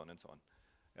 people and so on and so on.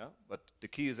 Yeah, but the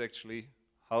key is actually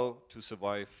how to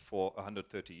survive for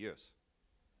 130 years.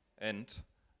 And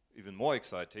even more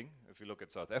exciting, if you look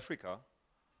at South Africa,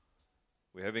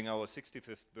 we're having our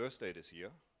 65th birthday this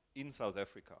year in South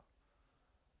Africa.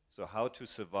 So how to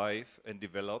survive and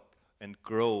develop and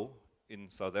grow in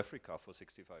South Africa for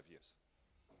 65 years.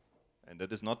 And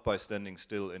that is not by standing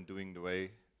still and doing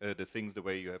the things the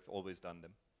way you have always done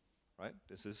them. Right?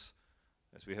 This is,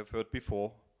 as we have heard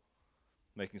before,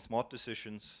 making smart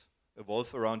decisions,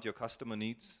 evolve around your customer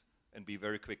needs, and be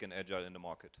very quick and agile in the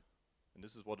market. And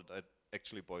this is what it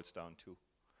actually boils down to.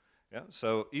 Yeah?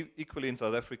 So equally in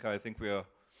South Africa, I think we are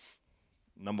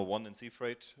number 1 in sea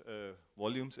freight,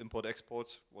 volumes, import,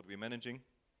 exports, what we're managing.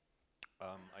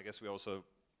 I guess we also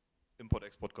import,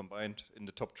 export combined in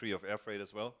the top 3 of air freight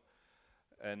as well.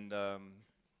 And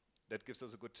that gives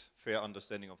us a good, fair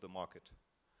understanding of the market.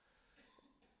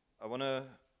 I want to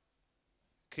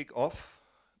kick off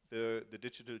the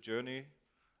digital journey,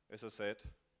 as I said,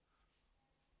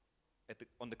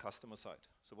 on the customer side.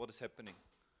 So what is happening,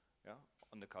 yeah,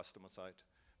 on the customer side?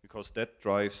 Because that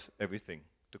drives everything,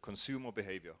 the consumer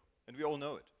behavior. And we all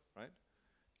know it, right?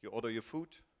 You order your food,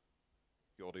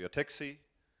 you order your taxi,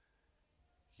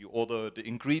 you order the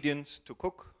ingredients to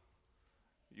cook,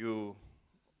 you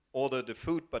order the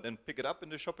food but then pick it up in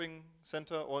the shopping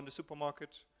center or in the supermarket.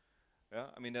 Yeah,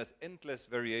 I mean, there's endless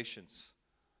variations,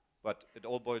 but it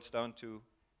all boils down to,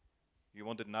 you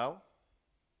want it now,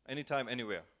 anytime,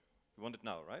 anywhere. You want it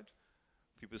now, right?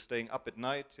 People staying up at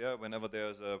night, yeah, whenever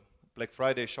there's a Black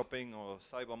Friday shopping or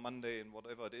Cyber Monday and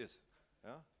whatever it is.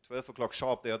 Yeah, 12 o'clock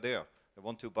sharp, they are there. They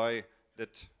want to buy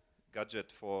that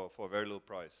gadget for a very low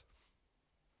price.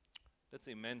 That's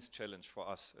an immense challenge for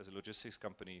us as a logistics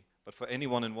company, but for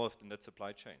anyone involved in that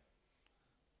supply chain.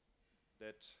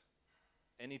 That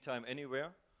anytime, anywhere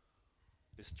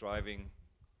is driving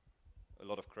a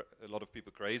lot of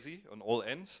people crazy on all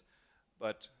ends.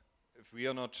 But if we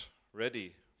are not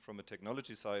ready from a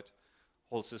technology side,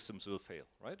 whole systems will fail,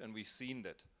 right? And we've seen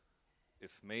that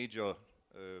if major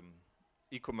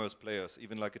e-commerce players,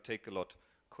 even like a Takealot,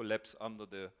 collapse under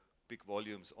the big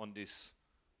volumes on these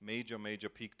major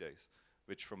peak days,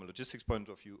 which from a logistics point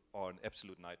of view are an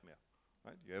absolute nightmare.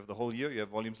 Right? You have the whole year, you have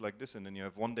volumes like this, and then you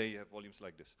have one day, you have volumes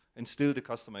like this. And still the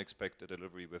customer expects a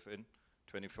delivery within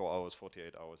 24 hours,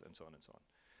 48 hours, and so on and so on.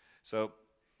 So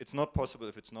it's not possible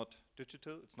if it's not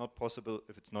digital. It's not possible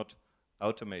if it's not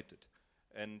automated.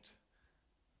 And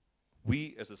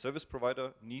we, as a service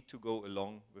provider, need to go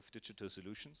along with digital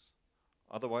solutions.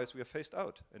 Otherwise, we are phased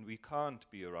out, and we can't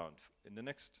be around in the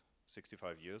next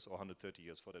 65 years or 130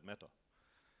 years for that matter.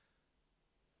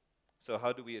 So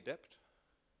how do we adapt?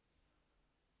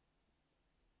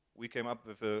 We came up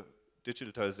with a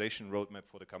digitalization roadmap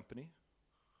for the company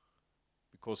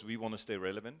because we want to stay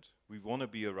relevant. We want to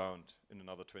be around in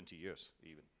another 20 years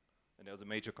even. And there's a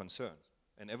major concern.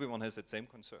 And everyone has that same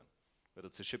concern, whether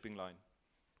it's a shipping line,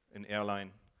 an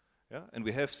airline. Yeah? And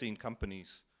we have seen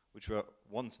companies which were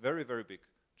once very, very big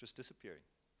just disappearing.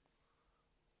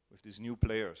 With these new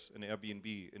players, an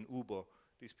Airbnb, an Uber,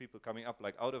 these people coming up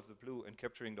like out of the blue and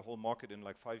capturing the whole market in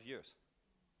like 5 years.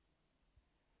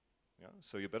 Yeah?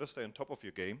 So you better stay on top of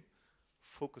your game,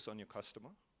 focus on your customer,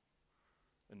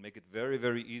 and make it very,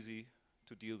 very easy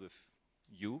to deal with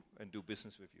you and do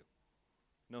business with you.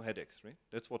 No headaches, right?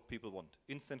 That's what people want.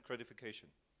 Instant gratification.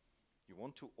 You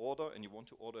want to order, and you want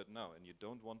to order it now, and you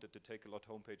don't want it to take a lot.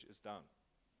 Homepage is down.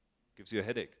 Gives you a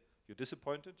headache. You're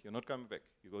disappointed, you're not coming back.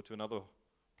 You go to another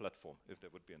platform, if there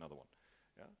would be another one.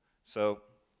 Yeah? So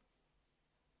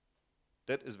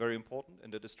that is very important,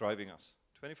 and that is driving us.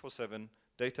 24/7,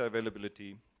 data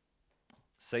availability,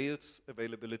 sales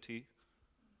availability,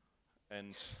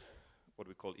 and what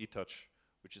we call e-touch,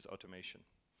 which is automation.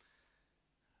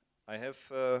 I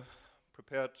have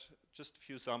prepared just a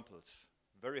few samples,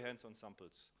 very hands-on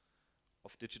samples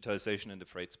of digitalization in the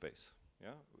freight space,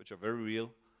 yeah, which are very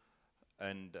real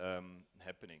and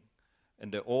happening.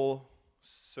 And they all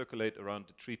circulate around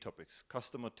the 3 topics: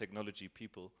 customer, technology,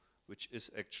 people, which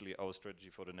is actually our strategy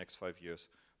for the next 5 years,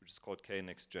 which is called K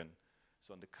Next Gen.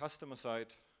 So on the customer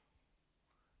side,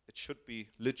 it should be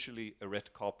literally a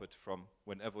red carpet from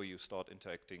whenever you start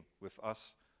interacting with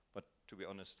us, but to be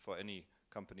honest, for any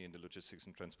company in the logistics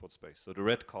and transport space. So the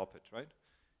red carpet, right?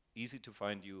 Easy to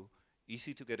find you,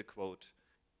 easy to get a quote,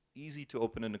 easy to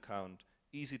open an account,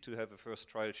 easy to have a first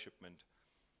trial shipment.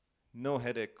 No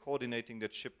headache coordinating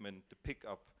that shipment, the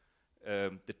pickup,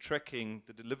 the tracking,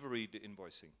 the delivery, the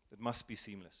invoicing. It must be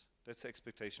seamless. That's the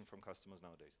expectation from customers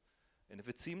nowadays. And if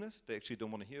it's seamless, they actually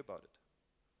don't want to hear about it.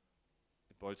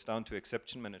 It boils down to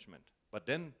exception management. But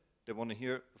then they want to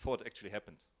hear before it actually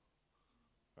happens,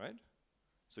 right?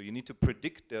 So you need to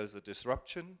predict there's a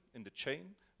disruption in the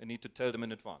chain and need to tell them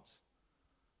in advance.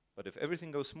 But if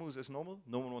everything goes smooth as normal,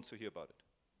 no one wants to hear about it.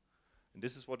 And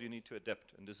this is what you need to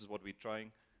adapt, and this is what we're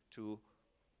trying to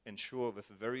ensure with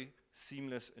a very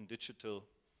seamless and digital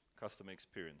customer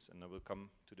experience. And I will come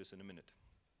to this in a minute.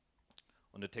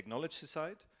 On the technology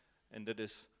side, and that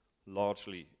is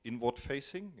largely inward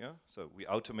facing, yeah? So we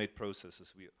automate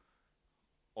processes, we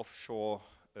offshore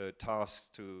tasks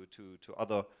to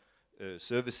other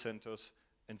service centers,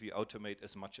 and we automate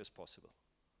as much as possible,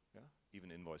 yeah? Even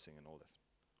invoicing and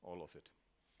all of it.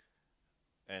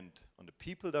 And on the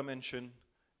people dimension,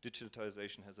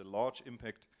 digitalization has a large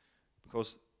impact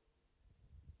because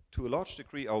to a large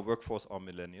degree our workforce are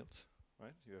millennials,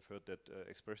 right? You have heard that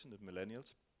expression, the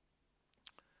millennials.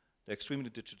 They're extremely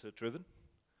digital driven.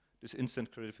 This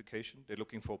instant gratification, they're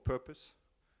looking for purpose,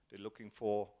 they're looking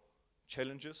for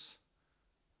challenges.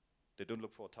 They don't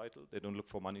look for a title, they don't look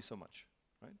for money so much,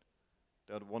 right?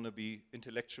 They want to be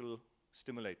intellectual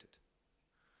stimulated.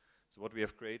 So what we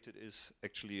have created is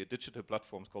actually a digital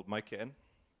platform called MyKN.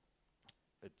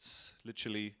 It's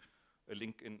literally a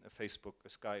LinkedIn, a Facebook, a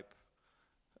Skype,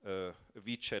 a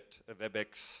WeChat, a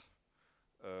WebEx,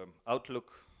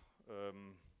 Outlook,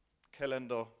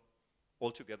 calendar,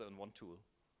 all together in one tool.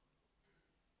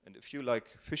 And if you like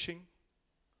fishing,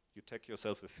 you tag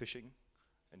yourself with fishing,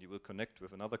 and you will connect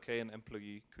with another KN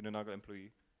employee, Kühnenagel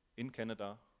employee, in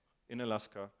Canada, in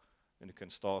Alaska, and you can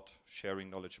start sharing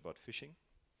knowledge about fishing.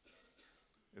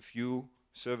 If you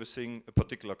servicing a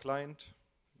particular client,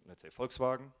 let's say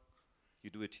Volkswagen, you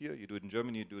do it here, you do it in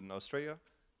Germany, you do it in Australia,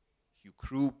 you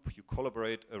group, you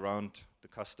collaborate around the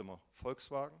customer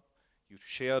Volkswagen, you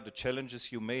share the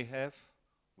challenges you may have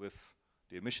with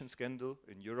the emission scandal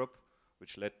in Europe,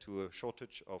 which led to a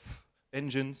shortage of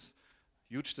engines,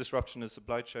 huge disruption in the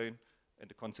supply chain, and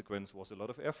the consequence was a lot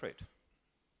of air freight.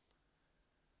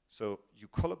 So you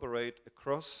collaborate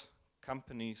across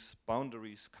companies,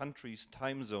 boundaries, countries,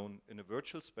 time zone, in a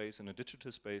virtual space, in a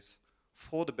digital space,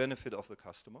 for the benefit of the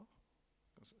customer.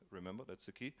 Remember, that's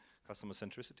the key, customer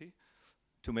centricity,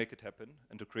 to make it happen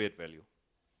and to create value.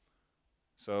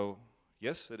 So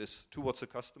yes, it is towards the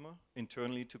customer,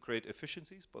 internally to create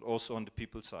efficiencies, but also on the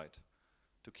people side,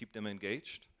 to keep them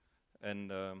engaged,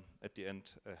 and at the end,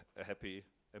 a happy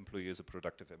employee is a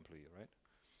productive employee, right?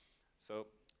 So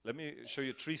let me show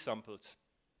you 3 samples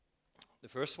The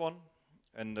first one,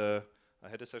 and I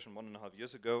had a session 1.5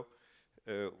 years ago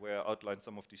where I outlined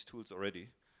some of these tools already.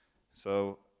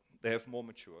 So they have more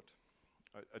matured.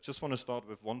 I just want to start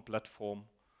with one platform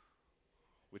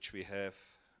which we have.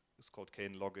 It's called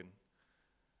Kane Login.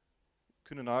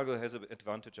 Kühne-Nagel has an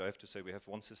advantage, I have to say. We have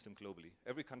one system globally.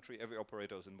 Every country, every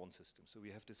operator is in one system. So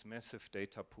we have this massive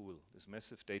data pool, this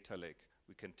massive data lake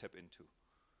we can tap into.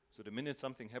 So the minute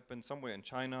something happens somewhere in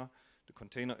China, the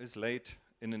container is late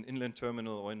in an inland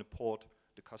terminal or in a port,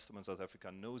 the customer in South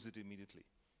Africa knows it immediately.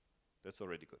 That's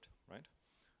already good, right?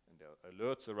 And there are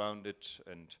alerts around it,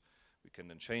 and we can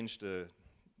then change the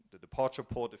departure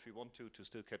port if we want to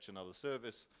still catch another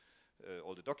service.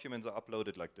 All the documents are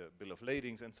uploaded, like the bill of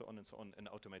ladings and so on, and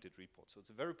automated reports. So it's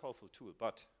a very powerful tool,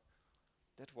 but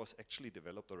that was actually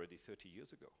developed already 30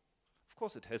 years ago. Of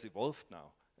course, it has evolved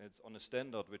now. It's on a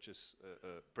standard which is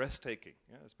breathtaking,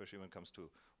 yeah, especially when it comes to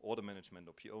order management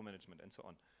or PO management and so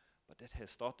on. But that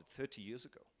has started 30 years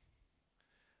ago.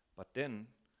 But then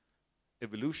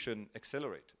evolution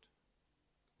accelerated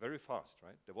very fast,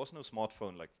 right? There was no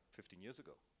smartphone like 15 years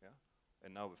ago, yeah?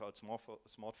 And now without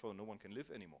smartphone, no one can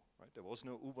live anymore, right? There was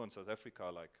no Uber in South Africa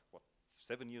like, what,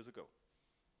 7 years ago.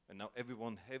 And now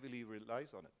everyone heavily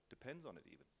relies on it, depends on it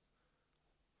even.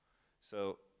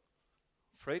 So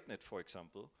FreightNet, for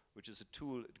example, which is a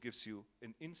tool, it gives you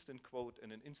an instant quote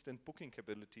and an instant booking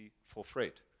capability for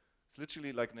freight. It's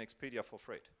literally like an Expedia for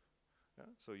freight. Yeah?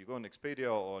 So you go on Expedia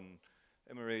or on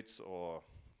Emirates or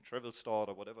TravelStar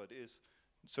or whatever it is,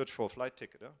 search for a flight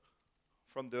ticket,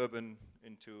 from Durban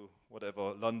into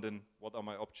whatever, London, what are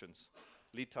my options?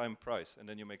 Lead time, price, and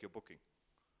then you make your booking.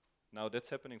 Now that's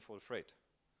happening for freight,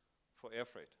 for air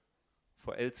freight,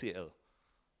 for LCL,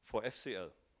 for FCL.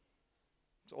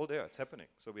 It's all there, it's happening.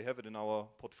 So we have it in our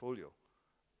portfolio.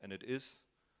 And it is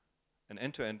an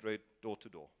end-to-end rate,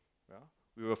 door-to-door. Yeah?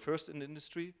 We were first in the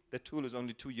industry. That tool is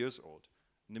only 2 years old.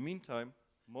 In the meantime,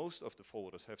 most of the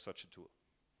forwarders have such a tool.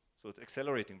 So it's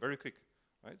accelerating very quick.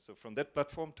 Right? So from that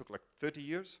platform, took like 30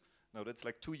 years. Now that's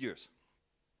like 2 years.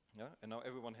 Yeah? And now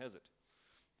everyone has it.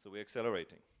 So we're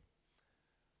accelerating.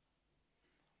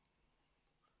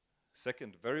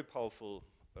 Second, very powerful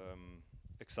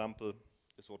example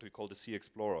is what we call the Sea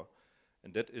Explorer.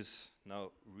 And that is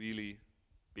now really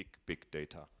big, big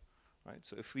data. Right?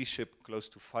 So if we ship close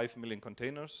to 5 million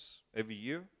containers every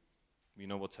year, we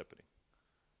know what's happening.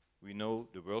 We know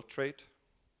the world trade.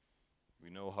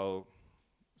 We know how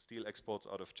steel exports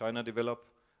out of China develop,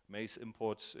 maize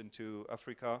imports into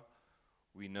Africa.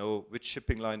 We know which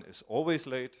shipping line is always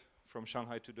late from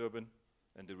Shanghai to Durban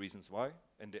and the reasons why,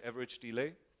 and the average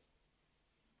delay.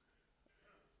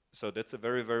 So that's a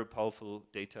very, very powerful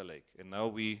data lake. And now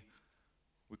we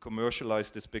commercialize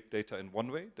this big data in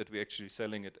one way, that we're actually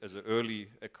selling it as an early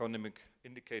economic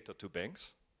indicator to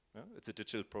banks. Yeah? It's a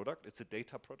digital product, it's a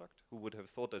data product. Who would have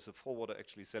thought as a forwarder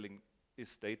actually selling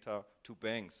his data to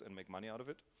banks and make money out of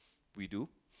it? We do.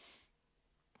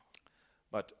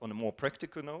 But on a more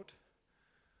practical note,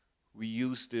 we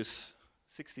use this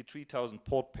 63,000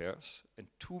 port pairs and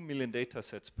 2 million data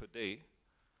sets per day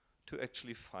to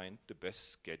actually find the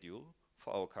best schedule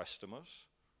for our customers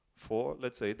for,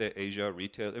 let's say, their Asia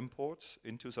retail imports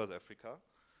into South Africa,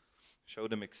 show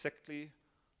them exactly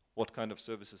what kind of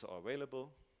services are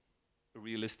available, a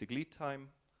realistic lead time,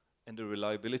 and a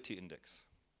reliability index.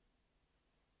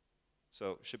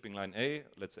 So shipping line A,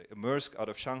 let's say a Maersk out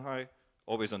of Shanghai,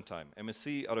 always on time.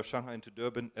 MSC out of Shanghai into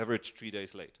Durban, average 3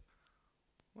 days late.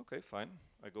 Okay, fine.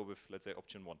 I go with, let's say,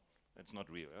 option 1. It's not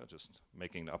real, just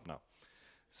making it up now.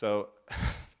 So,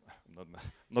 I'm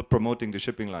not promoting the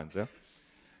shipping lines, yeah?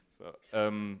 So,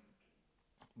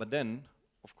 but then,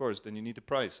 of course, then you need a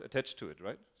price attached to it,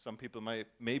 right? Some people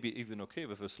may be even okay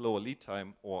with a slower lead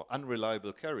time or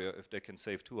unreliable carrier if they can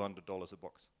save $200 a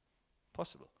box.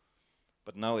 Possible.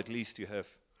 But now at least you have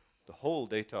the whole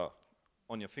data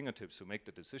on your fingertips to make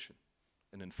the decision,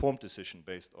 an informed decision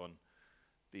based on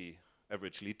the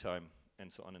average lead time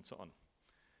and so on and so on.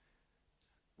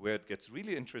 Where it gets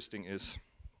really interesting is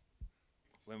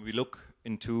when we look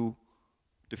into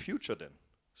the future then.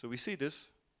 So we see this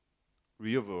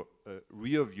rear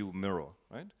view mirror,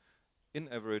 right? In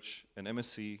average, an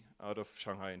MSC out of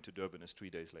Shanghai into Durban is 3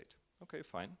 days late. Okay,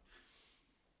 fine.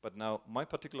 But now my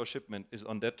particular shipment is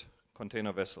on that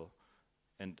container vessel,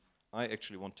 and I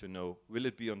actually want to know, will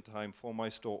it be on time for my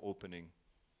store opening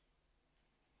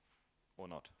or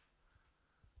not?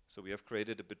 So we have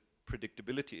created a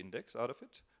predictability index out of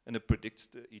it, and it predicts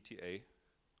the ETA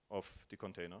of the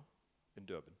container in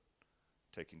Durban,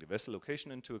 taking the vessel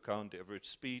location into account, the average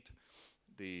speed,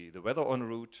 the weather en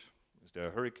route, is there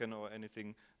a hurricane or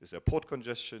anything, is there port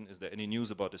congestion, is there any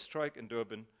news about a strike in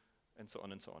Durban, and so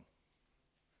on and so on.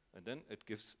 And then it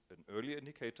gives an early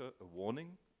indicator, a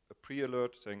warning, a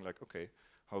pre-alert saying like, okay,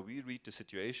 how we read the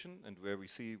situation and where we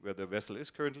see where the vessel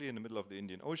is currently in the middle of the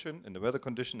Indian Ocean and the weather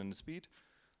condition and the speed,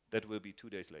 that will be 2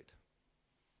 days late.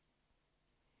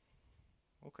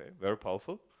 Okay, very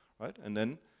powerful, right? And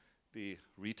then the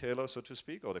retailer, so to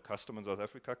speak, or the customer in South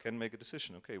Africa can make a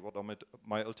decision. Okay, what are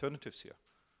my alternatives here?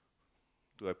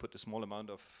 Do I put a small amount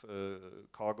of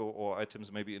cargo or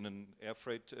items maybe in an air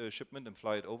freight shipment and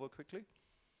fly it over quickly?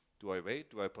 Do I wait?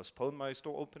 Do I postpone my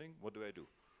store opening? What do I do?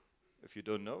 If you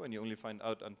don't know and you only find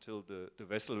out until the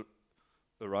vessel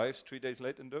arrives 3 days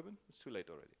late in Durban, it's too late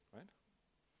already, right?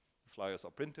 The flyers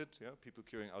are printed, yeah, people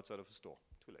queuing outside of a store,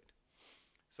 too late.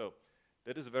 So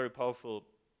that is a very powerful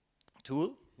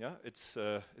tool, yeah. It's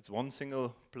one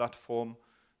single platform,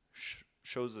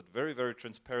 shows it very, very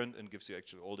transparent and gives you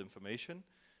actually all the information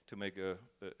to make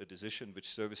a decision which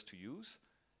service to use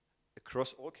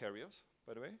across all carriers,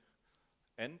 by the way,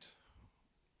 and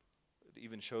it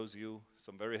even shows you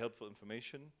some very helpful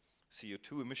information,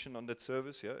 CO2 emission on that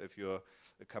service, yeah, if you're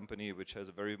a company which has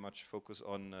a very much focus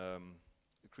on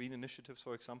green initiatives,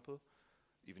 for example,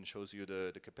 even shows you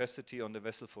the capacity on the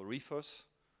vessel for reefers,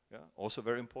 yeah, also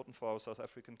very important for our South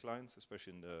African clients,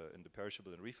 especially in the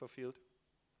perishable and reefer field.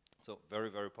 So very,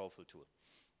 very powerful tool.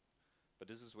 But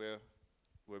this is where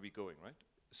we're going, right?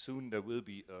 Soon there will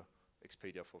be a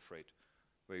Expedia for freight,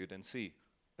 where you then see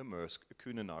a Maersk, a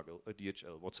Kühne-Nagel, a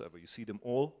DHL, whatsoever. You see them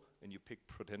all, and you pick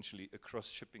potentially across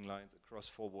shipping lines, across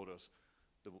forwarders,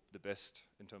 the best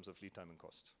in terms of lead time and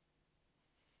cost.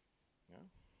 Yeah?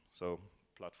 So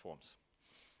platforms.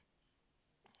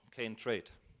 Okay, in trade.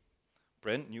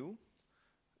 Brand new.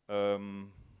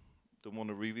 Don't want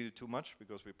to reveal too much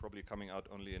because we're probably coming out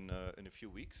only in a few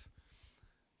weeks.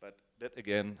 But that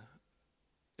again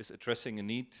is addressing a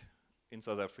need in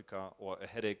South Africa or a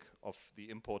headache of the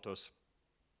importers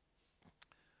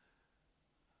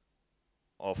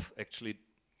of actually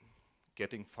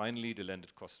getting finally the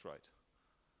landed cost right,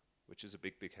 which is a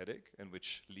big, big headache and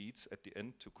which leads at the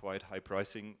end to quite high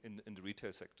pricing in the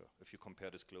retail sector if you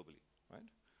compare this globally, right?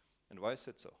 And why is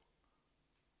that so?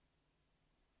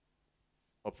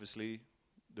 Obviously,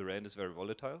 the rand is very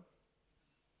volatile.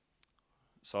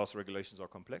 SARS regulations are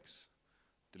complex.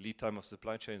 The lead time of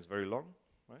supply chain is very long,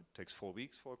 right? It takes 4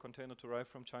 weeks for a container to arrive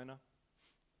from China.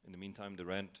 In the meantime, the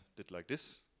rand did like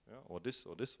this, yeah, or this,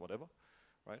 whatever,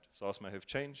 right? SARS may have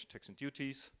changed, tax and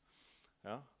duties,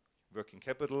 yeah, working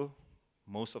capital.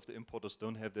 Most of the importers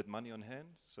don't have that money on hand,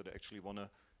 so they actually want to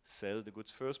sell the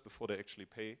goods first before they actually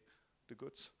pay the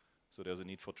goods. So there's a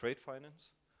need for trade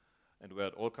finance. And where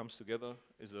it all comes together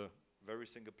is a very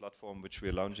single platform which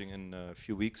we're launching in a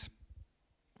few weeks,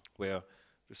 where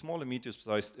the small and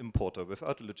medium-sized importer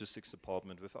without a logistics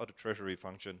department, without a treasury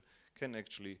function, can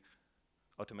actually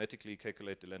automatically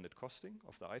calculate the landed costing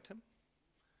of the item,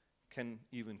 can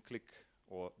even click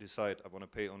or decide I want to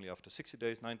pay only after 60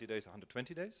 days, 90 days,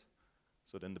 120 days.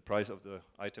 So then the price of the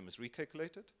item is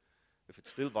recalculated. If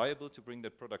it's still viable to bring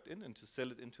that product in and to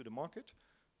sell it into the market,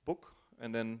 book,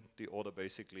 and then the order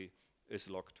basically is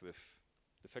locked with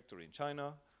the factory in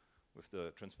China, with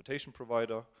the transportation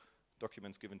provider,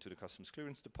 documents given to the customs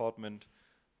clearance department,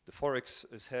 the forex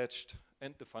is hedged,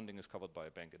 and the funding is covered by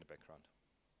a bank in the background.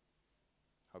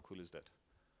 How cool is that?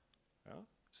 Yeah?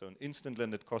 So an instant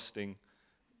landed costing,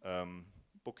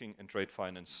 booking and trade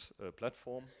finance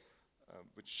platform,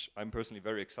 which I'm personally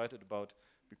very excited about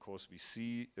because we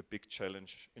see a big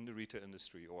challenge in the retail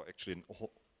industry, or actually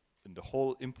in the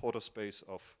whole importer space,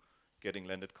 of getting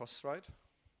landed costs right,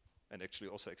 and actually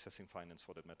also accessing finance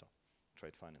for that matter,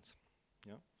 trade finance.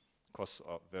 Yeah, costs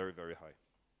are very, very high.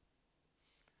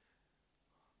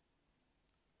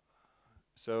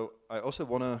 So I also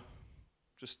want to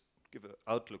just give an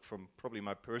outlook from probably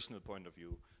my personal point of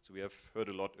view. So we have heard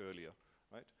a lot earlier,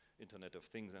 right? Internet of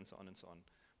Things and so on and so on.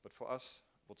 But for us,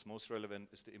 what's most relevant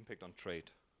is the impact on trade,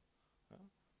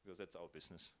 because that's our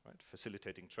business, right?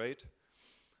 Facilitating trade.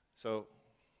 So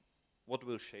what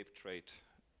will shape trade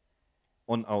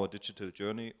on our digital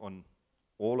journey, on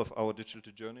all of our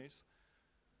digital journeys?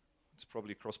 It's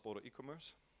probably cross-border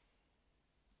e-commerce.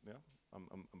 Yeah,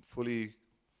 I'm fully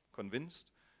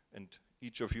convinced, and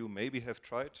each of you maybe have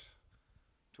tried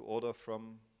to order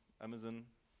from Amazon,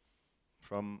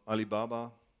 from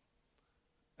Alibaba,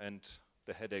 and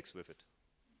the headaches with it.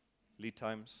 Lead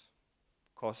times,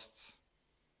 costs,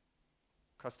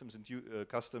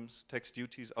 customs, tax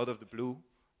duties out of the blue,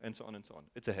 and so on and so on.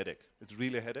 It's a headache. It's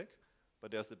really a headache,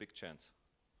 but there's a big chance.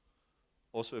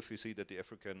 Also, if we see that the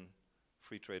African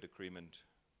Free Trade Agreement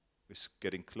is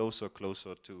getting closer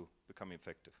to becoming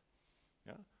effective.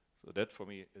 Yeah? So that for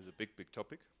me is a big, big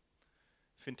topic.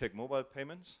 Fintech mobile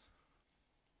payments.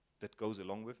 that goes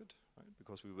along with it, right?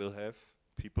 Because we will have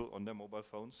people on their mobile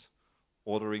phones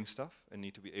ordering stuff and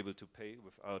need to be able to pay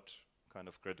without kind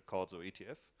of credit cards or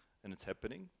ETF, and it's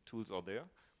happening. Tools are there,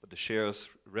 but the share is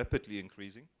rapidly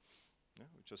increasing. Yeah,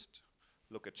 we just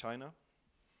look at China,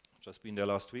 just been there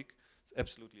last week. It's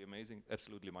absolutely amazing,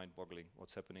 absolutely mind-boggling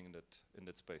what's happening in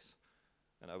that space.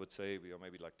 And I would say we are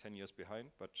maybe like 10 years behind,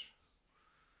 but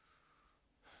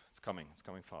it's coming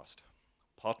fast.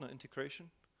 Partner integration,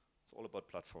 it's all about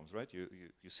platforms, right?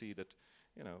 You see that,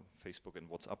 you know, Facebook and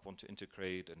WhatsApp want to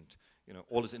integrate, and, you know,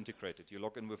 all is integrated. You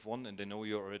log in with one and they know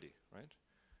you already, right?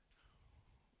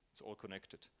 It's all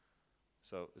connected.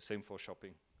 So the same for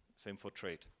shopping, same for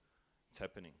trade. It's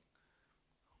happening.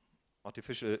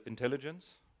 Artificial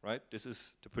intelligence, right? This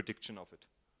is the prediction of it.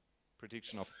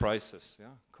 Prediction of prices, yeah?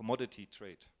 Commodity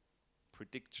trade.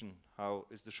 Prediction, how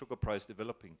is the sugar price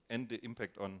developing, and the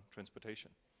impact on transportation.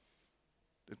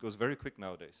 It goes very quick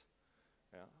nowadays.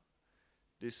 Yeah?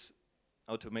 This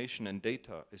automation and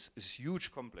data is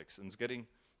huge complex, and it's getting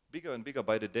bigger and bigger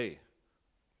by the day.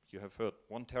 You have heard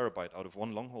 1 terabyte out of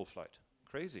one long-haul flight.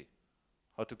 Crazy.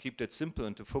 How to keep that simple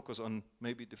and to focus on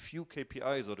maybe the few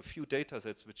KPIs or the few data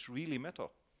sets which really matter.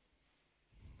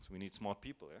 So we need smart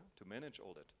people, yeah, to manage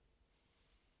all that.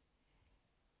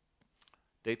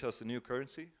 Data is the new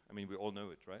currency. I mean, we all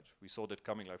know it, right? We saw that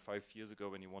coming like 5 years ago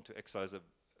when you want to access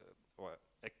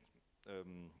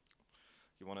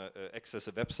access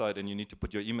a website and you need to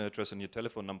put your email address and your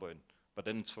telephone number in. But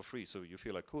then it's for free, so you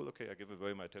feel like, cool, okay, I give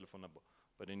away my telephone number.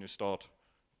 But then you start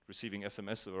receiving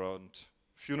SMS around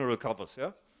funeral covers,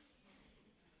 yeah?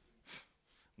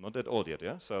 Not that old yet,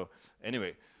 yeah? So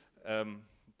anyway,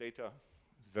 data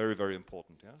is very, very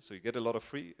important, yeah? So you get a lot of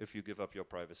free if you give up your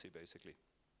privacy, basically.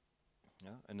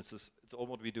 Yeah? And it's all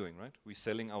what we're doing, right? We're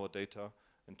selling our data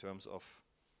in terms of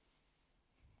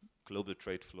global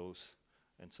trade flows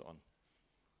and so on.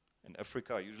 In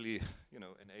Africa, usually, you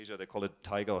know, in Asia, they call it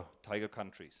tiger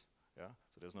countries, yeah?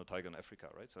 So there's no tiger in Africa,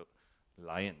 right? So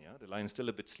lion, yeah? The lion's still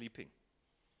a bit sleeping.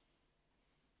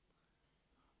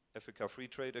 Africa Free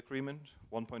Trade Agreement,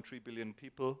 1.3 billion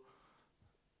people,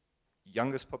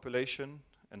 youngest population,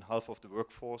 and half of the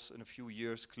workforce in a few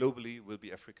years globally will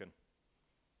be African.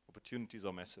 Opportunities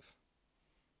are massive.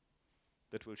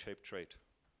 That will shape trade,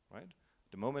 right?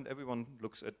 At the moment, everyone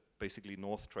looks at basically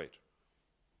North trade.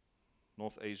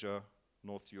 North Asia,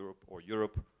 North Europe, or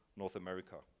Europe, North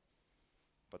America.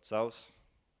 But South,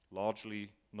 largely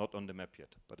not on the map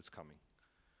yet, but it's coming.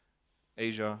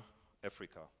 Asia,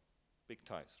 Africa, big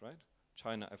ties, right?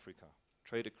 China, Africa,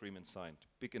 trade agreements signed,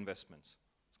 big investments,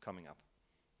 it's coming up.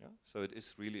 Yeah? So it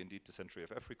is really indeed the century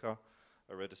of Africa.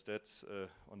 I read the stats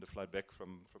on the flight back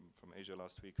from Asia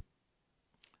last week.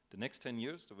 The next 10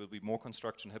 years, there will be more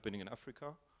construction happening in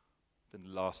Africa than the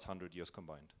last 100 years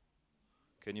combined.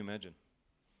 Can you imagine?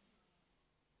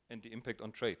 And the impact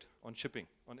on trade, on shipping,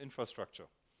 on infrastructure,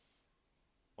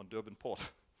 on Durban port.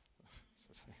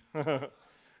 Yeah?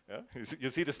 You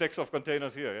see the stacks of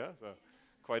containers here, yeah? So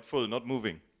quite full, not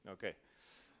moving. Okay.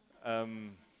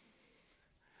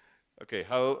 Okay,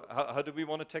 how do we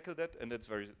want to tackle that? And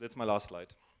that's my last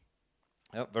slide.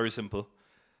 Yeah, very simple.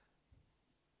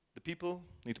 The people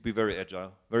need to be very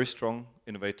agile, very strong,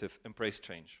 innovative, embrace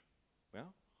change. Yeah?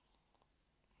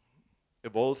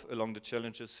 Evolve along the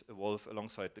challenges, evolve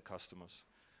alongside the customers.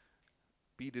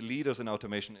 Be the leaders in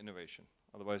automation innovation.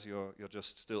 Otherwise, you're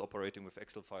just still operating with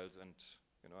Excel files, and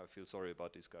you know, I feel sorry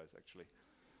about these guys actually.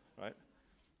 Right?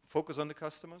 Focus on the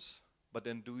customers, but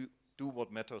then do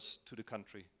what matters to the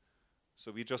country.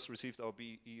 So we just received our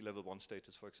BE level 1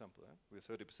 status, for example. Eh?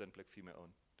 We're 30% black female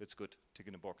owned. That's good. Tick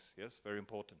in the box. Yes, very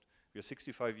important. We are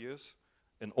 65 years,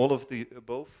 and all of the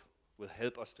above will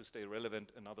help us to stay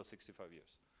relevant another 65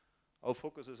 years. Our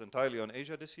focus is entirely on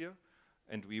Asia this year,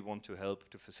 and we want to help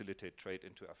to facilitate trade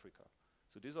into Africa.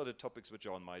 So these are the topics which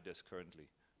are on my desk currently.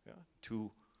 Yeah?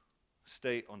 To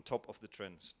stay on top of the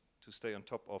trends, to stay on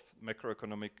top of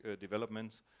macroeconomic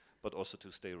developments, but also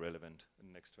to stay relevant in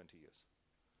the next 20 years.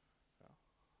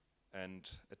 And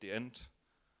at the end,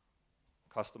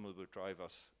 customers will drive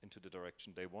us into the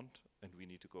direction they want, and we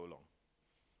need to go along.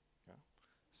 Yeah?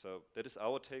 So that is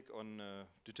our take on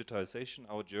digitalization,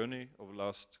 our journey over the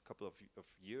last couple of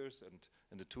years,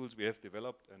 and the tools we have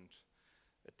developed, and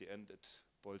at the end it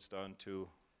boils down to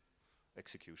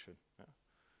execution. Yeah?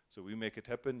 So we make it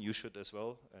happen, you should as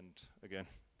well, and again,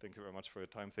 thank you very much for your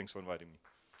time, thanks for inviting me.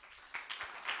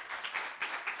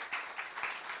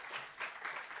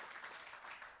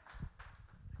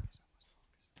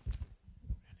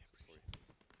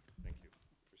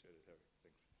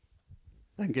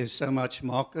 Thank you so much,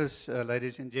 Marcus.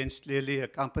 Ladies and gents, clearly a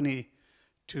company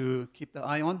to keep the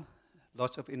eye on.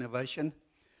 Lots of innovation.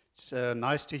 It's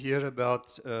nice to hear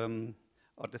about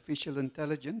artificial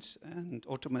intelligence and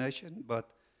automation, but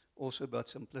also about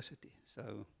simplicity.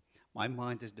 So my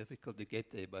mind is difficult to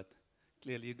get there, but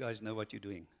clearly you guys know what you're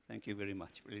doing. Thank you very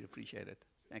much. Really appreciate it.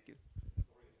 Thank you.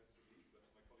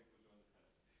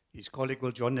 His colleague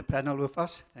will join the panel with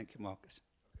us. Thank you, Marcus.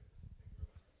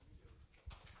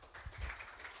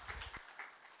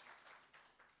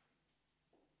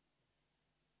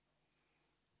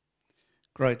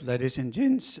 Great, ladies and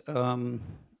gents.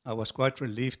 I was quite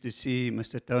relieved to see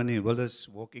Mr. Tony Willis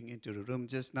walking into the room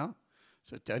just now.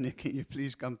 So Tony, can you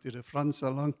please come to the front so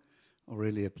long? I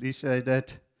really appreciate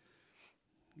that.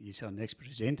 He's our next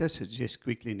presenter, so just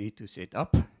quickly need to set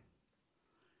up.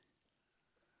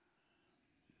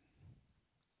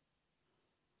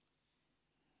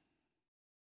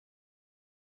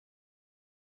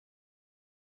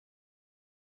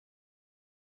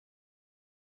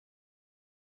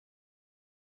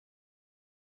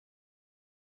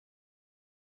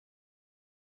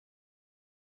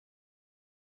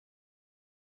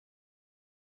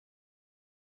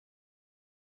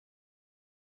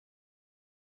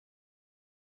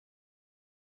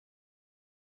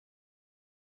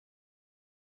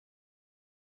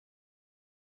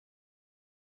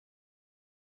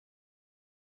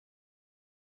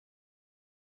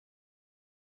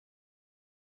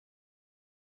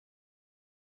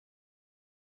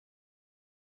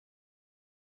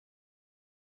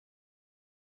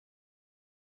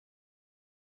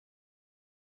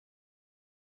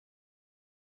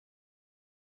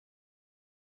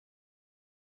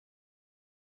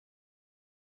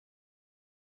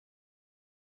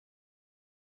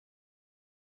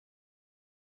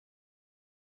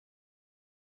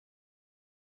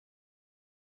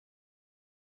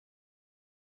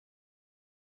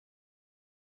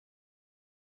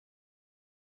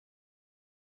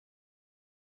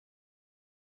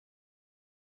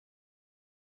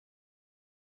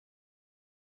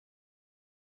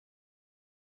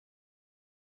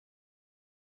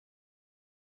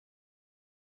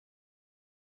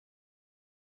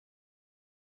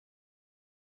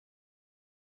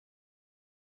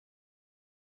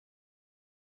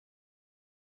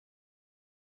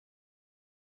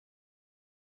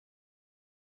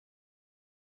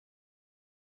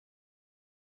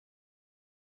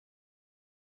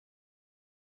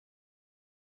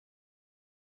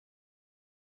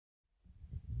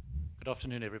 Good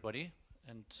afternoon, everybody,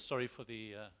 and sorry for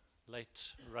the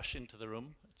late rush into the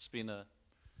room. It's been a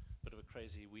bit of a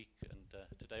crazy week, and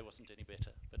today wasn't any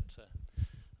better. But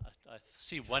I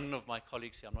see one of my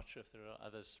colleagues here. I'm not sure if there are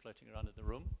others floating around in the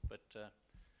room, but so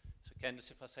Candice,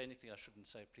 if I say anything I shouldn't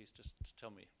say, please just tell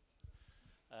me.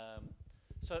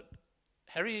 So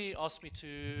Harry asked me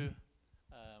to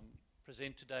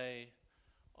present today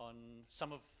on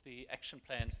some of the action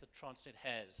plans that Transnet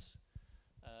has,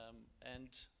 and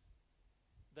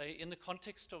they, in the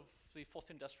context of the fourth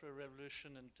industrial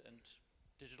revolution and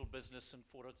digital business and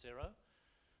 4.0,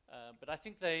 but I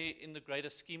think they, in the greater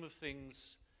scheme of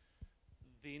things,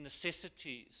 the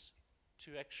necessities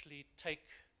to actually take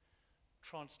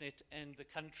Transnet and the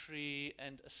country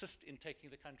and assist in taking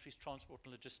the country's transport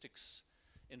and logistics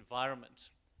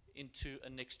environment into a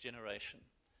next generation.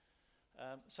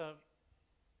 So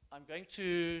I'm going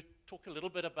to talk a little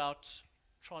bit about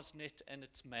Transnet and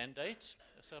its mandate.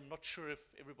 So I'm not sure if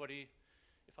everybody,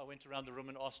 if I went around the room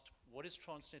and asked, what is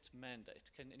Transnet's mandate?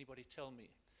 Can anybody tell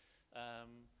me?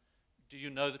 Do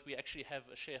you know that we actually have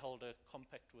a shareholder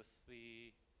compact with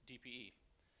the DPE?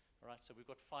 All right, so we've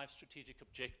got 5 strategic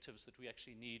objectives that we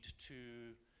actually need to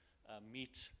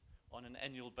meet on an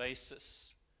annual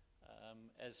basis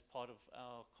as part of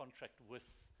our contract with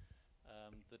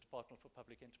the Department for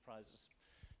Public Enterprises.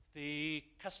 The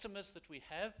customers that we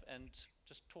have, and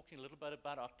just talking a little bit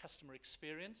about our customer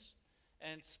experience,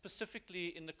 and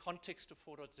specifically in the context of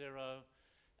 4.0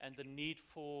 and the need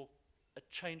for a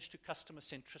change to customer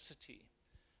centricity.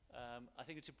 I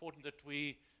think it's important that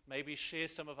we maybe share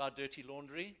some of our dirty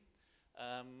laundry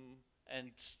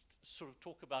and sort of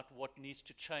talk about what needs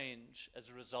to change as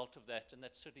a result of that, and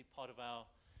that's certainly part of our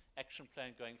action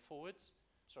plan going forwards.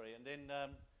 Sorry, and then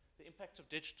the impact of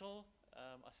digital.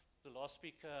 The last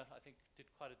speaker, I think, did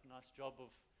quite a nice job of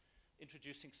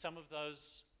introducing some of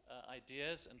those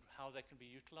ideas and how they can be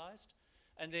utilized.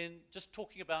 And then just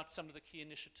talking about some of the key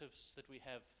initiatives that we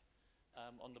have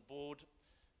on the board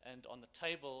and on the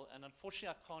table. And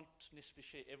unfortunately, I can't necessarily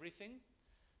share everything.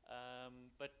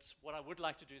 But what I would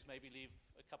like to do is maybe leave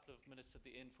a couple of minutes at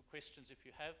the end for questions if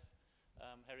you have.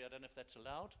 Harry, I don't know if that's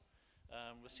allowed.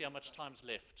 We'll see how much time's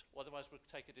left. Otherwise, we'll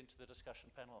take it into the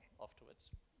discussion panel afterwards,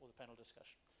 or the panel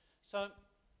discussion. So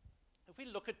if we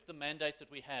look at the mandate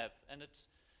that we have, and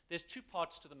there's two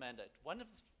parts to the mandate. One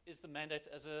is the mandate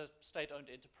as a state-owned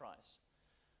enterprise.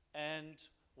 And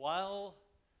while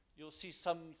you'll see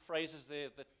some phrases there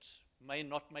that may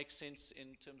not make sense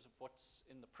in terms of what's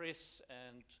in the press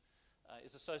and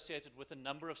is associated with a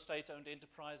number of state-owned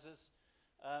enterprises,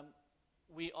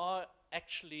 we are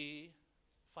actually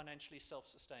financially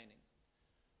self-sustaining,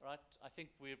 right? I think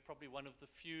we're probably one of the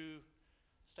few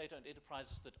state-owned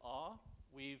enterprises that are.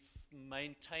 We've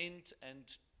maintained and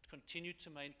continue to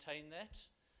maintain that.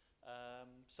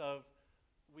 So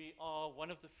we are one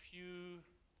of the few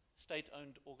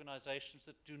state-owned organizations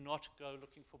that do not go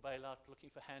looking for bailout, looking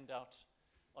for handout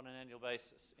on an annual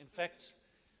basis. In fact,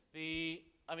 the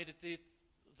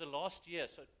last year,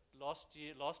 so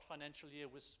last financial year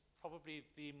was probably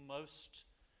the most,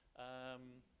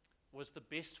 was the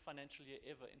best financial year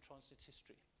ever in Transnet's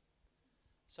history.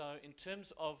 So in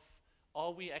terms of,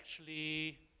 are we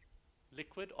actually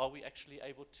liquid? Are we actually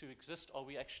able to exist? Are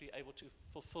we actually able to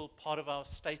fulfill part of our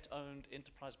state-owned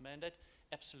enterprise mandate?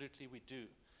 Absolutely we do.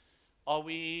 Are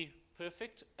we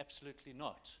perfect? Absolutely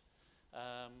not.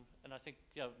 And I think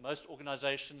most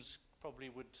organizations probably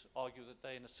would argue that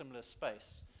they're in a similar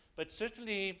space. But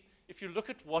certainly, if you look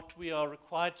at what we are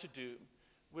required to do,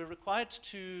 we're required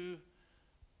to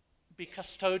be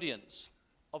custodians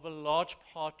of a large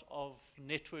part of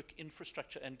network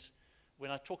infrastructure. And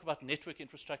when I talk about network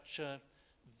infrastructure,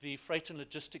 the freight and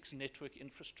logistics network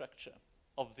infrastructure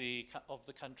of the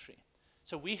country.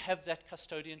 So we have that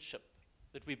custodianship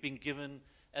that we've been given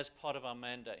as part of our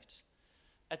mandate.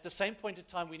 At the same point in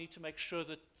time, we need to make sure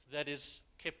that that is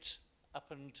kept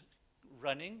up and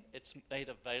running, it's made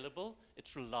available,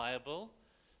 it's reliable.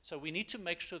 So we need to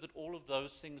make sure that all of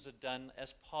those things are done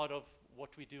as part of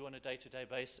what we do on a day-to-day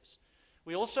basis.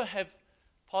 We also have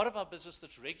part of our business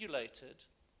that's regulated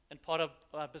and part of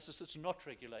our business that's not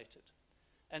regulated.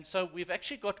 And so we've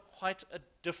actually got quite a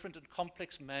different and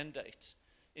complex mandate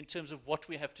in terms of what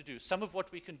we have to do. Some of what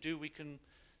we can do, we can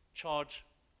charge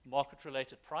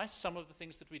market-related price. Some of the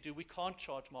things that we do, we can't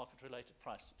charge market-related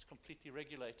price. It's completely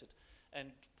regulated.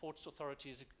 And Ports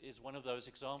Authority is one of those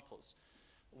examples.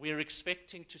 We're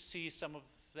expecting to see some of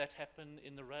that happen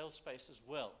in the rail space as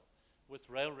well, with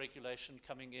rail regulation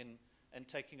coming in and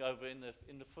taking over in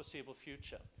the foreseeable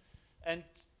future. And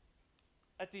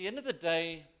at the end of the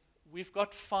day, we've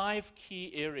got 5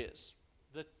 key areas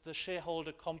that the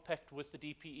shareholder compact with the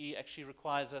DPE actually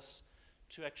requires us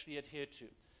to actually adhere to.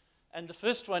 And the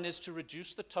first one is to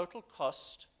reduce the total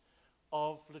cost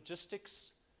of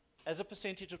logistics as a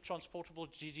percentage of transportable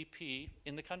GDP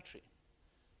in the country.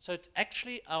 So it's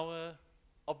actually our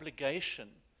obligation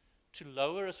to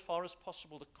lower as far as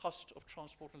possible the cost of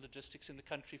transport and logistics in the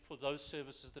country for those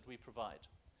services that we provide.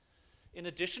 In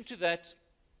addition to that,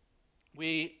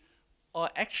 we are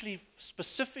actually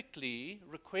specifically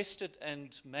requested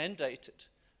and mandated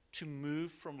to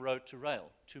move from road to rail,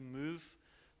 to move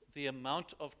the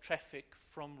amount of traffic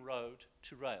from road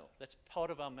to rail. That's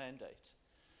part of our mandate.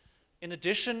 In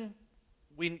addition,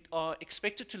 we are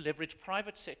expected to leverage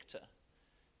private sector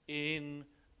in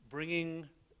bringing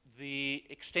the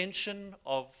extension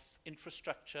of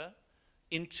infrastructure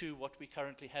into what we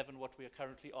currently have and what we are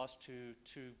currently asked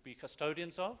to be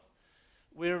custodians of.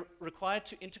 We're required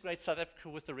to integrate South Africa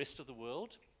with the rest of the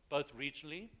world, both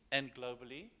regionally and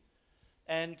globally.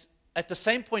 And at the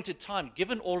same point in time,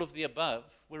 given all of the above,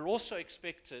 we're also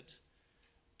expected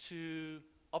to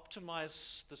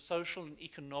optimize the social and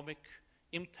economic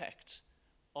impact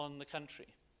on the country.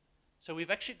 So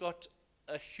we've actually got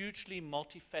a hugely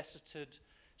multifaceted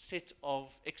set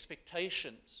of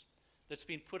expectations that's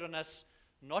been put on us,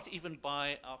 not even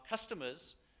by our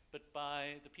customers, but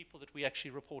by the people that we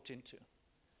actually report into.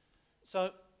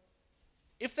 So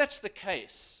if that's the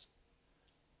case,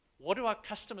 what do our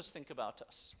customers think about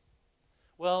us?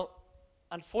 Well,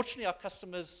 unfortunately, our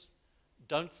customers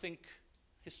don't think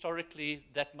historically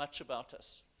that much about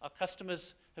us. Our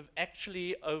customers have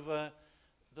actually, over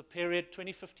the period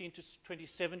 2015 to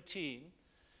 2017,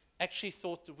 actually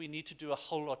thought that we need to do a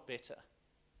whole lot better.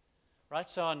 Right?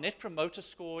 So our Net Promoter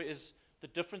Score is the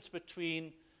difference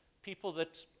between people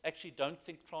that actually don't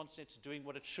think Transnet's doing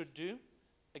what it should do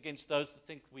against those that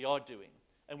think we are doing.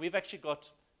 And we've actually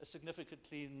got a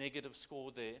significantly negative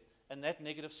score there, and that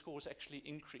negative score has actually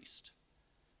increased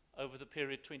over the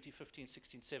period 2015,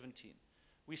 16, 17.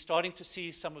 We're starting to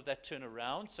see some of that turn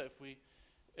around, so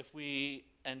we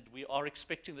are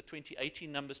expecting the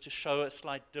 2018 numbers to show a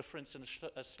slight difference and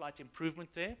a slight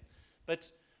improvement there.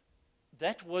 But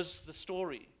that was the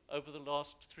story over the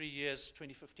last 3 years,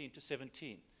 2015 to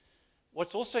 17.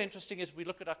 What's also interesting is we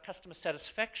look at our customer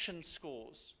satisfaction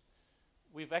scores.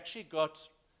 We've actually got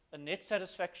a net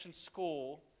satisfaction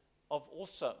score of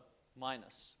also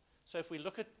minus. So if we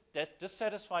look at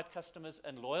dissatisfied customers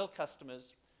and loyal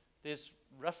customers, there's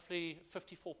roughly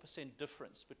 54%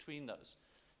 difference between those.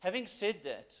 Having said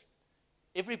that,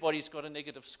 everybody's got a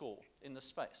negative score in the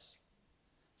space.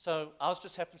 So ours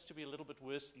just happens to be a little bit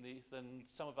worse than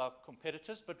some of our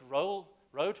competitors, but road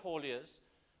hauliers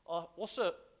are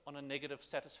also on a negative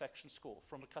satisfaction score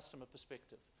from a customer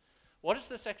perspective. What does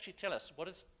this actually tell us?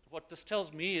 What this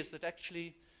tells me is that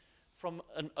actually from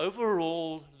an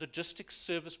overall logistics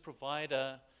service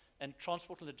provider and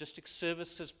transport and logistics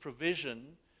services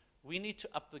provision, we need to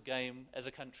up the game as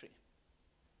a country.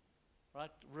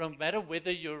 Right? No matter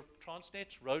whether you're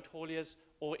Transnet, road hauliers,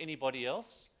 or anybody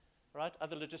else, right?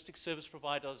 Other logistics service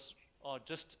providers are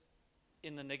just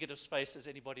in the negative space as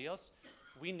anybody else.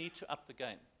 We need to up the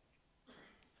game.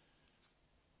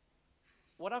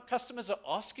 What our customers are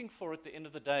asking for at the end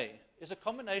of the day is a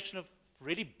combination of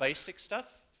really basic stuff.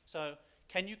 So,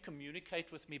 can you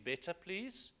communicate with me better,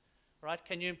 please? Right?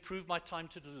 Can you improve my time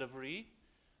to delivery?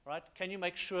 Right? Can you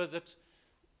make sure that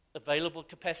available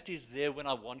capacity is there when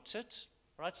I want it?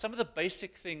 Right? Some of the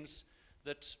basic things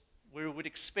that we would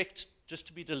expect just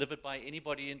to be delivered by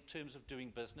anybody in terms of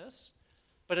doing business.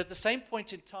 But at the same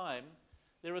point in time,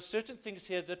 there are certain things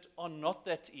here that are not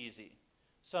that easy.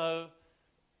 So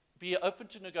be open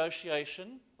to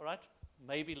negotiation, all right?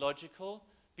 Maybe logical.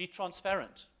 Be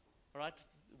transparent, all right?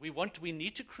 We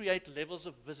need to create levels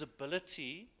of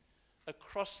visibility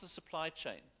across the supply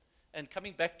chain. And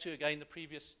coming back to, again, the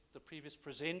previous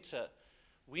presenter,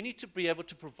 we need to be able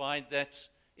to provide that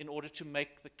in order to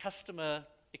make the customer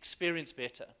experience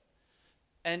better.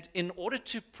 And in order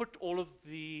to put all of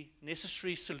the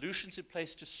necessary solutions in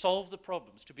place to solve the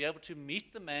problems, to be able to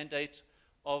meet the mandate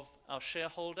of our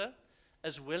shareholder,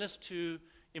 as well as to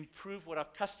improve what our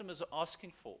customers are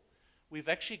asking for, we've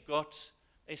actually got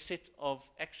a set of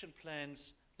action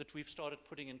plans that we've started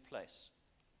putting in place.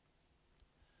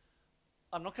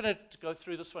 I'm not going to go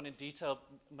through this one in detail,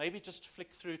 maybe just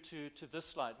flick through to this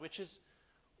slide, which is,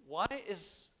 why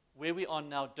is where we are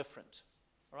now different?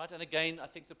 All right, and again, I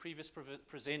think the previous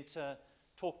presenter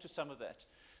talked to some of that.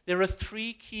 There are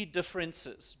three key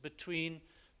differences between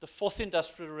the fourth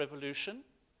industrial revolution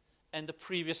and the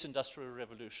previous industrial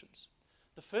revolutions.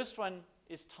 The first one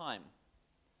is time.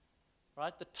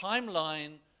 Right? The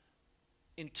timeline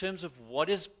in terms of what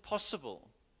is possible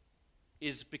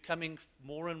is becoming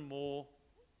more and more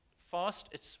fast.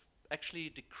 It's actually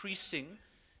decreasing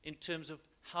in terms of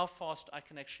how fast I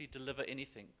can actually deliver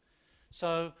anything.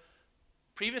 So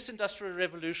previous industrial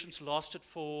revolutions lasted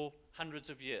for hundreds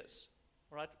of years,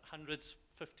 right? Hundreds,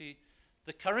 50.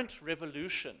 The current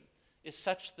revolution is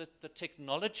such that the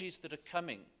technologies that are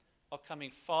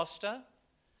coming faster,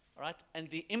 right? And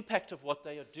the impact of what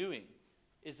they are doing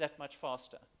is that much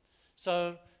faster.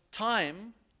 So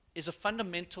time is a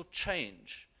fundamental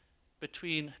change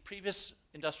between previous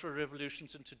industrial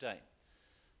revolutions and today.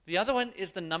 The other one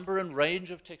is the number and range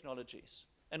of technologies.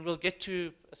 And we'll get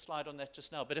to a slide on that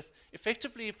just now. But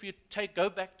effectively, if you go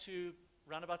back to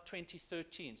around about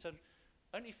 2013, so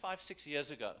only 5-6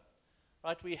 years ago,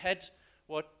 right, we had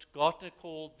what Gartner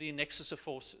called the nexus of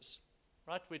forces,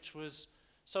 right, which was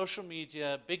social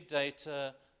media, big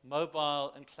data,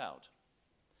 mobile, and cloud.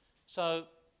 So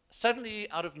suddenly,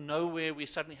 out of nowhere, we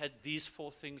suddenly had these four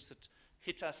things that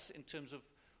hit us in terms of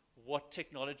what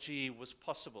technology was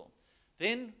possible.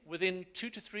 Then, within 2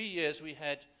 to 3 years, we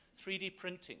had 3D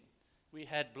printing, we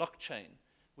had blockchain,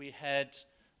 we had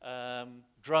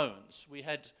drones, we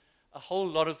had a whole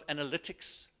lot of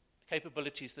analytics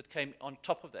capabilities that came on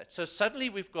top of that. So suddenly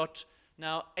we've got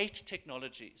now 8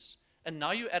 technologies, and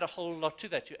now you add a whole lot to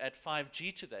that. You add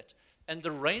 5G to that, and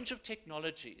the range of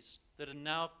technologies that are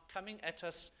now coming at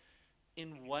us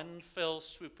in one fell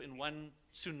swoop, in one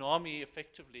tsunami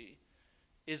effectively,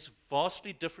 is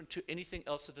vastly different to anything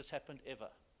else that has happened ever.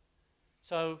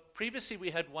 So previously we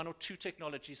had 1 or 2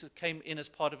 technologies that came in as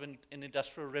part of an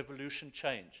industrial revolution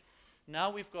change.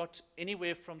 Now we've got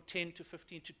anywhere from 10 to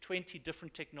 15 to 20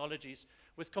 different technologies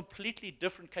with completely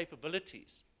different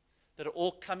capabilities that are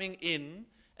all coming in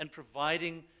and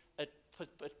providing a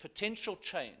potential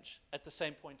change at the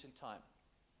same point in time.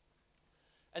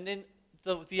 And then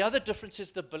the other difference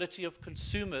is the ability of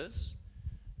consumers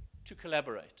to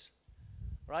collaborate.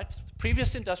 Right? The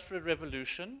previous industrial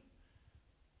revolution,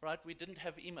 right, we didn't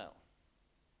have email.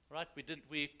 Right?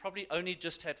 We probably only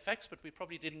just had fax, but we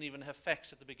probably didn't even have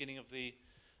fax at the beginning of the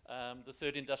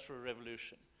third industrial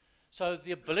revolution. So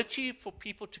the ability for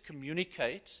people to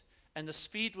communicate and the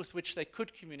speed with which they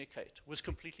could communicate was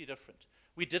completely different.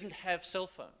 We didn't have cell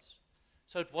phones.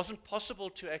 So it wasn't possible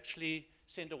to actually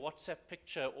send a WhatsApp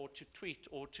picture or to tweet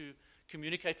or to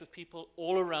communicate with people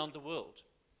all around the world.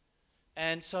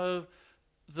 And so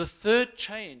the third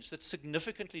change that's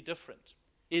significantly different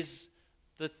is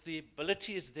that the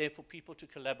ability is there for people to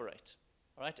collaborate,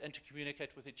 right, and to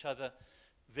communicate with each other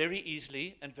very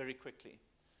easily and very quickly.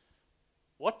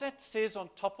 What that says on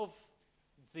top of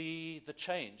the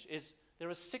change is there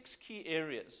are 6 key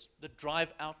areas that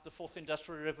drive out the fourth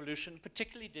industrial revolution,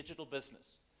 particularly digital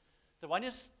business. The one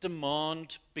is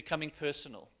demand becoming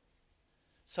personal.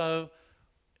 So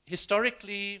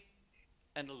historically,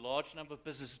 and a large number of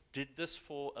businesses did this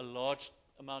for a large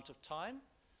amount of time,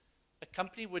 a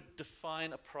company would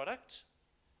define a product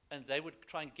and they would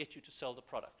try and get you to sell the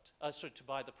product, to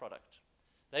buy the product.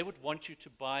 They would want you to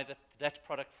buy that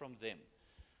product from them.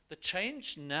 The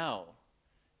change now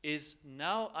is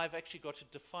now I've actually got to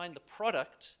define the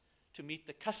product to meet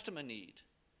the customer need.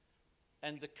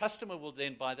 And the customer will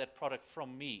then buy that product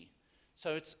from me.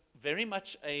 So it's very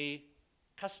much a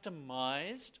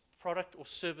customized product or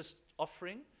service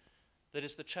offering that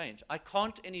is the change. I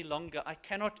cannot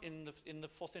in the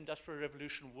fourth industrial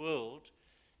revolution world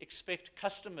expect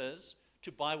customers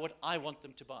to buy what I want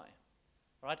them to buy.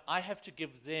 Right? I have to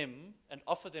give them and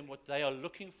offer them what they are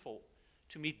looking for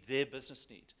to meet their business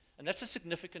need. And that's a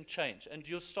significant change. And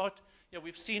you'll start,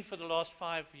 we've seen for the last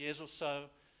 5 years or so,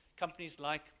 companies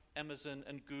like Amazon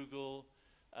and Google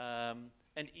and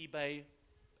eBay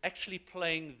actually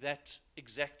playing that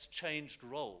exact changed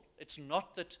role. It's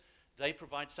not that they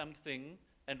provide something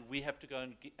and we have to go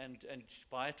and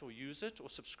buy it or use it or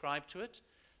subscribe to it.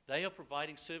 They are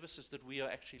providing services that we are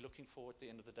actually looking for at the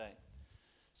end of the day.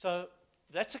 So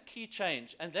that's a key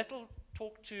change, and that'll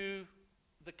talk to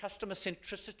the customer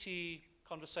centricity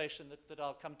conversation that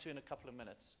I'll come to in a couple of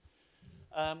minutes.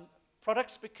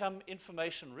 Products become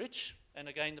information rich, and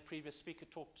again, the previous speaker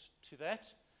talked to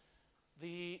that.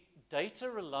 The data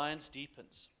reliance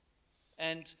deepens.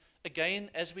 And again,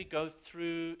 as we go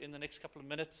through in the next couple of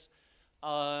minutes,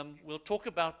 we'll talk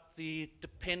about the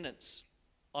dependence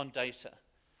on data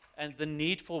and the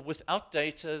need for, without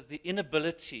data, the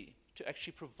inability to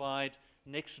actually provide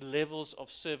next levels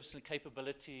of service and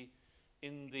capability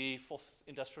in the fourth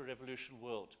industrial revolution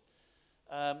world.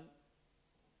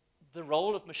 The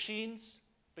role of machines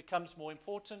becomes more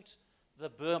important.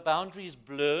 The boundaries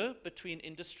blur between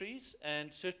industries,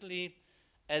 and certainly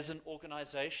as an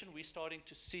organization, we're starting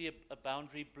to see a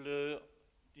boundary blur.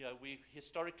 We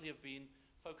historically have been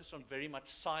focused on very much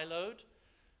siloed,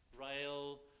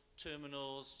 rail,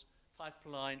 terminals,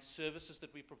 pipeline services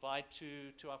that we provide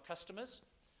to our customers.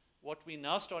 What we're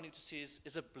now starting to see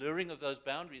is a blurring of those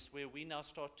boundaries, where we now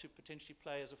start to potentially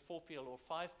play as a 4PL or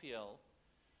 5PL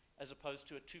as opposed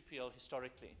to a 2PL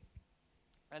historically.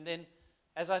 And then,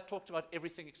 as I talked about,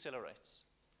 everything accelerates.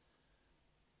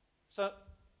 So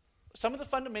some of the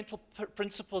fundamental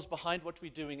principles behind what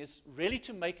we're doing is really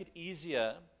to make it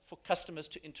easier for customers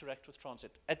to interact with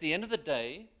transit. At the end of the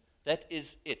day, that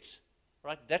is it,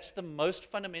 right? That's the most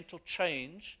fundamental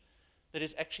change that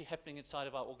is actually happening inside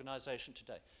of our organization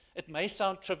today. It may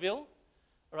sound trivial,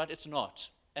 right? It's not.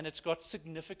 And it's got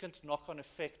significant knock-on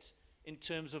effect in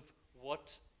terms of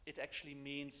what it actually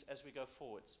means as we go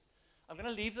forwards. I'm going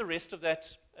to leave the rest of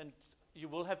that, and you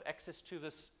will have access to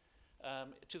this,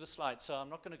 to the slides, so I'm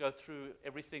not going to go through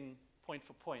everything point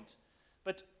for point.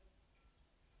 But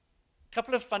a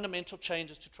couple of fundamental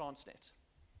changes to Transnet.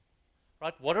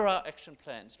 Right? What do our action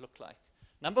plans look like?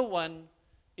 Number one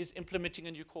is implementing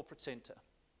a new corporate center.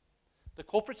 The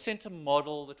corporate center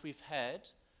model that we've had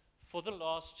for the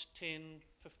last 10,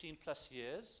 15 plus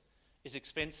years is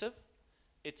expensive,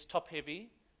 it's top-heavy,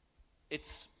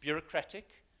 it's bureaucratic.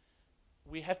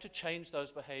 We have to change those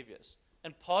behaviors.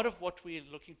 And part of what we're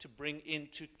looking to bring in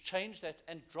to change that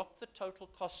and drop the total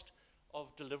cost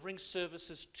of delivering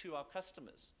services to our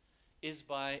customers is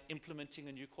by implementing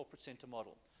a new corporate center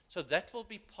model. So that will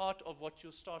be part of what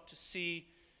you'll start to see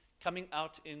coming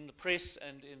out in the press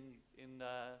and in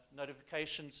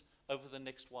notifications over the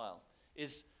next while,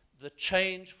 is the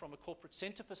change from a corporate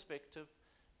center perspective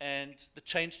and the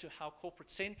change to how corporate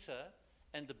center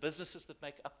and the businesses that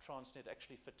make up Transnet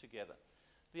actually fit together.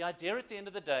 The idea at the end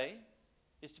of the day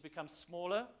is to become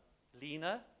smaller,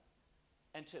 leaner,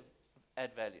 and to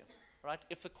add value, right?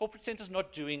 If the corporate center is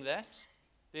not doing that,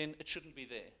 then it shouldn't be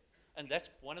there. And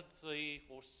that's one of the,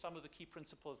 or some of the key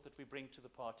principles that we bring to the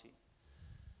party.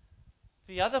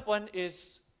 The other one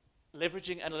is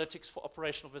leveraging analytics for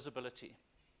operational visibility.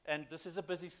 And this is a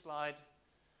busy slide,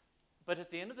 but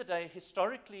at the end of the day,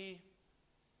 historically,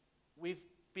 we've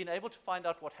been able to find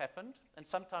out what happened, and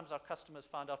sometimes our customers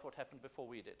found out what happened before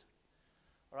we did.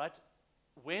 All right?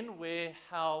 When, where,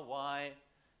 how, why,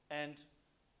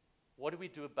 we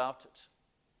do about it?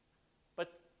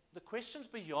 But the questions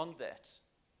beyond that,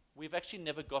 we've actually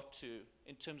never got to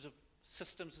in terms of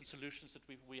systems and solutions that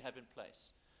we have in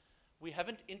place. We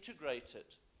haven't integrated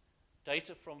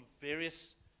data from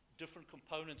various different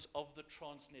components of the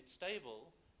Transnet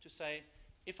stable to say,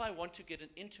 if I want to get an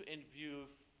end-to-end view of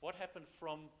what happened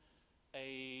from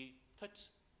a pit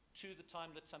to the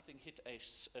time that something hit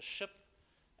a ship,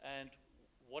 and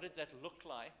what did that look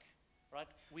like, right?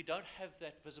 We don't have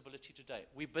that visibility today.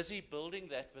 We're busy building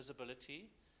that visibility,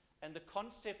 and the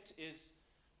concept is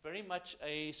very much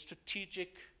a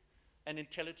strategic and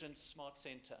intelligent smart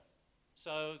center.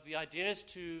 So the idea is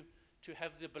to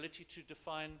have the ability to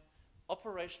define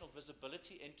operational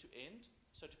visibility end to end,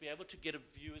 so to be able to get a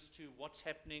view as to what's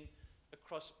happening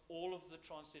across all of the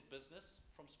Transnet business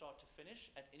from start to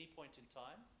finish at any point in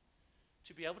time,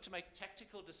 to be able to make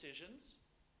tactical decisions,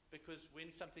 because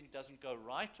when something doesn't go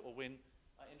right, or when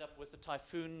I end up with a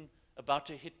typhoon about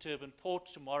to hit Durban Port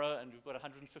tomorrow and we've got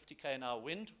 150 km/h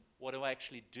wind, what do I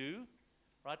actually do,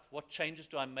 right? What changes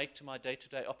do I make to my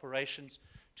day-to-day operations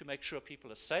to make sure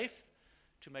people are safe,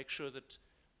 to make sure that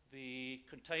the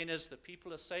containers, the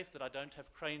people are safe, that I don't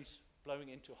have cranes blowing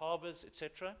into harbors,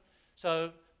 etc.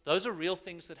 So those are real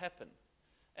things that happen.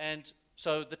 And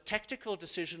so the tactical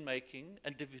decision making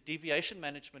and deviation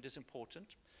management is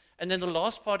important. And then the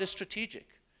last part is strategic.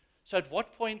 So at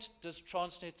what point does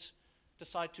Transnet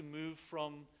decide to move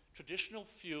from traditional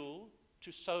fuel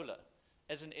to solar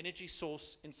as an energy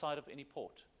source inside of any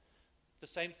port? The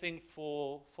same thing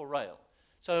for rail.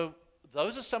 So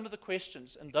those are some of the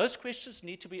questions, and those questions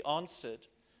need to be answered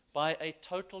by a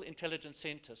total intelligence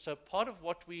center. So part of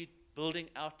what we're building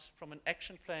out from an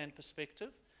action plan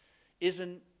perspective is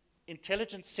an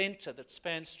intelligence center that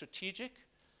spans strategic,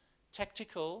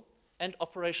 tactical, and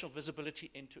operational visibility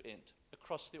end to end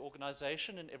across the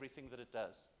organization and everything that it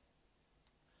does.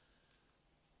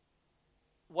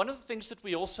 One of the things that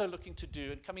we're also looking to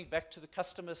do, and coming back to the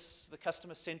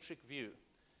customer-centric view,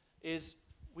 is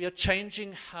we are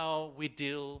changing how we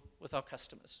deal with our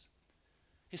customers.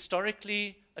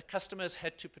 Historically, a customer has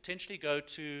had to potentially go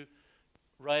to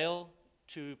rail,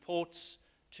 to Ports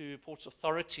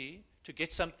Authority to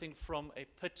get something from a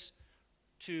pit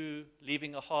to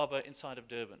leaving a harbor inside of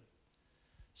Durban.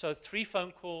 So 3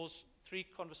 phone calls, 3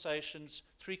 conversations,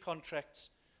 3 contracts,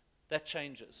 that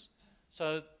changes.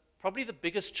 So probably the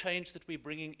biggest change that we're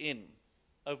bringing in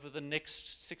over the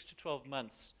next 6 to 12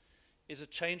 months is a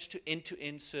change to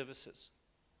end-to-end services.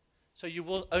 So you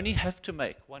will only have to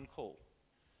make 1 call.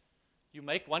 You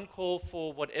make 1 call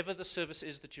for whatever the service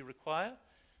is that you require,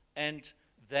 and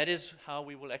that is how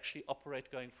we will actually operate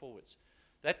going forwards.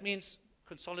 That means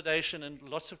consolidation and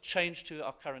lots of change to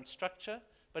our current structure,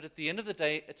 but at the end of the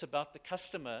day, it's about the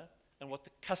customer and what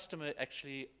the customer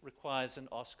actually requires and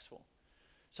asks for.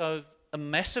 So a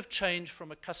massive change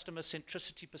from a customer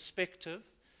centricity perspective,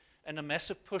 and a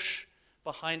massive push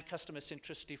behind customer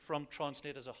centricity from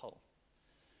Transnet as a whole.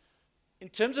 In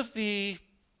terms of the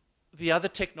other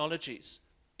technologies,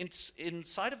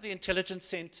 inside of the intelligence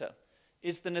center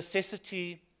is the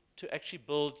necessity to actually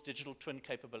build digital twin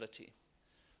capability.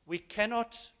 We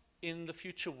cannot, in the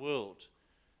future world,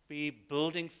 be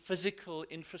building physical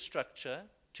infrastructure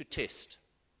to test,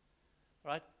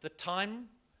 right? The time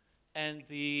and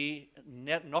the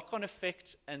knock-on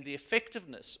effect and the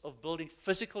effectiveness of building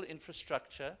physical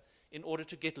infrastructure in order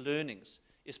to get learnings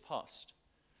is past.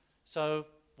 So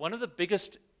one of the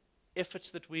biggest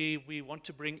efforts that we want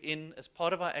to bring in as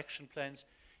part of our action plans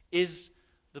is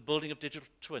the building of digital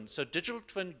twins. So digital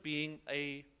twin being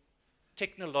a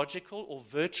technological or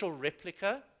virtual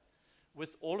replica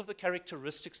with all of the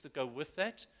characteristics that go with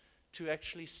that to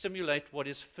actually simulate what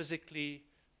is physically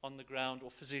on the ground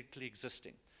or physically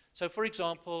existing. So for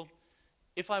example,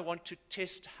 if I want to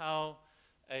test how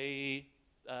the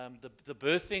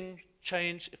berthing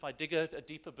change, if I dig a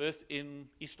deeper berth in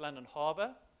East London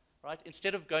Harbour, right,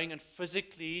 instead of going and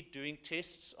physically doing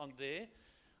tests on there,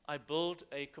 I build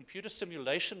a computer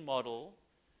simulation model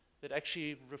that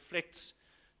actually reflects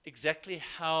exactly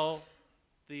how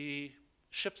the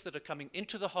ships that are coming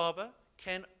into the harbour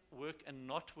can work and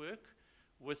not work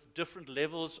with different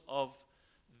levels of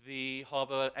the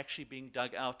harbour actually being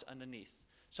dug out underneath.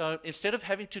 So instead of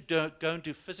having to go and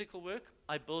do physical work,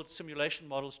 I build simulation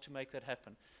models to make that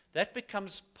happen. That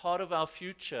becomes part of our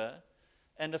future,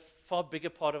 and a far bigger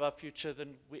part of our future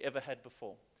than we ever had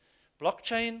before.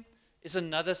 Blockchain is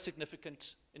another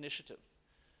significant initiative.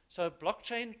 So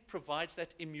blockchain provides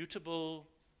that immutable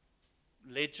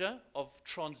ledger of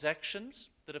transactions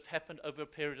that have happened over a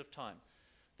period of time.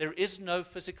 There is no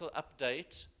physical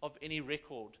update of any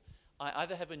record. I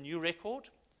either have a new record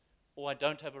or I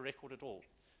don't have a record at all.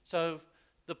 So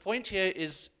the point here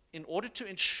is, in order to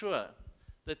ensure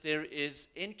that there is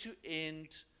end-to-end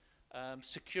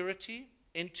security,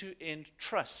 end-to-end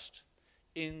trust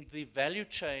in the value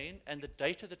chain and the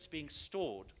data that's being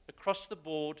stored across the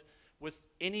board with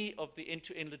any of the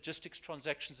end-to-end logistics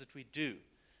transactions that we do,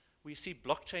 we see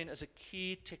blockchain as a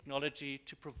key technology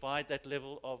to provide that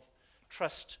level of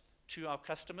trust to our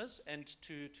customers and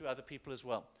to other people as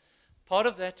well. Part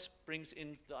of that brings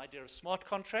in the idea of smart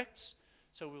contracts.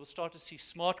 So we will start to see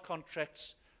smart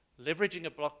contracts leveraging a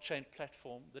blockchain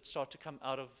platform that start to come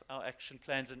out of our action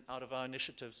plans and out of our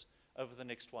initiatives over the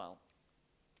next while.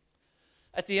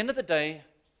 At the end of the day,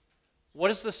 what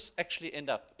does this actually end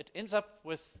up? It ends up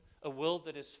with a world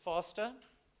that is faster,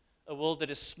 a world that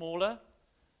is smaller,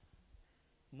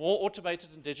 more automated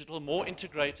and digital, more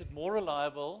integrated, more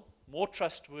reliable, more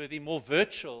trustworthy, more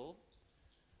virtual,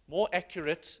 more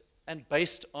accurate, and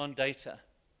based on data.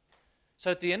 So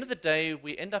at the end of the day,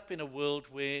 we end up in a world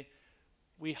where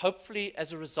we hopefully,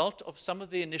 as a result of some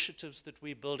of the initiatives that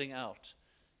we're building out,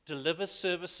 deliver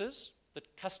services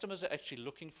that customers are actually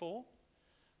looking for.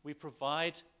 We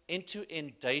provide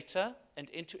end-to-end data and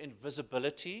end-to-end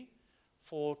visibility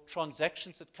for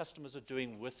transactions that customers are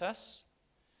doing with us.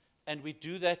 And we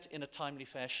do that in a timely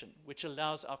fashion, which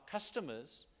allows our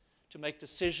customers to make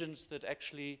decisions that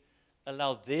actually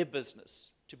allow their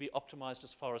business to be optimized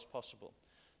as far as possible.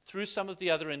 Through some of the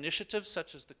other initiatives,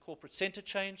 such as the corporate center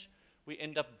change, we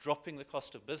end up dropping the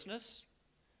cost of business,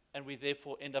 and we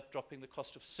therefore end up dropping the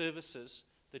cost of services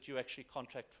that you actually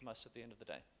contract from us at the end of the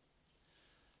day.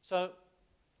 So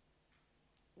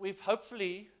we've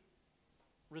hopefully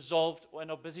resolved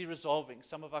and are busy resolving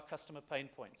some of our customer pain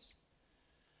points.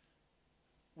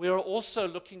 We are also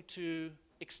looking to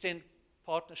extend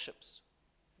partnerships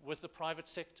with the private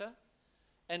sector,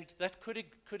 and that could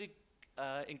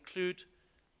include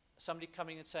somebody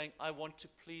coming and saying, I want to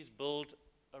please build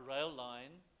a rail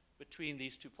line between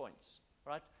these 2 points,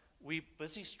 right? We're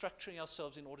busy structuring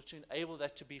ourselves in order to enable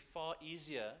that to be far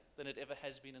easier than it ever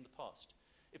has been in the past.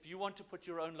 If you want to put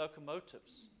your own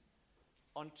locomotives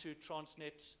onto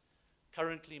Transnet's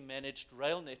currently managed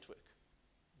rail network,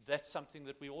 that's something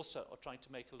that we also are trying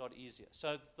to make a lot easier.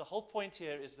 So the whole point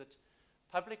here is that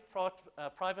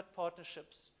private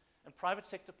partnerships and private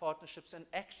sector partnerships and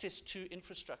access to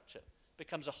infrastructure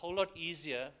becomes a whole lot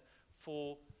easier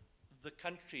for the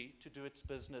country to do its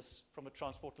business from a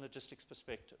transport and logistics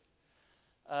perspective.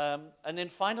 And then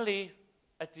finally,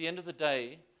 at the end of the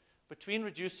day, between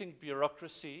reducing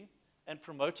bureaucracy and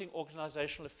promoting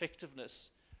organizational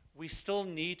effectiveness, we still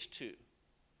need to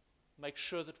make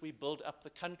sure that we build up the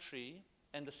country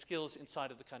and the skills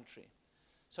inside of the country.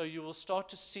 So you will start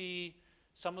to see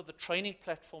some of the training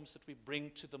platforms that we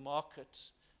bring to the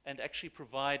market and actually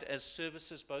provide as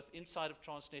services both inside of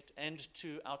Transnet and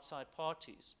to outside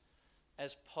parties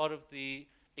as part of the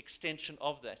extension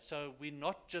of that. So we're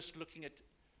not just looking at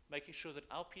making sure that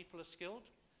our people are skilled,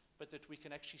 but that we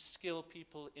can actually skill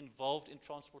people involved in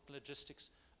transport and logistics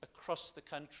across the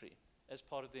country as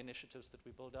part of the initiatives that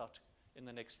we build out in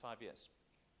the next 5 years.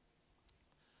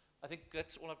 I think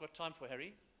that's all I've got time for,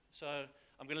 Harry. So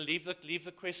I'm going to leave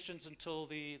the questions until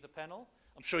the panel.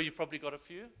 I'm sure you've probably got a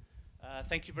few.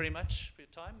 Thank you very much for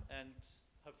your time, and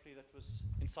hopefully that was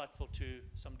insightful to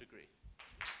some degree.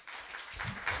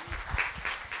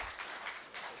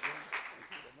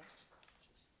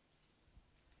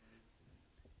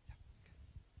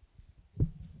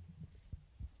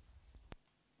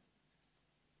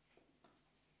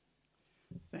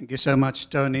 Thank you so much,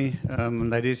 Tony.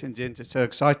 Ladies and gents, it's so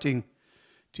exciting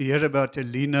to hear about a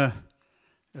leaner,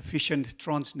 efficient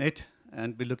Transnet,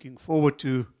 and we're looking forward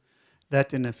to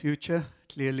that in the future.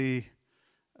 Clearly,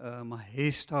 my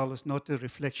hairstyle is not a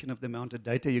reflection of the amount of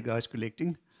data you guys are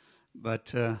collecting,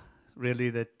 but really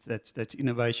that's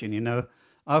innovation. You know,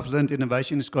 I've learned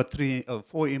innovation has got 3 or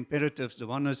 4 imperatives. The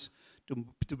one is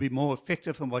to be more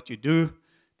effective in what you do.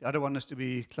 The other one is to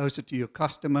be closer to your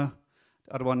customer.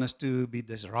 The other one is to be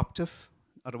disruptive.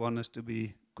 The other one is to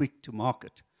be quick to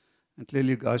market. And clearly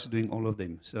you guys are doing all of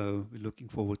them. So we're looking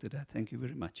forward to that. Thank you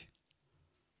very much.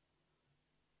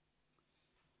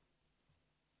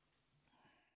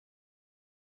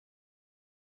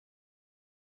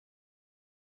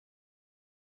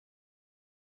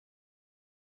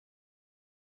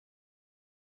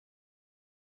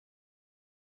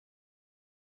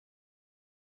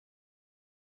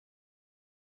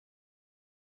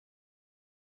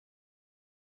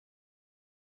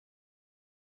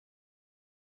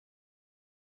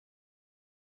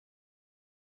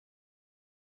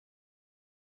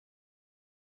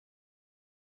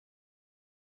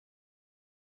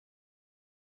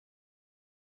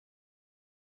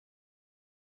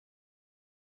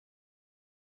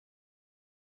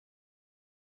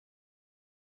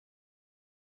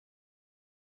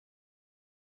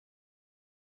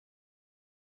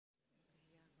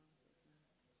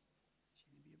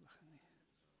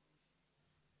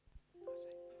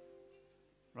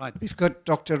 Right, we've got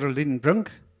Dr. Rolien Brink,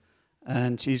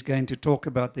 and she's going to talk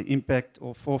about the impact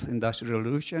of fourth industrial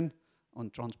revolution on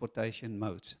transportation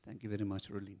modes. Thank you very much,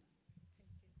 Rolien.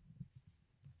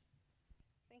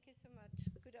 Thank you so much.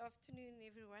 Good afternoon,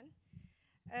 everyone.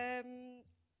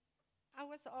 I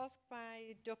was asked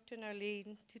by Dr.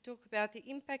 Nolene to talk about the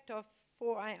impact of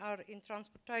 4IR in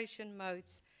transportation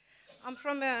modes. I'm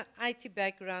from an IT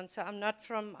background, so I'm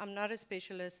not a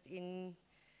specialist in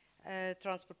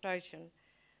transportation.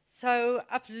 So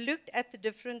I've looked at the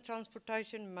different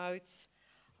transportation modes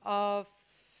of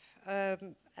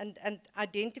and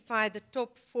identify the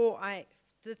top 7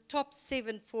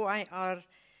 4IR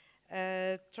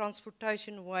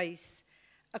transportation ways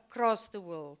across the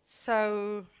world.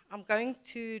 So I'm going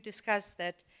to discuss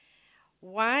that.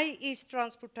 Why is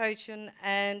transportation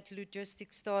and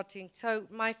logistics starting? So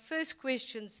my first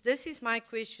questions, this is my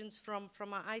questions from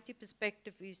an IT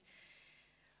perspective, is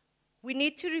we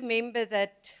need to remember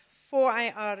that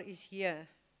 4IR is here.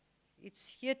 It's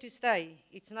here to stay.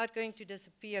 It's not going to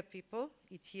disappear, people.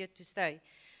 It's here to stay.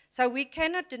 So we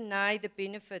cannot deny the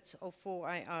benefits of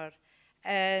 4IR.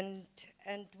 And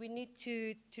we need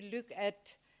to look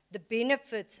at the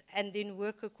benefits and then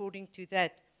work according to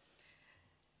that.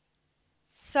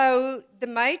 So the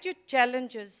major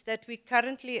challenges that we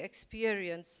currently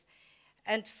experience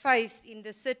and face in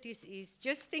the cities is,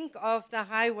 just think of the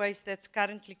highways that's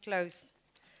currently closed.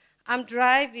 I'm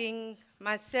driving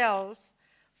myself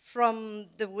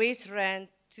from the West Rand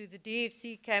to the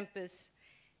DFC campus.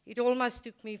 It almost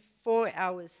took me 4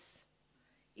 hours.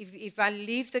 If I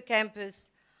leave the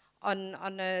campus on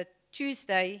a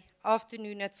Tuesday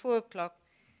afternoon at 4 o'clock,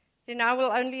 then I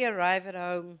will only arrive at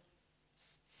home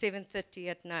 7:30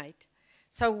 at night.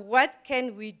 So what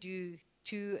can we do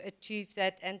to achieve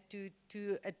that and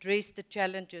to address the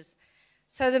challenges?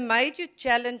 So the major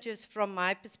challenges from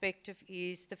my perspective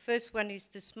is, the first one is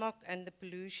the smog and the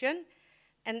pollution,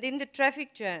 and then the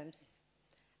traffic jams.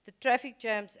 The traffic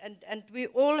jams, and we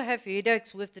all have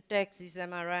headaches with the taxis,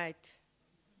 am I right?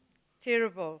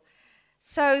 Terrible.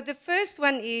 So the first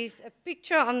one is a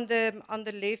picture on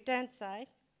the left-hand side.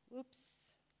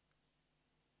 Oops.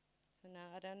 So now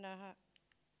I don't know how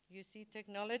you see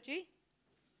technology.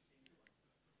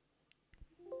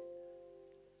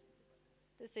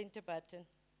 The center button.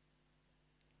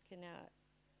 Okay, now.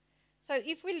 So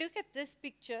if we look at this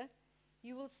picture,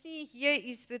 you will see here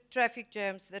is the traffic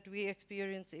jams that we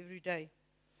experience every day.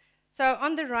 So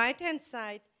on the right-hand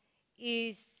side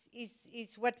is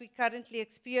what we currently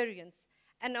experience.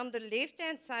 And on the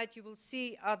left-hand side, you will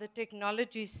see are the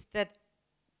technologies that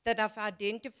I've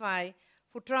identified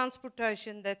for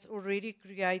transportation that's already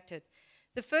created.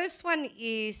 The first one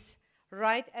is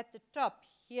right at the top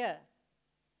here.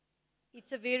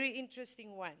 It's a very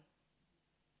interesting one.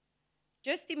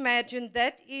 Just imagine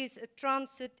that is a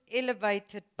transit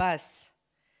elevated bus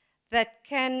that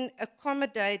can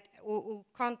accommodate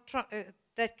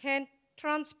that can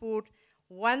transport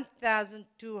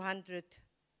 1,200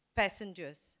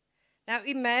 passengers. Now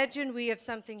imagine we have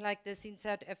something like this in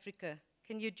South Africa.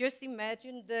 Can you just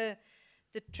imagine the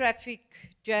traffic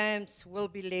jams will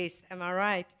be less, am I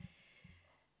right?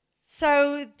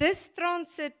 So this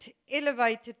transit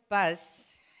elevated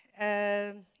bus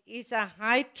is a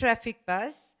high traffic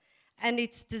bus, and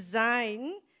it's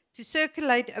designed to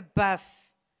circulate above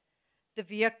the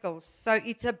vehicles. So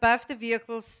it's above the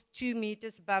vehicles, 2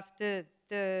 meters above the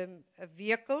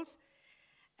vehicles,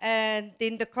 and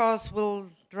then the cars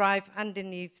will drive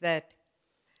underneath that.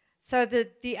 So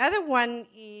the other one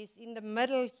is in the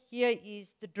middle here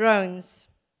is the drones.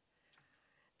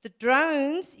 The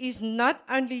drones is not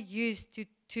only used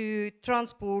to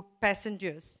transport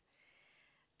passengers.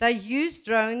 They use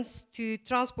drones to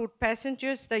transport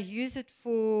passengers. They use it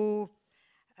for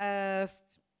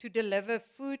to deliver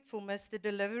food, for Mr.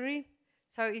 Delivery.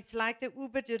 So it's like the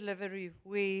Uber delivery,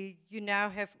 where you now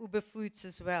have Uber Foods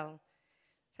as well.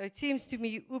 So it seems to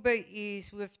me Uber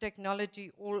is with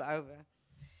technology all over.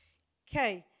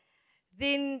 Okay,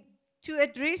 then to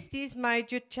address these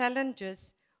major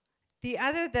challenges, the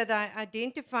other that I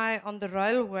identify on the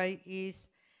railway is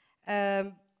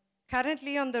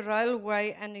currently on the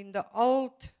railway and in the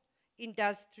old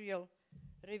industrial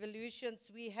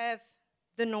revolutions, we have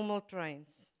the normal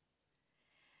trains.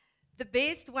 The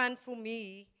best one for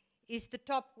me is the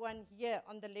top one here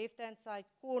on the left-hand side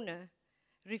corner,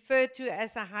 referred to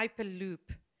as a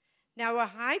hyperloop. Now a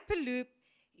hyperloop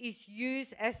is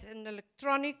used as an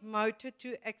electronic motor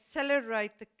to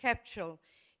accelerate the capsule.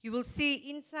 You will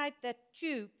see inside that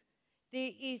tube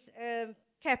there is a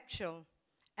capsule,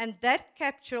 and that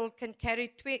capsule can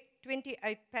carry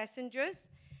 28 passengers.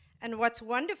 And what's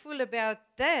wonderful about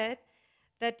that,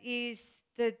 that is,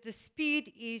 the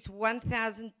speed is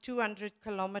 1,200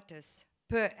 kilometers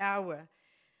per hour.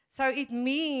 So it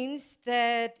means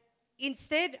that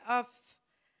instead of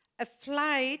a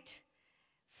flight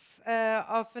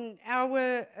of an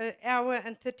hour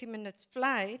and 30 minutes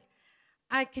flight,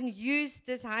 I can use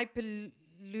this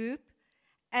hyperloop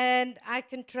and I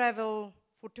can travel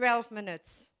for 12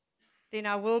 minutes. Then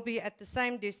I will be at the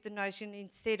same destination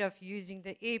instead of using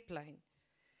the airplane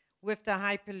with the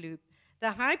hyperloop. The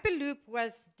hyperloop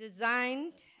was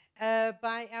designed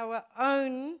by our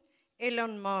own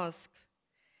Elon Musk,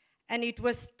 and it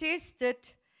was tested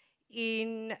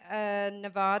in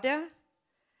Nevada,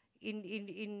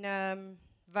 in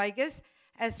Vegas,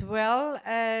 as well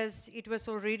as it was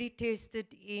already tested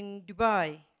in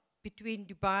Dubai, between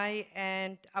Dubai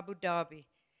and Abu Dhabi.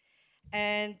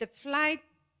 And the flight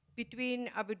between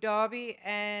Abu Dhabi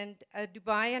and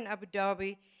Dubai and Abu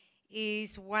Dhabi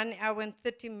is 1 hour and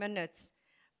 30 minutes.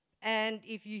 And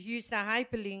if you use the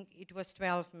hyperlink, it was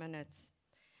 12 minutes.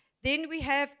 Then we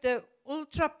have the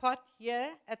UltraPod here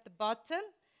at the bottom.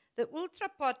 The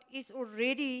UltraPod is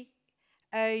already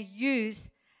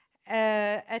used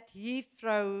at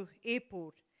Heathrow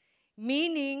Airport.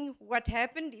 Meaning what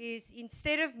happened is,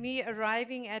 instead of me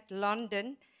arriving at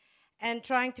London and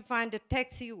trying to find a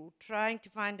taxi or trying to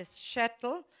find a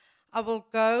shuttle, I will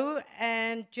go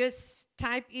and just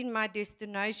type in my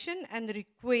destination and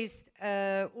request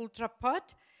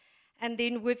UltraPod, and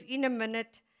then within a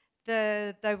minute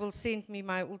they will send me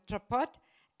my UltraPod,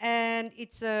 and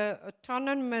it's an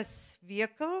autonomous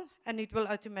vehicle, and it will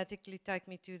automatically take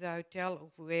me to the hotel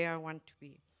of where I want to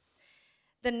be.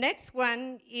 The next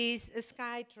one is a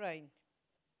SkyTrain.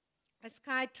 A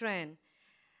SkyTrain.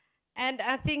 And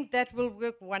I think that will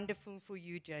work wonderful for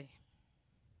you, Jay.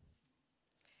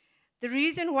 The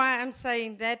reason why I'm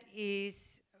saying that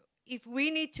is, if we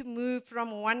need to move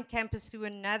from one campus to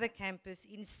another campus,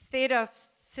 instead of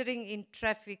sitting in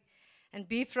traffic and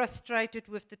be frustrated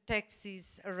with the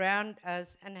taxis around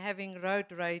us and having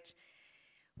road rage,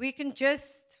 we can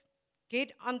just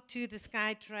get onto the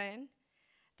SkyTrain.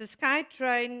 The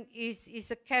SkyTrain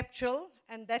is a capsule,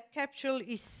 and that capsule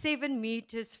is 7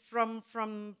 meters from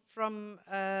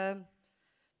the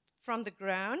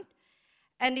ground,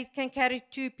 and it can carry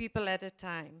 2 people at a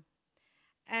time.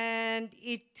 And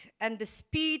the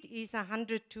speed is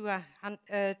 100 to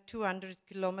 200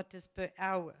 kilometers per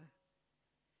hour.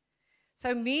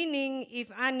 So meaning,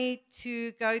 if I need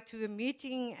to go to a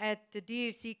meeting at the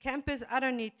DFC campus, I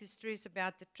don't need to stress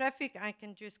about the traffic. I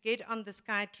can just get on the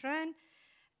SkyTrain,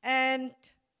 and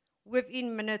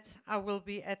within minutes, I will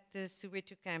be at the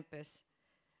Soweto campus.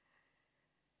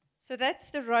 So that's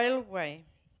the railway.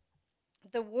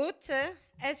 The water,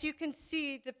 as you can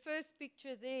see, the first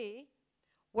picture there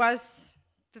was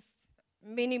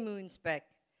many moons back.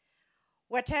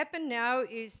 What happened now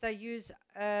is they use,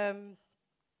 the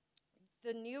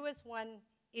newest one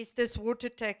is this water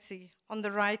taxi on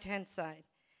the right-hand side.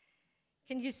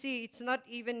 Can you see, it's not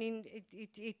even in,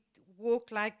 it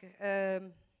walks like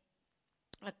a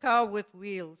car with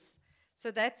wheels. So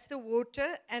that's the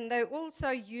water, and they also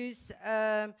use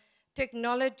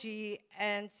technology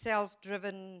and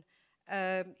self-driven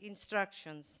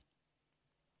instructions.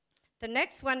 The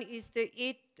next one is the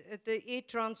air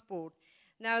transport.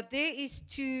 Now there is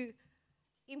 2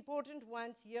 important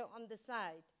ones here on the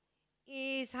side.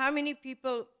 Is how many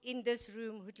people in this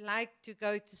room would like to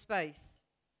go to space?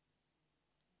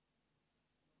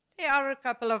 There are a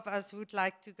couple of us who would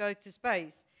like to go to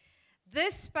space.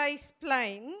 This space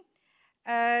plane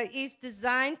is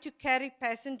designed to carry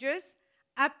passengers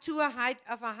up to a height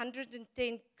of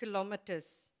 110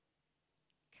 kilometers,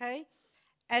 okay?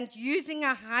 And using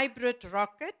a hybrid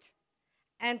rocket,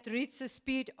 and reach a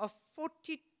speed of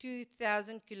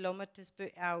 42,000 kilometers per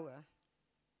hour.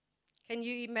 Can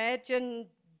you imagine,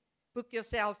 book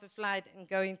yourself a flight and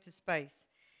go into space?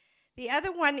 The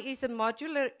other one is a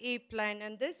modular airplane,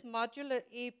 and this modular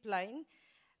airplane,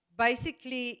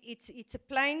 basically it's a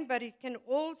plane, but it can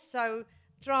also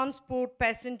transport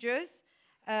passengers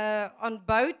on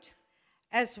boat,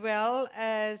 as well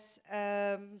as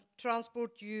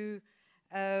transport you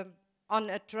on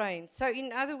a train. So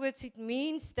in other words, it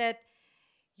means that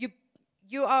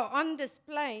you are on this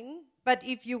plane, but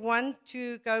if you want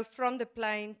to go from the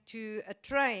plane to a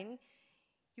train,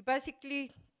 you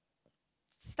basically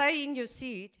stay in your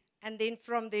seat, and then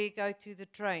from there go to the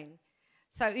train.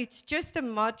 So it's just a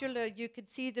modular. You can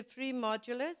see the 3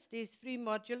 modulars. There's 3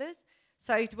 modulars.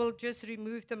 So it will just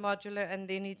remove the modular, and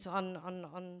then it's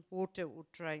on water or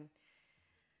train.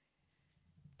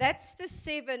 That's the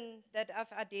 7 that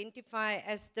I've identified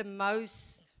as the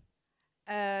most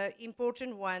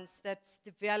important ones that's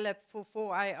developed for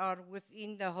 4IR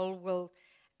within the whole world.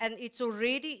 And it's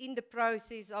already in the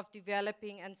process of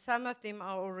developing, and some of them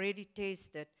are already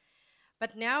tested.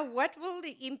 But now, what will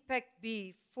the impact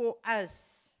be for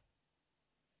us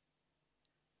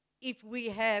if we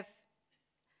have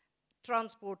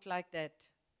transport like that?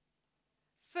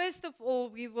 First of all,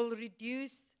 we will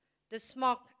reduce the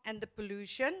smog and the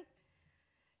pollution.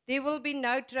 There will be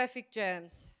no traffic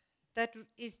jams. That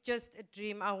is just a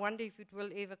dream. I wonder if it will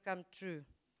ever come true.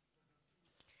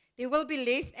 There will be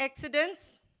less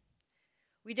accidents.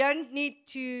 We don't need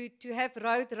to have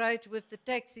road rage with the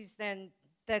taxis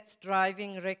that's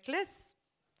driving reckless.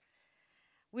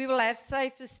 We will have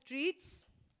safer streets.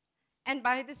 And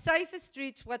by the safer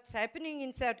streets, what's happening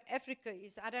in South Africa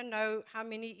is, I don't know how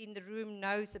many in the room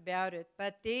knows about it,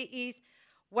 but there is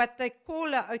what they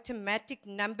call an automatic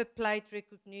number plate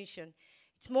recognition.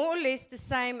 It's more or less the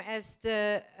same as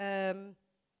the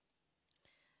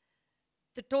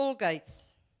toll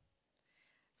gates.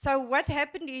 So what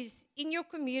happened is, in your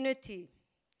community,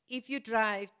 if you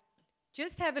drive,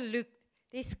 just have a look.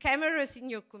 There's cameras in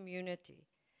your community.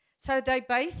 So they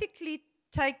basically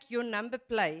take your number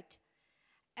plate,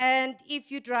 and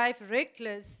if you drive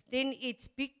reckless, then it's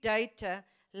big data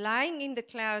lying in the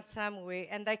cloud somewhere,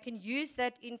 and they can use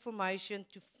that information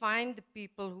to find the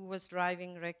people who was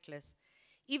driving reckless.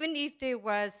 Even if there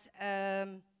was,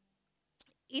 in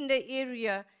the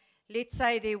area, let's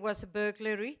say there was a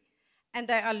burglary, and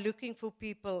they are looking for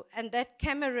people, and that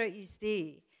camera is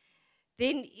there,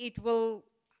 then it will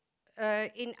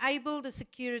enable the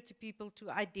security people to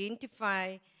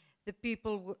identify the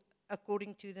people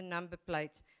according to the number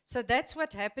plates. So that's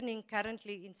what's happening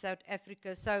currently in South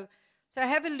Africa. So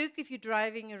have a look. If you're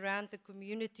driving around the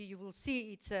community, you will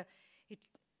see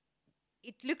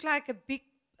it looked like a big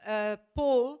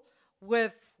pole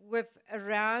with a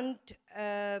round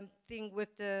thing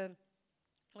with the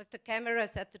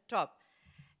cameras at the top.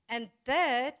 And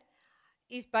that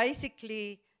is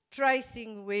basically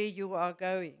tracing where you are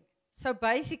going. So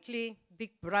basically,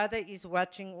 Big Brother is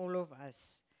watching all of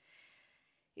us.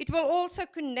 It will also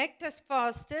connect us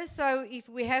faster. So if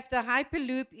we have the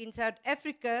Hyperloop in South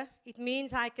Africa, it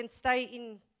means I can stay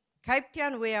in Cape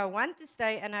Town where I want to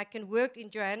stay, and I can work in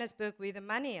Johannesburg where the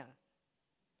money are.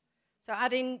 So I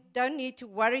don't need to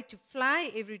worry to fly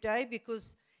every day,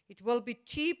 because it will be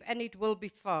cheap and it will be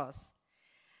fast.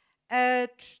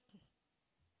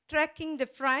 Tracking the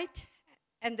freight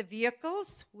and the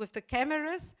vehicles with the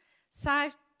cameras,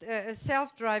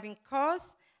 self-driving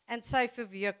cars, and safer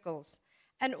vehicles.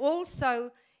 And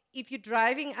also, if you're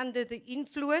driving under the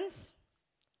influence,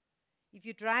 if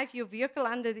you drive your vehicle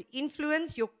under the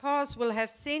influence, your cars will have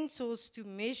sensors to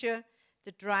measure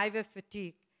the driver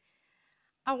fatigue.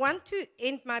 I want to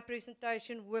end my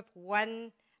presentation with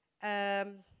one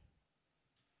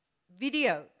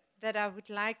video that I would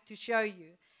like to show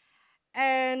you.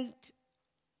 And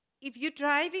if you're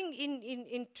driving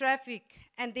in traffic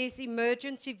and there's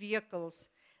emergency vehicles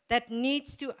that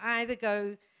needs to either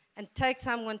go and take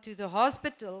someone to the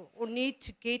hospital or need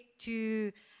to get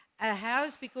to a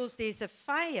house because there's a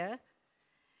fire,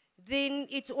 then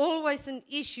it's always an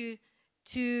issue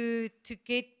to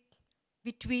get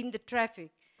between the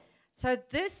traffic. So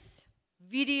this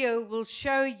video will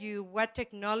show you what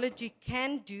technology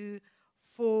can do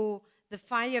for the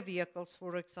fire vehicles,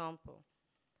 for example.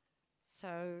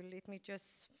 So let me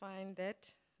just find that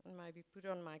and maybe put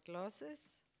on my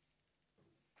glasses.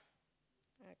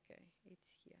 Okay,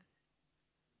 it's here.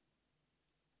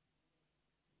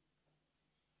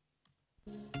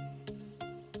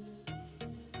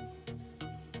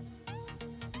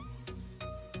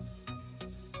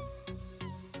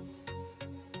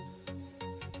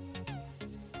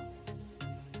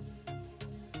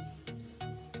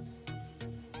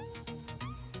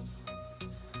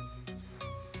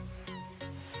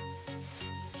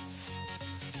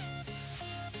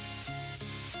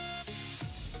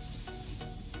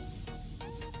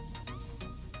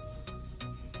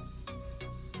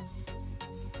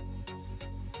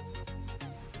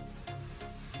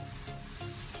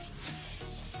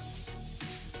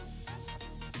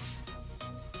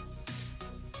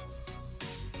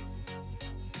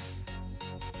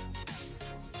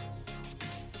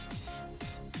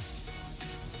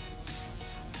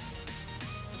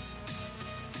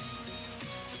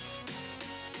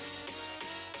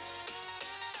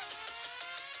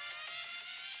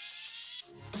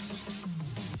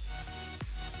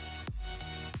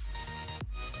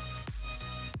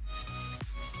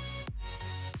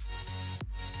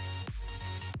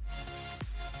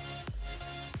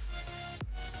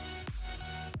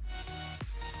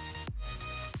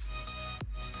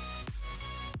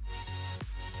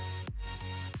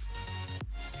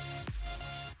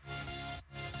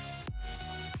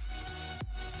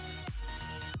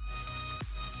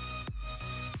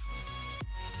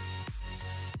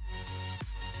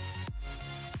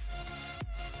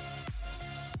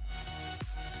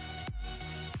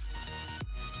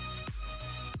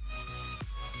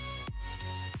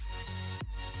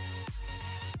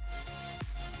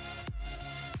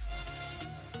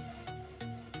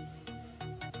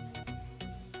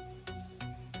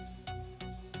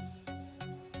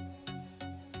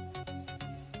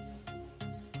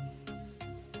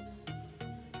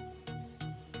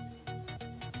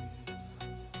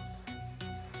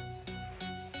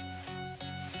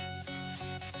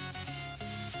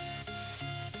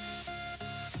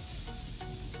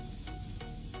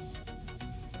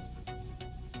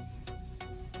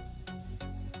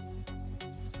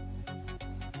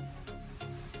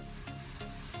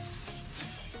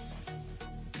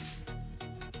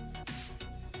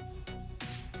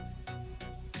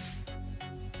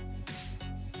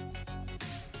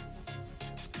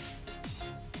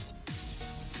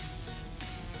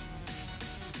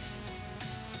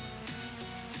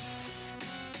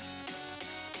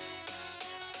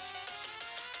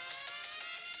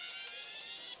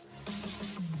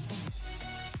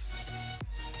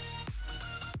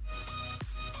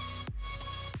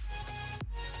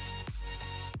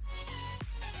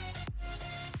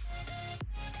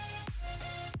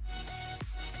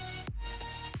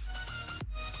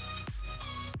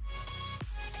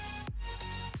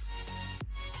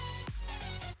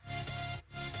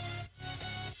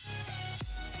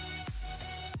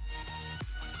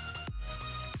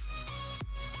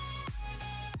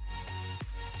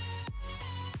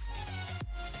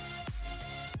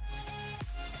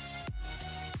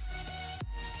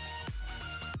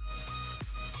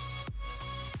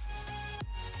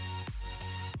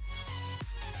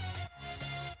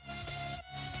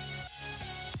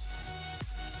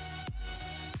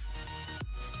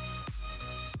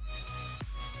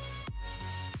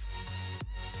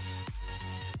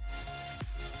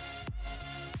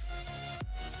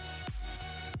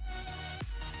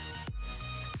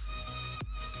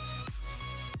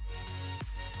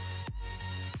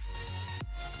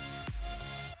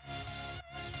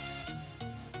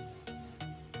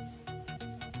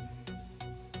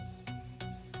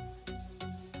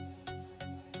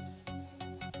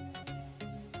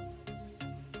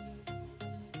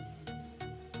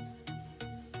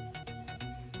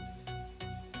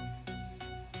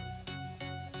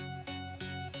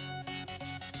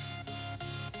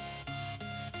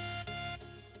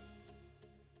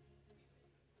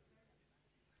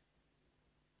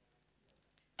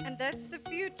 And that's the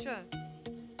future.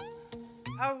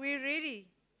 Are we ready?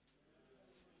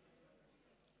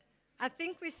 I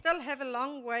think we still have a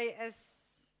long way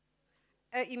as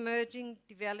an emerging,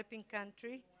 developing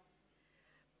country.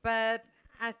 But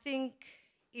I think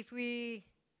if we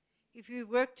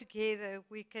work together,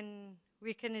 we can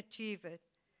achieve it.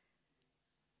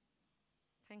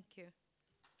 Thank you.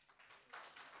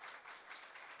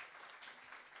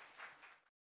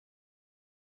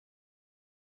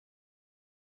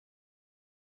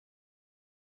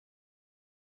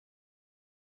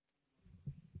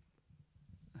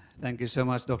 Thank you so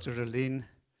much, Dr. Aline.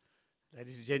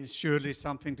 Ladies and gents, surely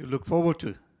something to look forward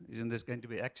to. Isn't this going to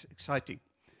be exciting?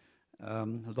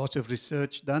 Lots of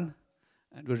research done,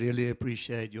 and we really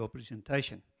appreciate your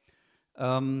presentation.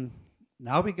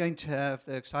 Now we're going to have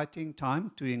the exciting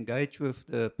time to engage with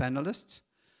the panelists.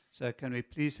 So can we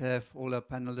please have all our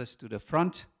panelists to the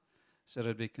front so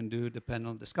that we can do the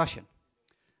panel discussion?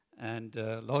 And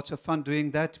lots of fun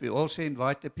doing that. We also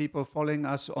invite the people following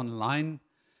us online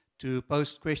to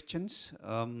post questions.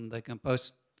 They can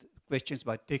post questions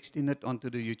by texting it onto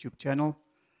the YouTube channel,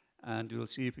 and we'll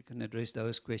see if we can address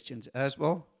those questions as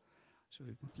well. So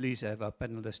please have our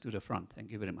panelists to the front.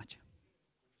 Thank you very much.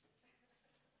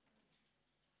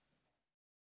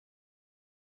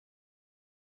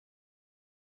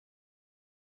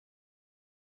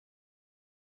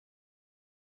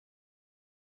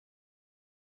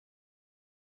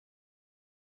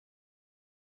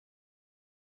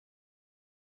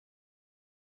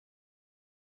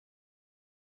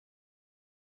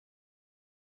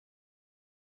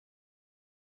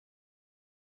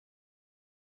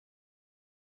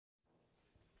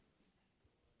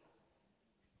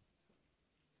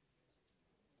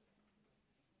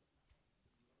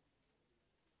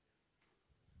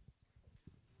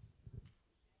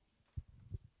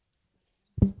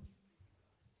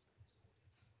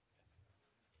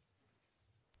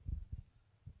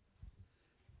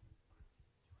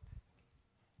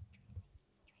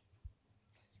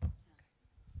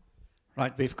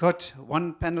 Right, we've got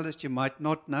one panelist you might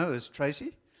not know is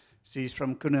Tracy. She's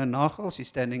from Kununagel. She's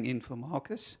standing in for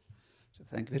Marcus. So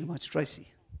thank you very much, Tracy.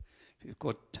 We've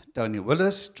got Tony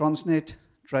Willis, Transnet,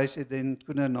 Tracy, then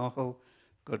Kununagel,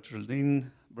 got Relien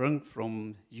Brink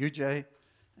from UJ,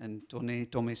 and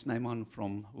Tommy Snyman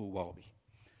from Huawei.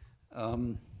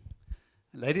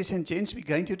 Ladies and gents, we're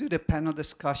going to do the panel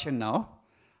discussion now.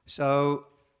 So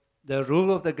the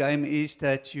rule of the game is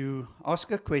that you ask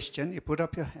a question, you put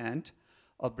up your hand,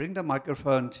 I'll bring the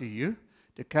microphone to you.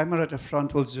 The camera at the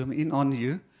front will zoom in on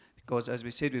you because, as we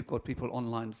said, we've got people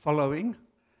online following.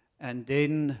 And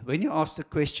then when you ask the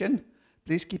question,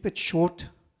 please keep it short.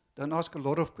 Don't ask a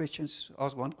lot of questions.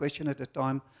 Ask one question at a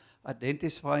time.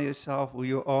 Identify yourself, who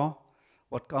you are,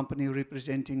 what company you're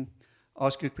representing.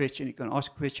 Ask your question. You can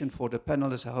ask a question for the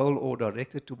panel as a whole or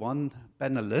directed to one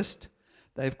panelist.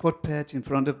 They've got pads in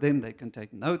front of them. They can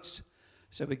take notes.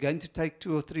 So we're going to take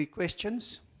 2 or 3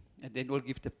 questions, and then we'll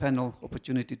give the panel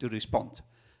opportunity to respond.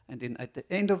 And then at the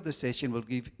end of the session, we'll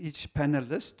give each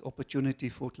panelist opportunity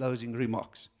for closing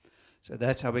remarks. So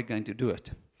that's how we're going to do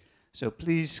it. So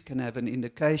please can I have an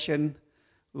indication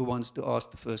who wants to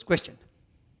ask the first question.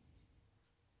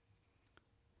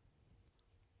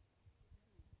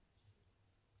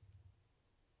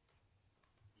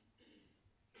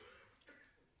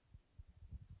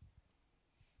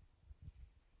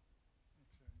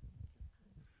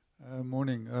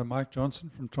 Morning, Mike Johnson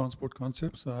from Transport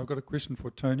Concepts. I've got a question for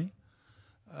Tony.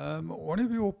 One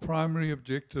of your primary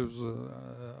objectives,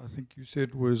 I think you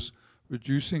said, was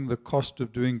reducing the cost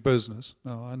of doing business.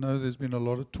 Now, I know there's been a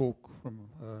lot of talk from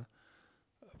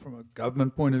a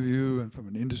government point of view and from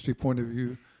an industry point of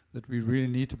view that we really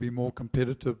need to be more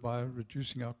competitive by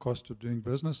reducing our cost of doing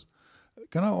business.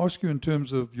 Can I ask you, in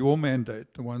terms of your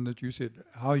mandate, the one that you said,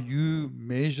 how you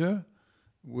measure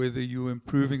whether you're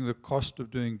improving the cost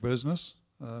of doing business?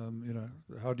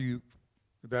 How do you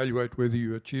evaluate whether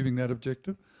you're achieving that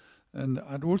objective? And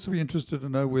I'd also be interested to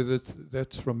know whether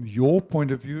that's from your point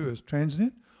of view as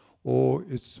Transnet, or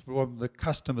it's from the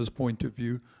customer's point of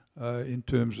view in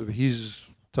terms of his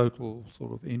total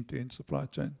sort of end-to-end supply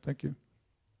chain. Thank you.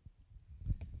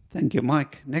 Thank you,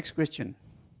 Mike. Next question.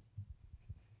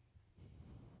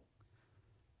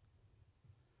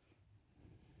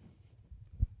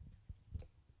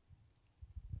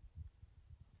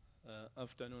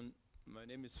 Afternoon. My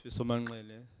name is Fiso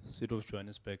Manqele, City of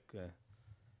Johannesburg,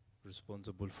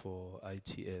 responsible for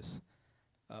ITS.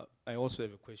 I also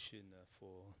have a question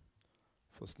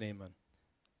for Snyman.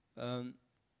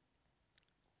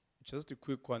 Just a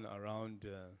quick one around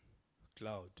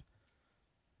cloud.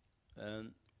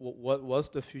 What's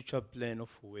the future plan of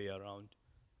way around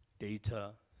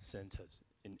data centers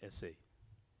in SA?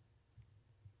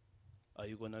 Are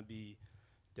you going to be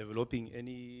developing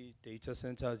any data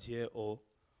centers here, or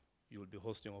you will be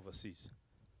hosting overseas?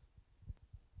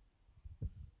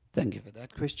 Thank you for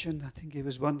that question. I think there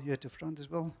was one here at the front as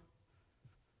well.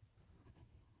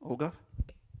 Olga?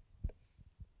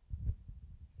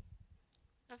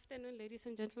 Afternoon, ladies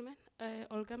and gentlemen.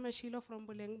 Olga Mashilo from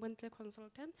Boleng Bontle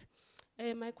Consultants.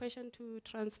 My question to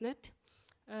Transnet.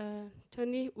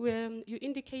 Tony, you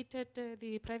indicated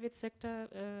the private sector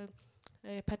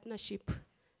partnership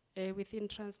within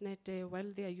Transnet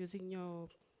while they are using your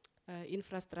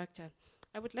infrastructure.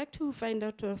 I would like to find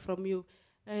out from you,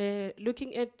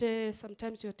 looking at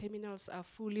sometimes your terminals are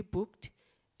fully booked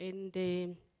and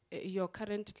your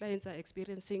current clients are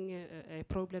experiencing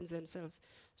problems themselves.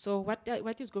 So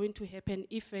what is going to happen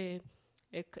if a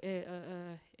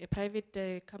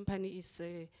private company is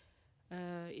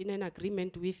in an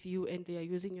agreement with you and they are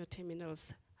using your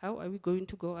terminals? How are we going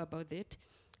to go about that?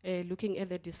 Looking at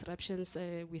the disruptions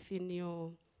within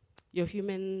your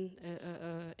human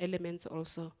elements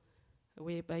also,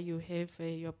 whereby you have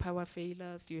your power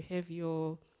failures, you have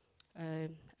your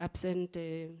absent,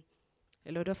 a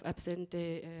lot of absent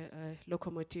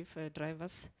locomotive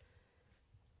drivers.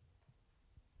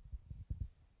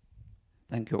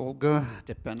 Thank you, Olga.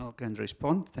 The panel can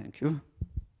respond. Thank you.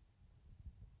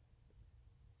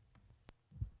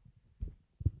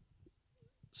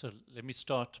 So let me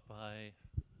start by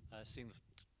seeing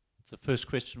the first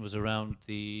question was around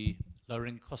the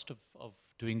lowering cost of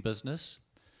doing business.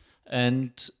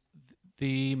 And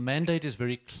the mandate is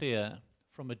very clear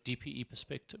from a DPE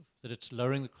perspective, that it's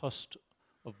lowering the cost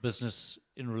of business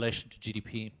in relation to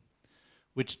GDP,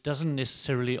 which doesn't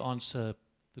necessarily answer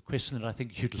the question that I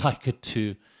think you'd like it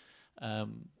to.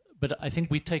 But I think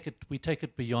we take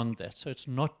it beyond that. So it's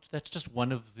not, that's just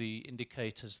one of the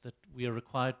indicators that we are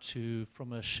required to,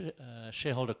 from a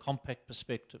shareholder compact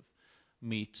perspective,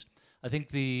 meet. I think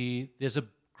there's a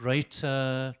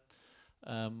greater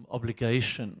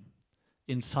obligation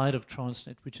inside of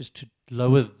Transnet, which is to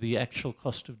lower the actual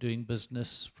cost of doing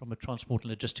business from a transport and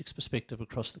logistics perspective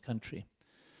across the country.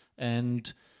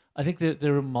 And I think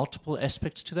there are multiple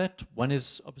aspects to that. One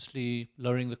is obviously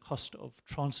lowering the cost of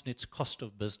Transnet's cost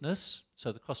of business,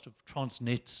 so the cost of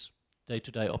Transnet's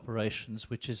day-to-day operations,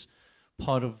 which is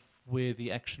part of where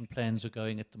the action plans are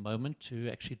going at the moment, to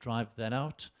actually drive that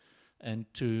out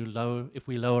and to lower, if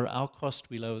we lower our cost,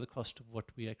 we lower the cost of what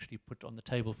we actually put on the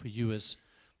table for you as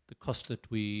the cost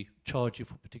that we charge you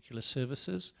for particular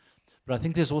services. But I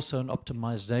think there's also an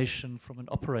optimization from an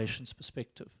operations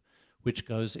perspective, which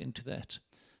goes into that.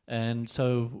 And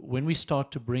so when we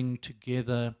start to bring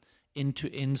together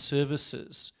end-to-end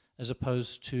services, as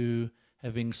opposed to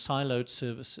having siloed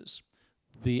services,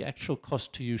 the actual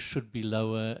cost to you should be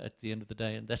lower at the end of the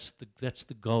day. And that's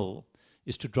the goal,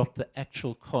 is to drop the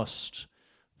actual cost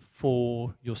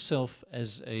for yourself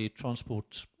as a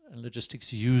transport and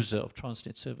logistics user of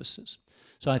Transnet services.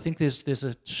 So I think there's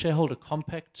a shareholder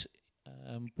compact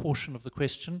portion of the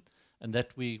question, and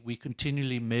that we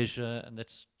continually measure, and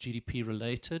that's GDP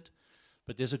related.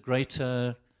 But there's a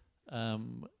greater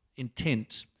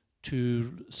intent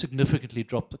to significantly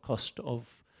drop the cost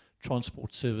of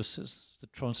transport services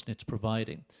that Transnet's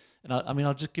providing. And I mean,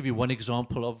 I'll just give you one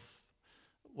example of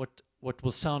what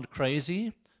will sound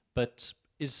crazy, but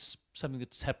is something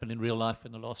that's happened in real life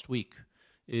in the last week.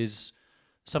 Is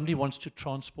somebody wants to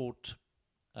transport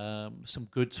some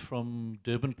goods from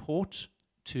Durban Port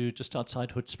to just outside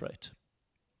Hoedspruit.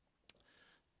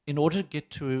 In order to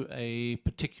get to a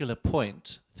particular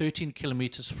point, 13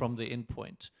 kilometers from the end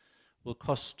point, will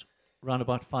cost around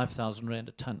about 5,000 Rand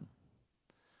a ton.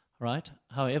 Right?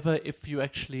 However, if you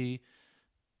actually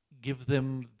give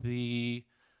them the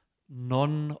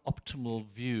non-optimal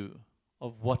view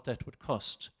of what that would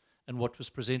cost and what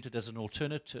was presented as an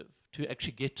alternative to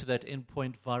actually get to that end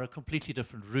point via a completely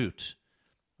different route,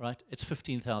 right? It's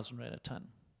 15,000 Rand a ton,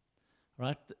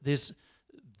 right? There's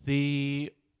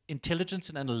the intelligence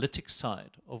and analytics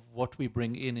side of what we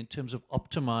bring in terms of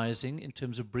optimizing, in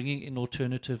terms of bringing in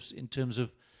alternatives, in terms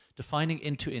of defining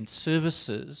end-to-end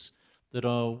services that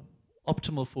are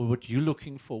optimal for what you're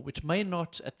looking for, which may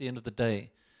not, at the end of the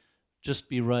day, just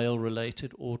be rail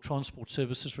related or transport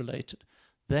services related.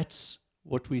 That's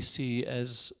what we see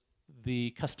as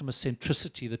the customer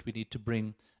centricity that we need to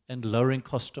bring, and lowering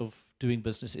cost of doing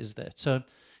business is that. So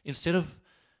instead of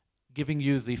giving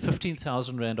you the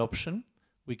 15,000 Rand option,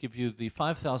 we give you the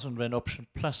 5,000 Rand option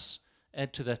plus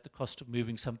add to that the cost of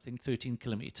moving something 13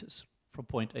 kilometers from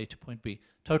point A to point B.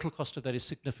 Total cost of that is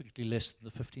significantly less than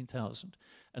the 15,000.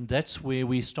 And that's where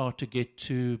we start to get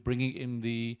to bringing in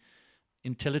the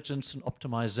intelligence and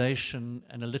optimization,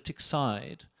 analytic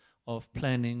side of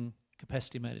planning,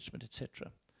 capacity management,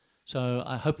 etc. So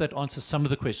I hope that answers some of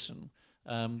the question.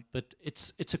 But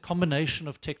it's a combination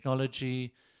of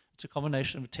technology, it's a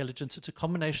combination of intelligence, it's a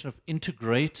combination of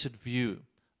integrated view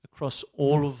across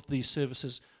all of the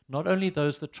services, not only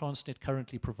those that Transnet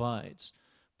currently provides,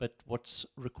 but what's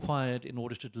required in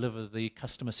order to deliver the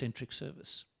customer-centric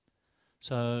service.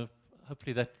 So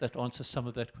hopefully that answers some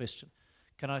of that question.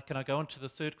 Can I go on to the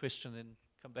third question, then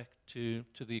come back to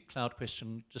the cloud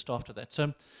question just after that?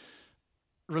 So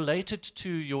related to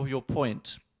your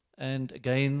point, and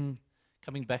again,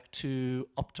 coming back to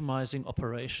optimizing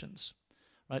operations,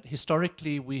 right?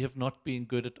 Historically, we have not been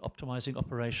good at optimizing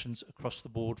operations across the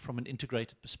board from an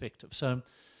integrated perspective. So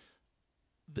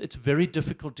it's very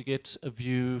difficult to get a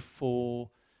view for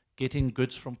getting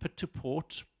goods from pit to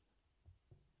port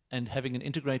and having an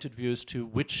integrated view as to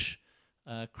which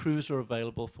crews are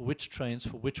available for which trains,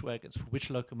 for which wagons, for which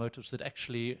locomotives that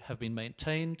actually have been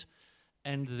maintained,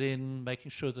 and then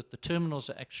making sure that the terminals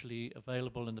are actually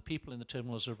available and the people in the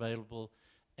terminals are available,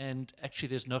 and actually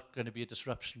there's not going to be a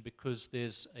disruption because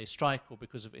there's a strike or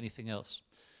because of anything else.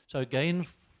 So again,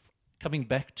 coming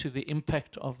back to the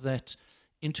impact of that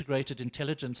integrated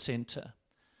intelligence center,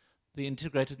 the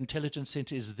integrated intelligence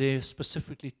center is there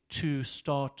specifically to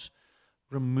start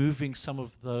removing some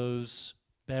of those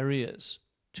barriers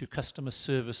to customer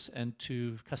service and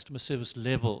to customer service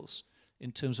levels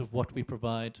in terms of what we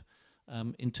provide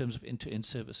in terms of end-to-end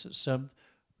services. So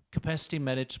capacity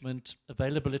management,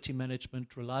 availability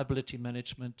management, reliability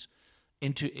management,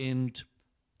 end-to-end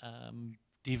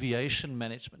deviation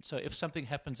management. So if something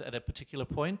happens at a particular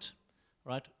point,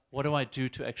 right, what do I do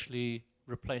to actually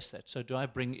replace that? So do I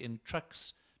bring in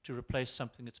trucks to replace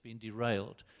something that's been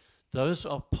derailed? Those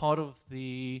are part of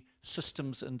the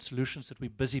systems and solutions that we're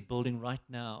busy building right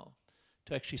now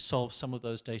to actually solve some of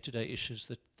those day-to-day issues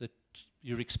that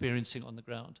you're experiencing on the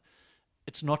ground.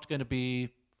 It's not going to be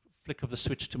flick of the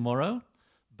switch tomorrow,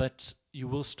 but you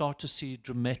will start to see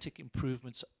dramatic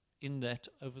improvements in that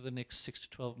over the next 6 to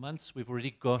 12 months. We've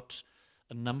already got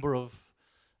a number of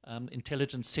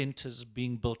intelligence centers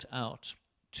being built out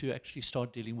to actually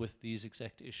start dealing with these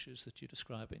exact issues that you're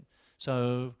describing.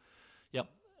 So, yeah,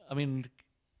 I mean,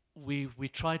 we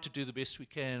try to do the best we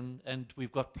can, and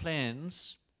we've got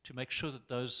plans to make sure that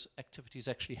those activities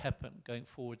actually happen going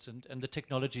forwards, and the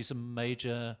technology is a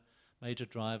major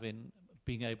drive in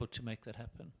being able to make that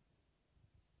happen.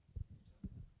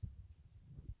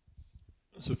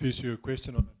 So, Fish, your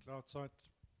question on the cloud side.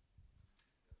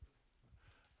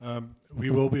 We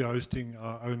will be hosting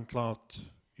our own cloud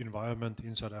environment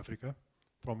in South Africa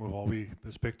from a Huawei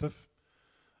perspective.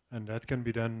 And that can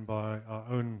be done by our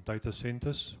own data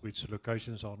centers, which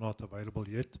locations are not available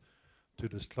yet to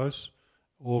disclose,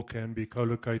 or can be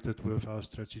co-located with our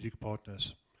strategic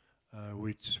partners,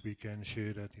 which we can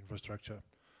share that infrastructure.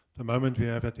 The moment we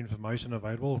have that information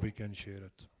available, we can share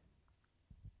it.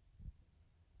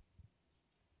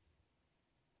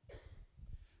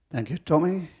 Thank you,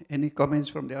 Tommy. Any comments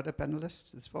from the other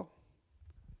panelists as well?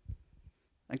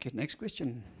 Thank you. Next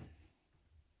question.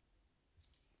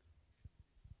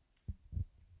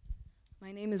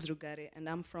 My name is Rugare, and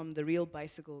I'm from the Real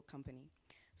Bicycle Company.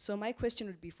 So my question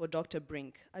would be for Dr.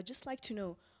 Brink. I'd just like to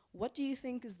know, what do you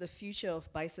think is the future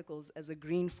of bicycles as a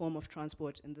green form of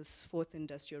transport in this fourth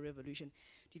industrial revolution?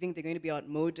 Do you think they're going to be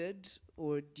outmoded,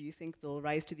 or do you think they'll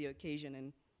rise to the occasion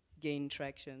and gain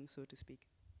traction, so to speak?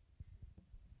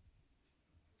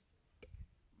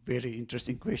 Very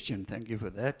interesting question. Thank you for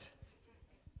that.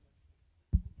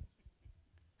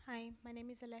 Hi, my name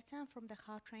is Aletta. I'm from the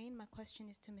Gautrain. My question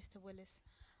is to Mr. Willis.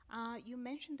 You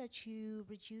mentioned that you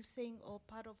reducing, or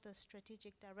part of the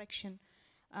strategic direction,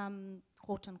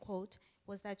 quote unquote,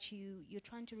 was that you're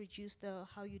trying to reduce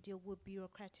how you deal with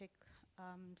bureaucratic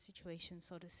situations,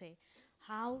 so to say.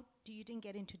 How do you didn't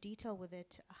get into detail with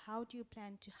it? How do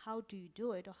you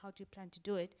do it, or how do you plan to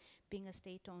do it, being a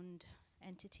state-owned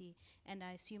entity? And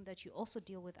I assume that you also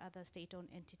deal with other state-owned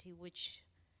entity, which,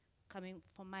 coming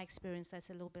from my experience, that's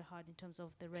a little bit hard in terms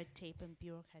of the red tape and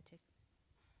bureaucratic.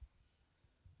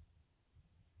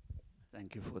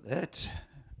 Thank you for that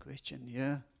question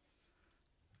here.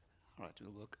 All right,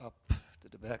 we'll work up to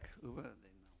the back. Uwe,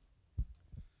 then.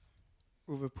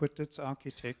 Uwe Puttitz,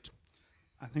 architect.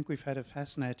 I think we've had a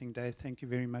fascinating day. Thank you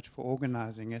very much for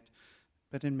organizing it.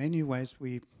 But in many ways,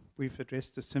 we've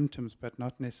addressed the symptoms, but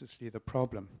not necessarily the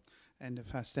problem. And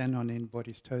if I stand on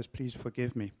anybody's toes, please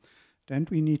forgive me. Don't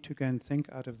we need to go and think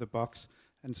out of the box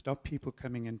and stop people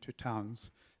coming into towns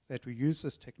that we use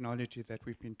this technology that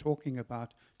we've been talking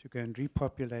about to go and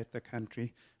repopulate the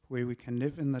country, where we can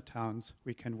live in the towns,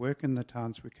 we can work in the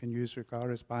towns, we can use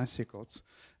Rugara's bicycles,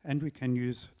 and we can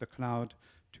use the cloud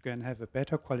to go and have a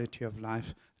better quality of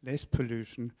life, less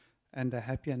pollution, and a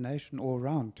happier nation all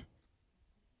round.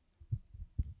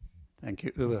 Thank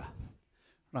you, Uwe.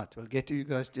 Right, we'll get to you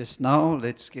guys just now.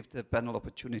 Let's give the panel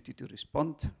opportunity to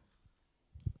respond.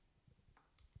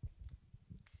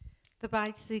 The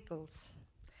bicycles.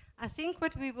 I think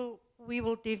what we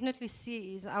will definitely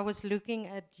see is, I was looking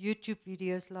at YouTube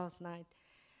videos last night,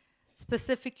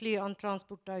 specifically on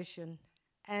transportation.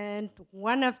 And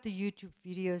one of the YouTube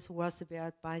videos was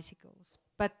about bicycles.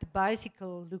 But the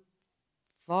bicycle looked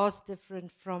vast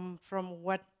different from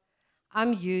what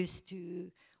I'm used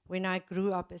to when I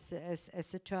grew up as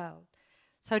a child.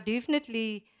 So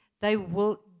definitely there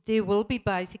will be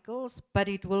bicycles, but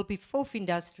it will be fourth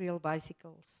industrial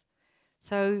bicycles.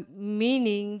 So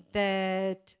meaning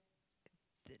that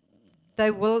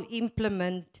they will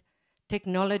implement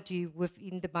technology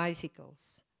within the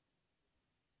bicycles.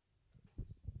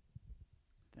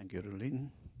 Thank you, Rolene.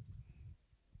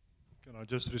 Can I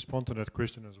just respond to that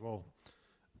question as well?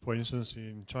 For instance,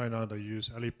 in China, they use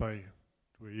Alipay,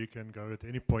 where you can go at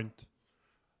any point,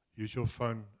 use your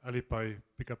phone, Alipay,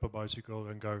 pick up a bicycle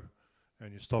and go,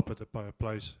 and you stop at a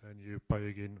place and you pay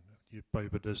again, you pay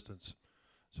the distance.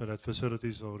 So that facility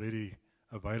is already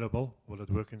available. Will it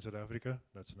work in South Africa?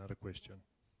 That's another question.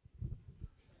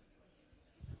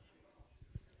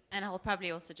 And I'll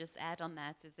probably also just add on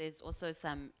that is there's also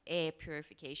some air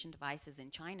purification devices in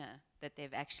China that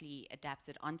they've actually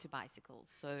adapted onto bicycles,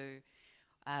 so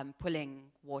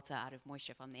pulling water out of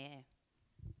moisture from the air.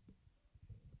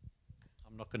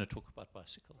 I'm not going to talk about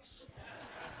bicycles.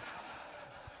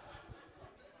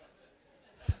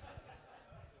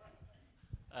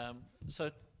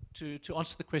 So to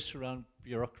answer the question around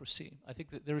bureaucracy, I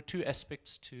think that there are two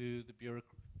aspects to the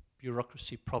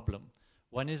bureaucracy problem.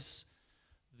 One is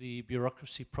the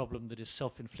bureaucracy problem that is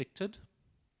self-inflicted,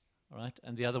 all right,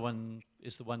 and the other one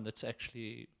is the one that's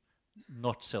actually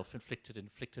not self-inflicted,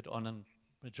 inflicted on a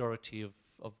majority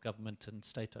of government and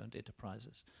state-owned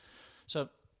enterprises. So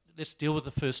let's deal with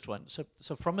the first one.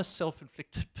 So from a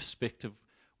self-inflicted perspective,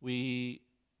 we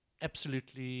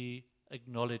absolutely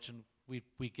acknowledge, and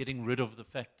we're getting rid of the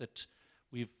fact that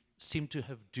we've seemed to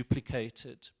have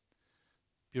duplicated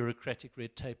bureaucratic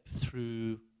red tape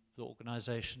through the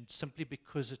organization simply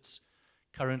because it's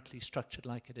currently structured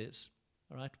like it is.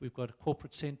 All right, we've got a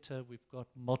corporate center, we've got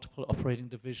multiple operating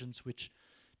divisions which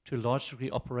to a large degree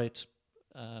operate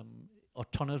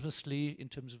autonomously in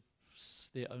terms of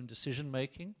their own decision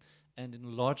making, and in a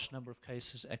large number of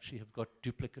cases actually have got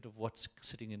duplicate of what's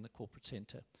sitting in the corporate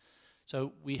center.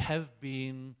 So we have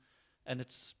been, and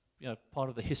it's part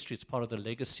of the history, it's part of the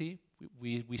legacy,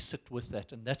 we sit with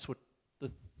that, and that's what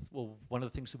one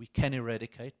of the things that we can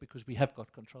eradicate because we have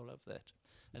got control of that.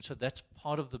 And so that's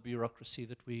part of the bureaucracy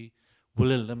that we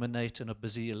will eliminate and are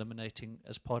busy eliminating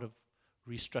as part of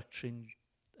restructuring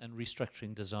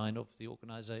design of the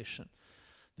organization.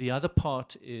 The other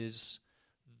part is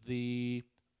the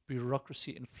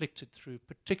bureaucracy inflicted through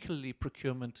particularly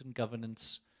procurement and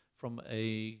governance from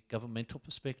a governmental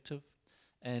perspective.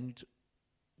 And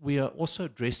we are also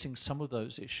addressing some of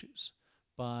those issues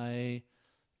by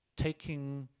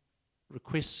taking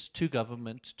requests to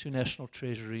government, to National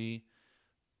Treasury,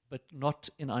 but not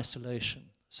in isolation.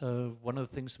 So one of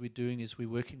the things that we're doing is we're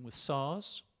working with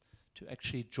SARS to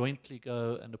actually jointly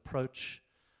go and approach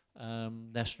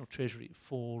National Treasury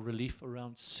for relief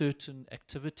around certain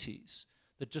activities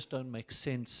that just don't make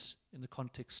sense in the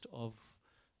context of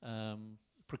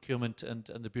procurement and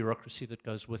the bureaucracy that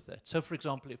goes with that. So for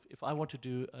example, if I want to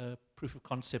do a proof of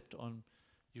concept on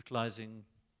utilizing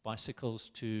bicycles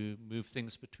to move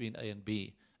things between A and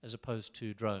B as opposed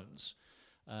to drones,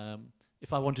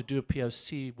 if I want to do a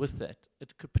POC with that,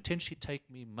 it could potentially take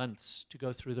me months to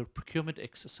go through the procurement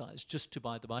exercise just to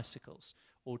buy the bicycles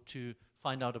or to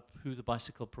find out who the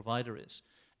bicycle provider is.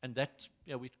 And that,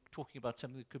 we're talking about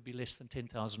something that could be less than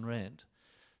 10,000 Rand.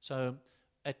 So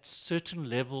at certain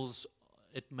levels,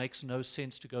 it makes no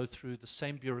sense to go through the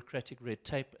same bureaucratic red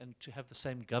tape and to have the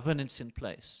same governance in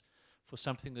place for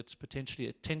something that's potentially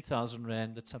at 10,000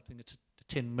 Rand, that's something that's at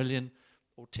 10 million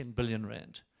or 10 billion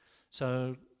Rand.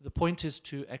 So the point is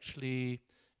to actually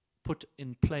put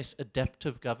in place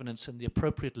adaptive governance and the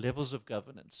appropriate levels of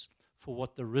governance for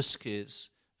what the risk is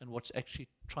and what's actually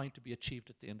trying to be achieved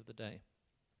at the end of the day.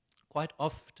 Quite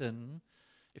often,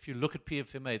 if you look at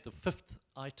PFMA, the fifth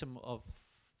item of,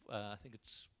 I think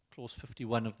it's clause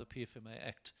 51 of the PFMA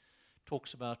Act,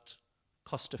 talks about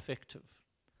cost effective,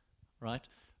 right?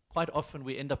 quite often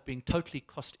we end up being totally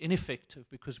cost ineffective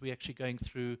because we're actually going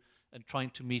through and trying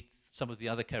to meet some of the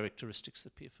other characteristics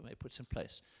that PFMA puts in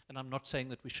place. And I'm not saying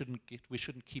that we shouldn't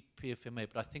keep PFMA,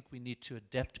 but I think we need to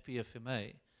adapt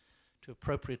PFMA to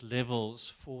appropriate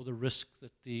levels for the risk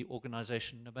that the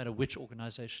organization, no matter which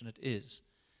organization it is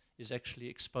actually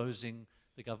exposing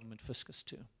the government fiscus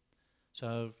to.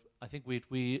 So I think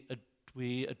we're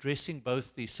addressing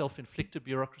both the self-inflicted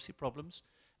bureaucracy problems,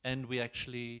 and we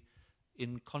actually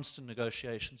in constant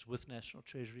negotiations with National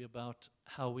Treasury about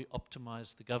how we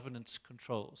optimize the governance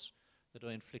controls that are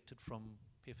inflicted from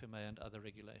PFMA and other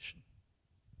regulation.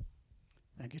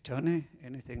 Thank you, Tony.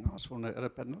 Anything else from the other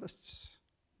panelists?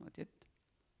 Not yet.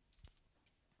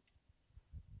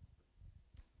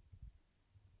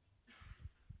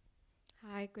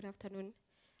 Hi, good afternoon.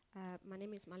 My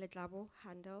name is Maletlabo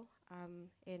Handel,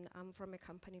 and I'm from a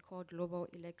company called Global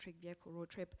Electric Vehicle Road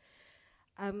Trip.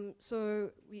 So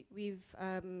we've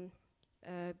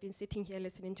been sitting here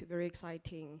listening to very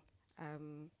exciting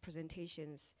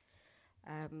presentations,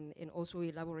 and also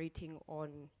elaborating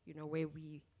on where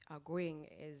we are going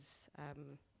as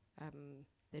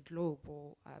the globe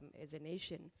or as a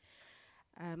nation.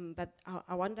 But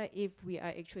I wonder if we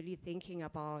are actually thinking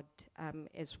about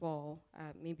as well,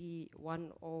 maybe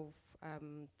one of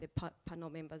the panel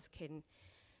members can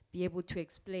be able to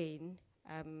explain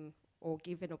or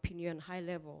give an opinion high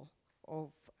level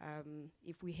of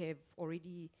if we have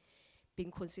already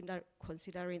been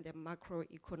considering the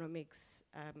macroeconomics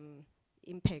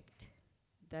impact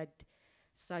that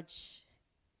such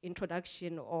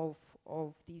introduction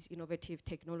of these innovative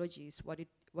technologies, what it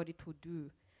would do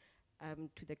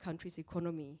to the country's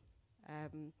economy.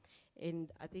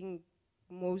 And I think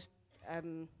most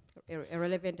a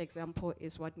relevant example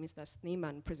is what Mr.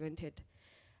 Sneeman presented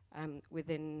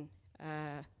within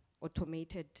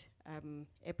automated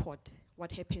airport.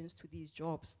 What happens to these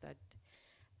jobs that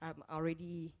are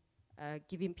already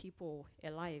giving people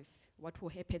a life? What will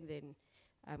happen then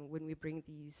when we bring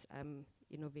these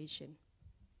innovation?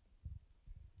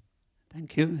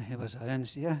 Thank you. Here was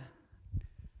Hans here.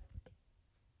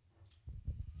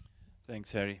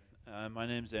 Thanks, Harry. My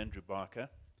name's Andrew Barker.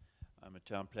 I'm a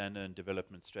town planner and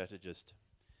development strategist.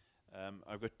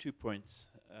 I've got 2 points.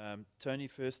 Tony,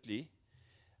 firstly,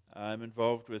 I'm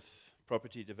involved with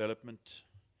property development,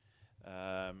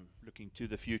 looking to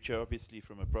the future, obviously,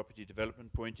 from a property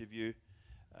development point of view,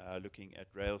 looking at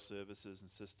rail services and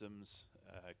systems,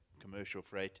 commercial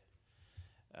freight.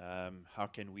 How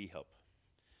can we help?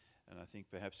 And I think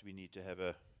perhaps we need to have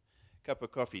a cup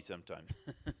of coffee sometime.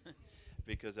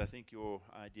 Because I think your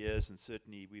ideas, and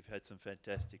certainly we've had some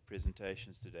fantastic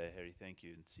presentations today, Harry, thank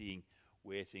you, and seeing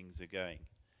where things are going.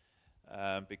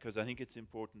 Because I think it's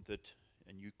important that,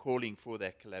 and you're calling for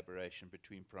that collaboration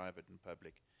between private and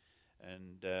public.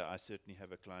 And I certainly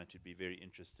have a client who'd be very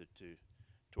interested to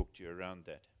talk to you around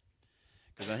that.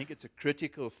 Because I think it's a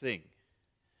critical thing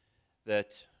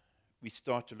that we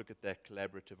start to look at that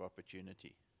collaborative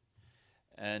opportunity.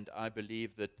 And I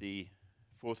believe that the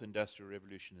Fourth Industrial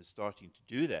Revolution is starting to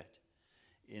do that,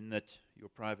 in that your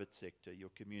private sector, your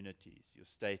communities, your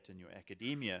state and your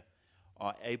academia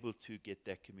are able to get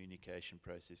that communication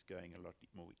process going a lot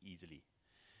more easily.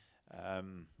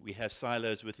 We have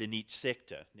silos within each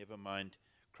sector, never mind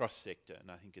cross-sector, and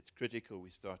I think it's critical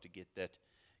we start to get that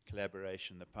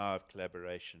collaboration, the power of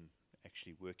collaboration,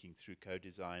 actually working through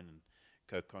co-design and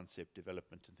co-concept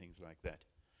development and things like that.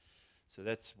 So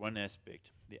that's one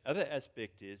aspect. The other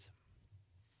aspect is,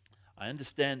 I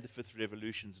understand the fifth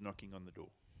revolution's knocking on the door.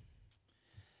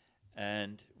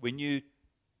 And when you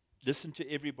listen to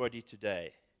everybody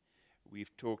today,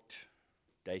 we've talked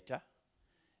data,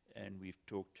 and we've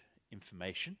talked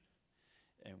information,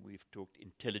 and we've talked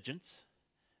intelligence,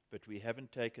 but we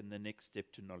haven't taken the next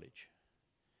step to knowledge.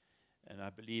 And I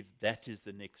believe that is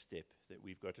the next step that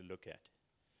we've got to look at.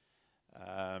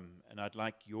 And I'd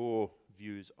like your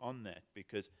views on that,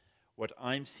 because what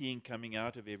I'm seeing coming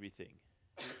out of everything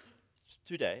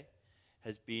today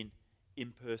has been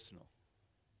impersonal.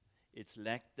 It's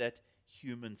lacked that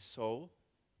human soul.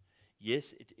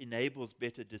 Yes, it enables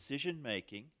better decision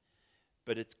making,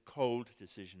 but it's cold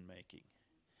decision making.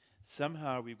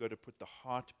 Somehow we've got to put the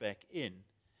heart back in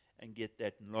and get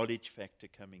that knowledge factor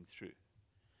coming through.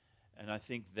 And I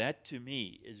think that, to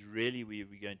me, is really where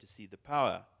we're going to see the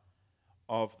power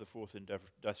of the fourth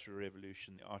industrial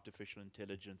revolution, the artificial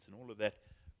intelligence and all of that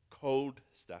cold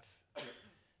stuff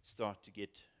start to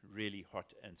get really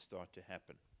hot and start to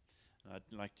happen. And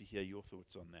I'd like to hear your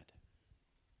thoughts on that.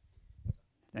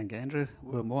 Thank you, Andrew.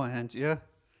 We're more hands here.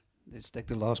 Let's take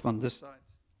the last one this side.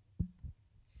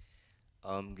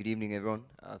 Good evening, everyone.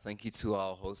 Thank you to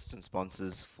our hosts and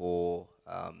sponsors for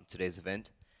today's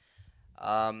event.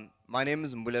 My name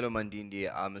is Mbulelo Mandindi.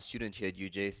 I'm a student here at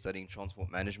UJ studying transport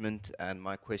management, and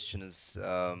my question is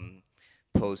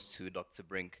posed to Dr.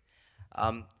 Brink.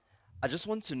 I just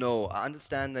want to know, I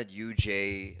understand that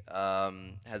UJ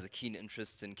has a keen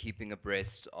interest in keeping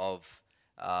abreast of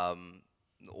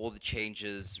all the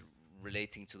changes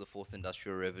relating to the fourth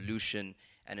industrial revolution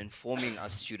and informing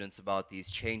us students about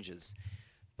these changes.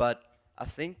 But I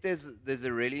think there's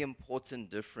a really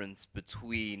important difference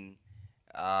between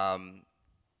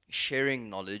sharing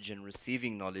knowledge and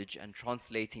receiving knowledge and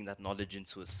translating that knowledge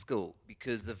into a skill,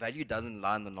 because the value doesn't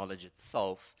lie in the knowledge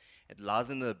itself. It lies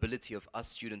in the ability of us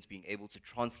students being able to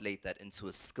translate that into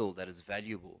a skill that is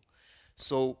valuable.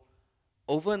 So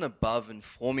over and above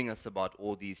informing us about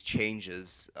all these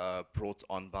changes brought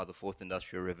on by the fourth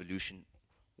industrial revolution,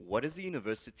 what is the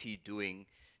university doing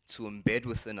to embed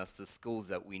within us the skills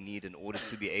that we need in order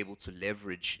to be able to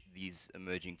leverage these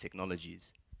emerging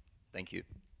technologies? Thank you.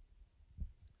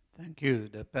 Thank you.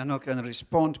 The panel can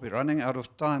respond. We're running out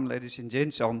of time, ladies and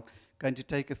gents. I'm going to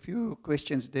take a few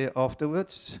questions there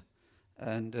afterwards,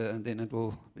 and then it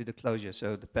will be the closure.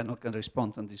 So the panel can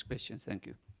respond on these questions. Thank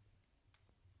you.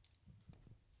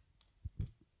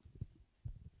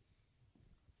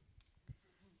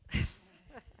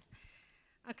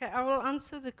 Okay, I will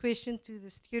answer the question to the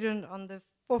student on the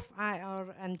fourth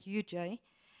IR and UJ.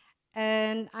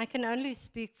 And I can only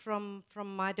speak from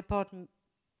my department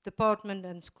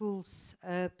and school's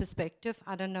perspective.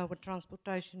 I don't know what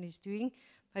transportation is doing.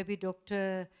 Maybe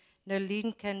Dr.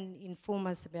 Nolene can inform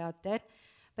us about that.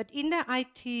 But in the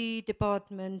IT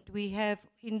department, we have,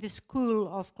 in the School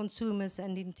of Consumers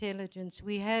and Intelligence,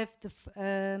 we have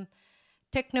the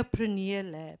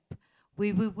Technopreneur Lab,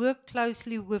 where we work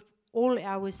closely with all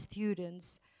our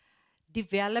students,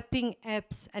 developing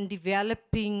apps and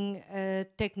developing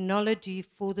technology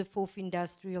for the fourth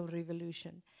industrial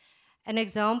revolution. An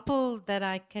example that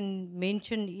I can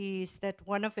mention is that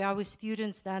one of our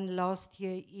students done last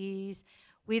year is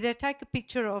where they take a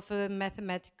picture of a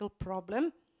mathematical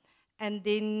problem, and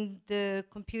then the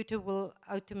computer will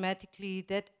automatically,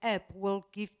 that app will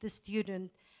give the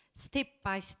student step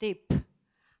by step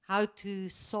how to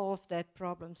solve that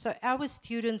problem. So our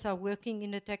students are working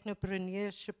in a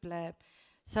technopreneurship lab.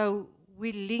 So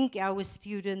we link our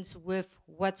students with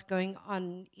what's going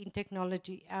on in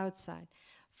technology outside.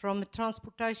 From a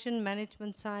transportation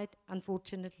management side,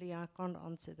 unfortunately, I can't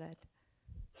answer that.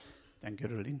 Thank you,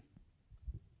 Rolene.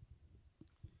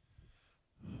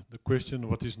 The question,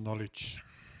 what is knowledge?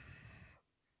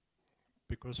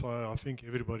 Because I think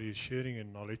everybody is sharing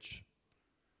in knowledge.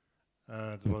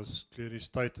 It was clearly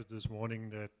stated this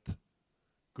morning that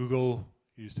Google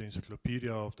is the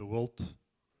encyclopedia of the world.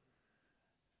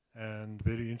 And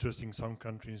very interesting, some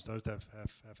countries don't have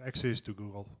access to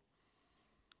Google.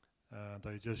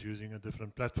 They're just using a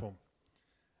different platform.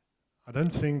 I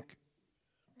don't think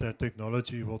that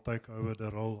technology will take over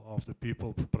the role of the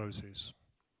people process.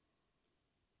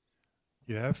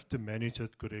 You have to manage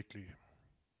it correctly.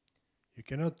 You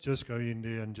cannot just go in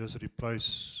there and just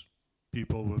replace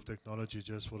people with technology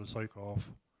just for the sake of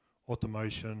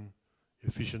automation,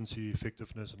 efficiency,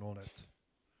 effectiveness, and all that.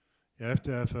 You have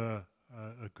to have a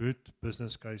good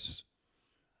business case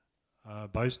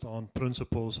based on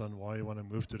principles and why you want to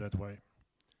move to that way.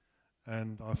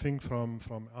 And I think from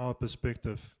our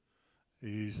perspective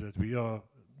is that we are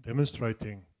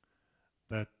demonstrating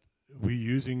that we're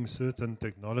using certain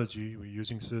technology, we're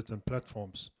using certain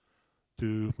platforms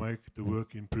to make the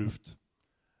work improved.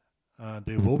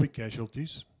 There will be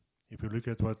casualties. If you look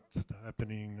at what's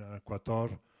happening in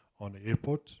Qatar on the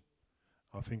airport,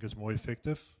 I think it's more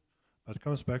effective. But it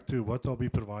comes back to what are we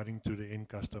providing to the end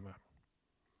customer.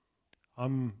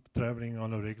 I'm traveling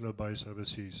on a regular basis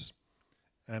overseas,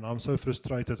 and I'm so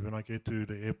frustrated when I get to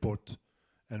the airport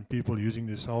and people using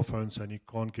their cell phones and you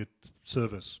can't get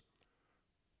service.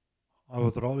 I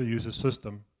would rather use a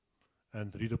system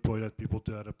and redeploy that people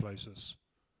to other places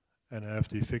and have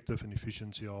the effective and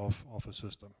efficiency of a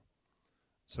system.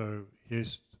 So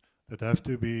yes, that have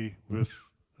to be with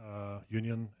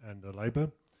union and the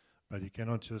labor, but you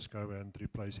cannot just go and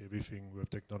replace everything with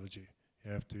technology.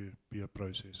 You have to be a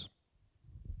process.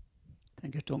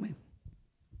 Thank you, Tommy.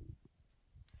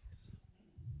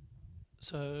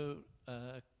 So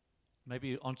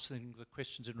maybe answering the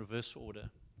questions in reverse order.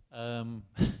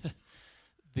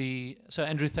 So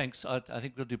Andrew, thanks. I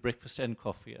think we'll do breakfast and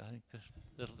coffee. I think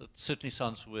that certainly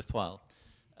sounds worthwhile.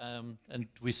 And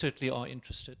we certainly are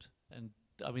interested. And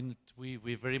I mean,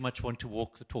 we very much want to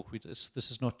walk the talk. This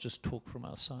is not just talk from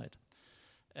our side.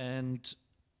 And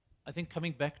I think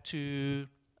coming back to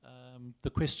the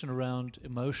question around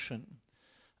emotion,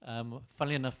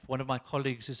 Funnily enough, one of my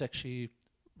colleagues is actually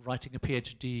writing a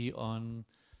PhD on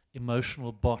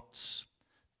emotional bots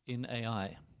in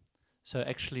AI. So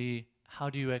actually, how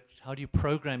do you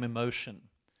program emotion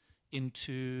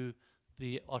into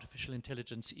the artificial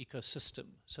intelligence ecosystem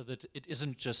so that it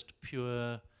isn't just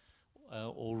pure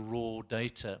or raw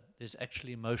data? There's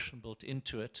actually emotion built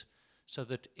into it, so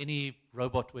that any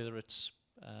robot, whether it's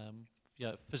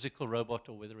a physical robot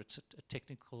or whether it's a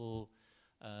technical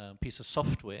piece of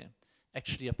software,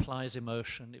 actually applies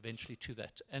emotion eventually to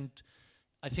that. And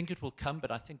I think it will come,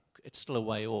 but I think it's still a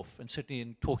way off. And certainly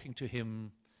in talking to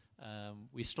him,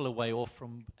 we're still a way off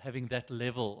from having that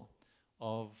level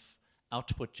of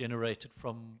output generated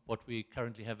from what we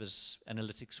currently have as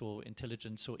analytics or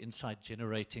intelligence or insight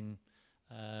generating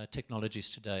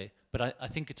technologies today. But I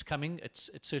think it's coming. It's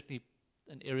certainly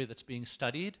an area that's being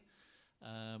studied,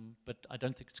 but I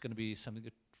don't think it's going to be something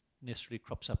that necessarily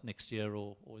crops up next year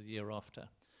or the year after.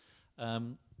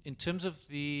 In terms of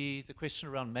the question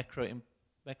around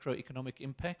macroeconomic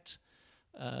impact,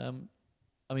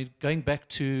 I mean, going back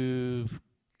to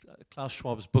Klaus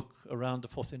Schwab's book around the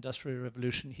fourth industrial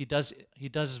revolution, he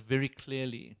does very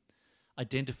clearly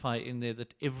identify in there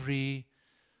that every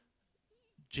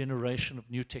generation of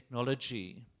new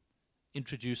technology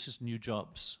introduces new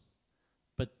jobs,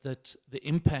 but that the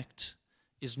impact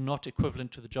is not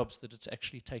equivalent to the jobs that it's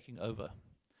actually taking over.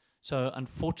 So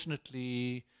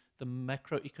unfortunately, the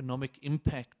macroeconomic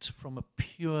impact from a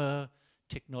pure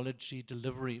technology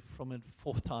delivery from a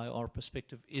fourth IR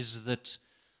perspective is that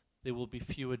there will be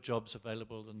fewer jobs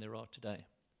available than there are today.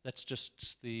 That's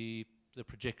just the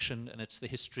projection, and it's the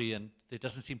history, and there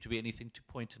doesn't seem to be anything to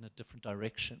point in a different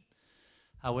direction.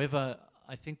 However,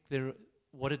 I think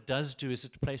what it does do is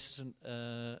it places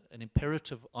an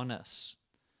imperative on us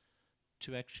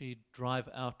to actually drive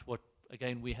out what,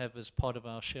 again, we have as part of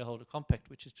our shareholder compact,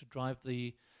 which is to drive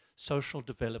the social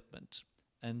development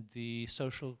and the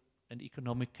social and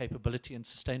economic capability and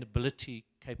sustainability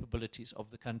capabilities of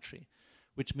the country,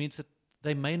 which means that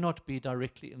they may not be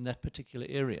directly in that particular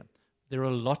area. There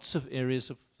are lots of areas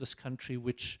of this country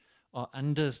which are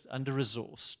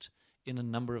under-resourced in a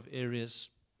number of areas,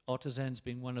 artisans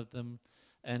being one of them,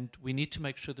 and we need to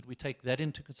make sure that we take that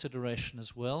into consideration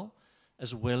as well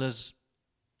as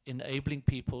enabling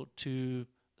people to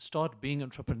start being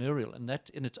entrepreneurial, and that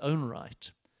in its own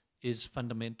right is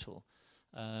fundamental.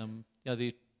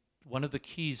 One of the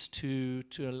keys to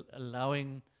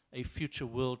allowing a future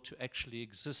world to actually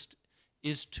exist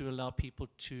is to allow people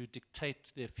to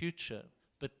dictate their future,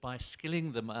 but by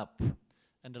skilling them up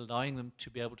and allowing them to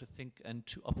be able to think and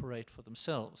to operate for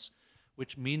themselves,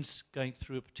 which means going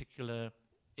through a particular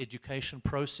education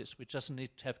process, which doesn't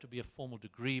need to have to be a formal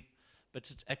degree, but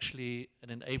it's actually an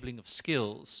enabling of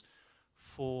skills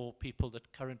for people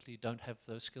that currently don't have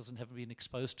those skills and haven't been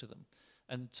exposed to them.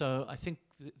 And so I think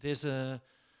there's a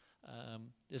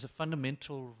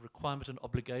fundamental requirement and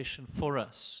obligation for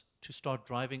us to start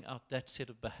driving out that set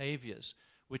of behaviors,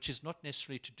 which is not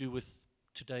necessarily to do with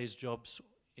today's jobs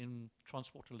in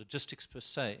transport and logistics per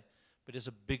se, but is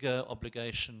a bigger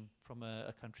obligation from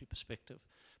a country perspective.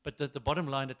 But the bottom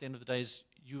line at the end of the day is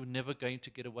you're never going to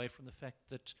get away from the fact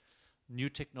that new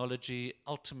technology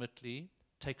ultimately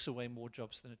takes away more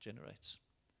jobs than it generates,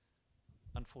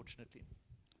 unfortunately.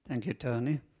 Thank you,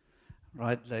 Tony.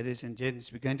 Right, ladies and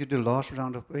gents, we're going to do the last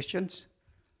round of questions.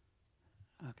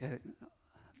 Okay,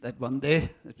 that one there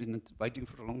has been waiting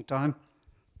for a long time.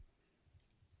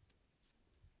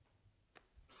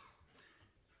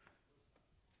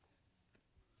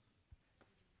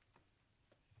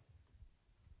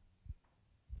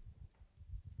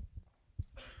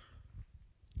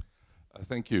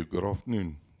 Thank you. Good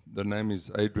afternoon. The name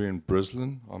is Adrian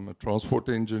Brislin. I'm a transport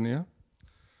engineer.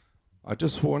 I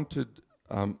just wanted,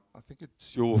 I think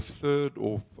it's your third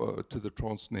or to the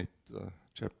Transnet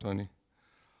chap, Tony.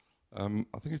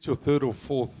 I think it's your third or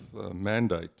fourth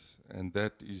mandate, and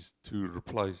that is to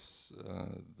replace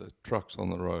the trucks on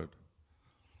the road.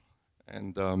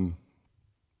 And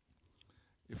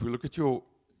if we look at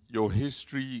your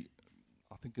history,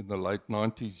 I think in the late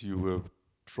 90s you were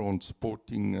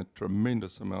transporting a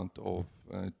tremendous amount of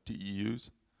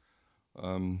TEUs,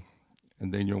 and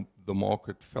then the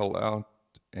market fell out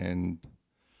and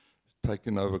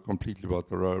taken over completely by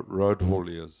the road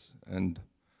hauliers. And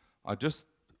I just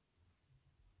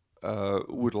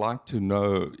would like to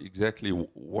know exactly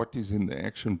what is in the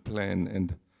action plan,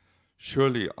 and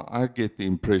surely I get the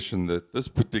impression that this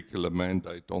particular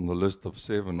mandate on the list of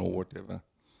 7 or whatever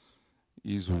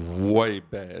is way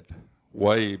bad.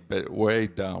 Way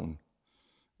down,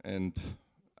 and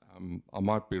I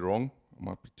might be wrong, I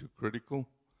might be too critical,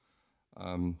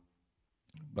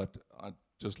 but I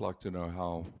just like to know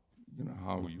how,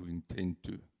 how you intend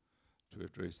to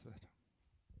address that.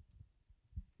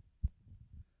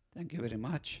 Thank you very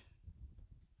much.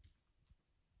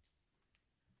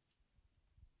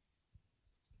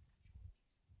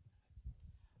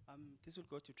 This will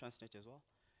go to Transnet as well.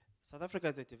 South Africa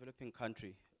is a developing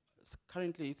country.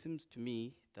 Currently, it seems to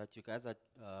me that you guys are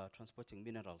transporting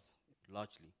minerals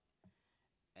largely.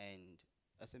 And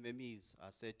SMMEs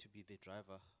are said to be the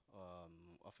driver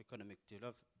of economic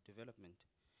development.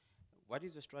 What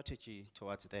is your strategy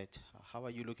towards that? How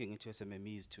are you looking into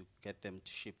SMMEs to get them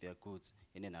to ship their goods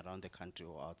in and around the country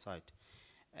or outside?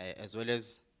 As well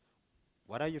as,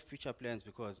 what are your future plans?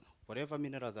 Because whatever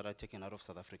minerals that are taken out of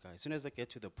South Africa, as soon as they get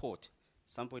to the port,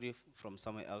 somebody from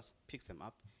somewhere else picks them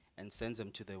up and sends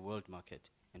them to the world market,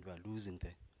 and we're losing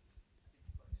there.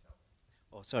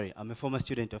 Oh, sorry, I'm a former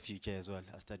student of UK as well.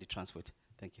 I studied transport.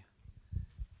 Thank you.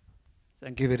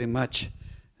 Thank you very much.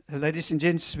 Ladies and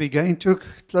gents, we're going to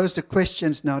close the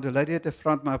questions now. The lady at the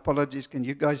front, my apologies, can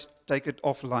you guys take it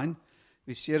offline?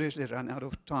 We seriously run out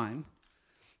of time,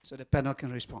 so the panel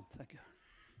can respond. Thank you.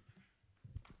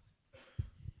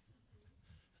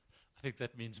 I think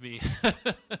that means me. Okay.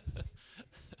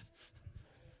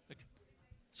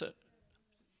 So,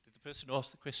 did the person who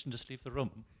asked the question just leave the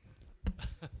room?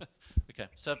 Okay,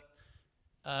 so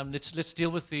let's deal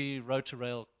with the road to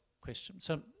rail question.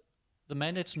 So, the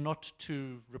mandate's not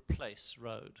to replace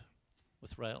road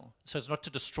with rail. So it's not to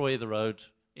destroy the road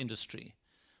industry,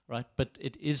 right? But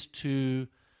it is to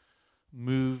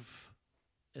move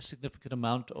a significant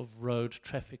amount of road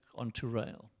traffic onto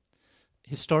rail.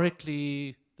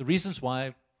 Historically, the reasons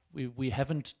why we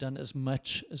haven't done as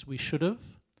much as we should have,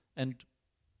 and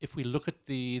if we look at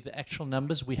the actual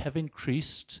numbers, we have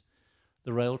increased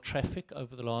the rail traffic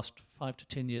over the last 5 to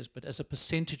 10 years, but as a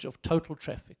percentage of total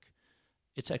traffic,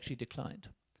 it's actually declined.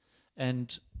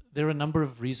 And there are a number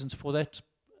of reasons for that,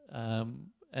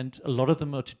 and a lot of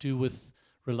them are to do with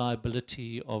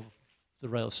reliability of the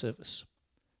rail service.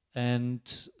 And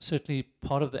certainly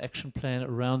part of the action plan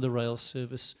around the rail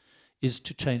service is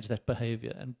to change that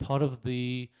behavior. And part of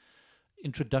the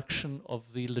introduction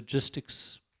of the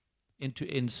logistics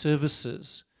end-to-end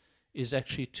services is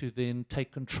actually to then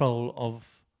take control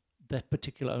of that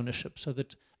particular ownership, so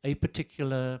that a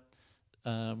particular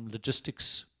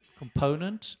logistics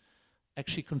component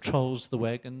actually controls the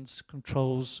wagons,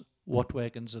 controls what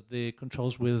wagons are there,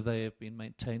 controls whether they have been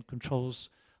maintained, controls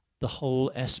the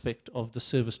whole aspect of the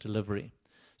service delivery.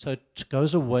 So it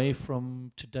goes away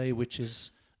from today, which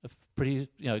is a pretty,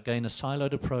 again, a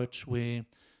siloed approach where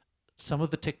some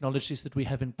of the technologies that we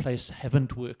have in place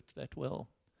haven't worked that well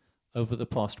over the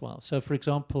past while. So for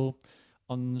example,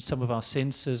 on some of our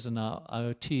sensors and our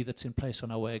IoT that's in place on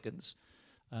our wagons,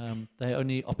 they're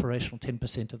only operational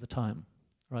 10% of the time,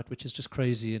 right? Which is just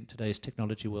crazy in today's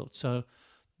technology world. So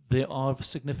there are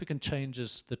significant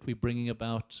changes that we're bringing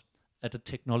about at a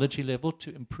technology level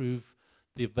to improve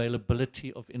the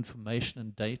availability of information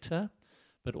and data,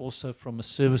 but also from a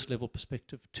service level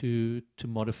perspective to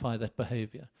modify that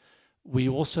behavior.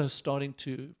 We're also starting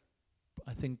to,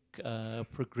 I think,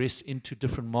 progress into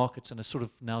different markets, and are sort of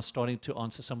now starting to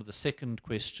answer some of the second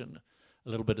question a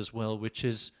little bit as well, which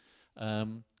is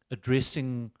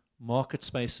addressing market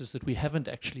spaces that we haven't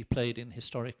actually played in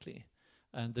historically,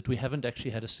 and that we haven't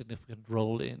actually had a significant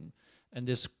role in. And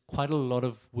there's quite a lot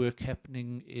of work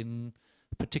happening in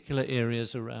particular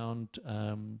areas around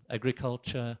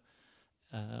agriculture,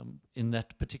 in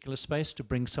that particular space, to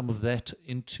bring some of that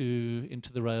into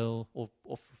the rail, or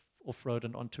off-road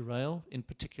and onto rail in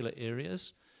particular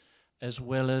areas, as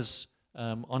well as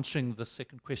answering the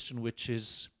second question, which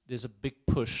is there's a big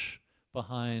push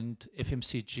behind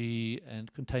FMCG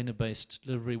and container-based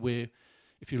delivery, where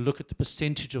if you look at the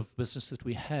percentage of business that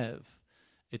we have,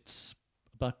 it's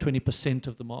about 20%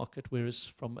 of the market, whereas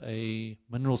from a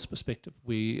minerals perspective,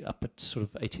 we're up at sort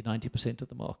of 80-90% of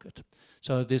the market.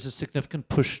 So there's a significant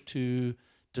push to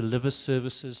deliver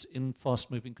services in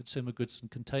fast-moving consumer goods and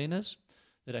containers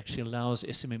that actually allows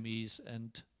SMMEs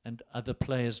and other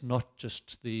players, not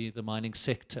just the mining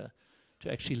sector,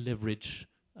 to actually leverage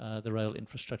the rail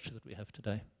infrastructure that we have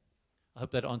today. I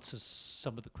hope that answers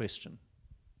some of the question.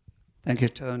 Thank you,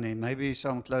 Tony. Maybe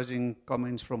some closing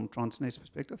comments from Transnet's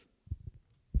perspective?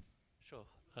 Sure.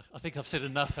 I think I've said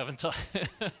enough, haven't I?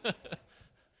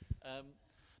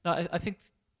 No, I think,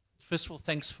 first of all,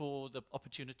 thanks for the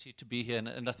opportunity to be here,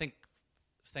 and I think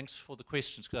thanks for the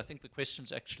questions, because I think the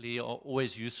questions actually are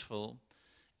always useful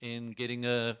in getting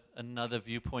another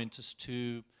viewpoint as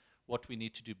to what we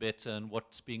need to do better and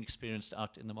what's being experienced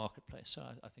out in the marketplace. So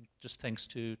I think just thanks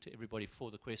to everybody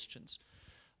for the questions.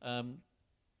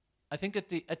 I think at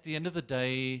the end of the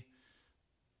day,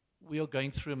 we are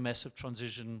going through a massive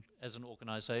transition as an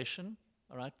organization,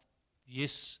 all right?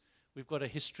 Yes, we've got a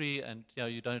history, and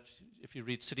you don't, if you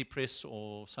read City Press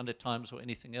or Sunday Times or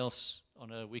anything else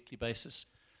on a weekly basis,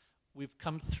 we've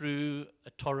come through a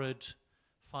torrid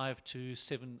 5 to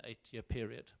 7, 8 year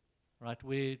period, right?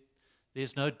 Where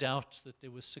there's no doubt that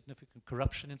there was significant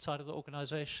corruption inside of the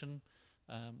organization.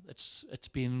 It's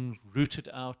been rooted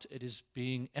out. It is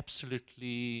being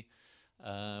absolutely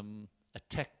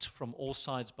attacked from all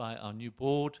sides by our new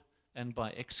board and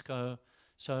by EXCO.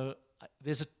 So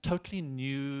there's a totally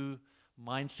new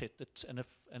mindset that's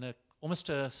almost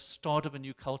a start of a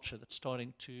new culture that's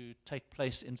starting to take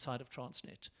place inside of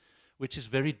Transnet, which is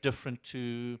very different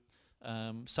to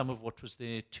some of what was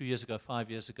there 2 years ago, 5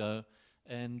 years ago.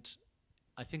 And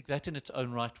I think that in its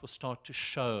own right will start to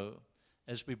show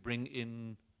as we bring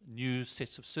in new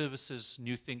sets of services,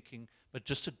 new thinking, but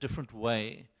just a different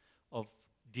way of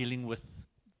dealing with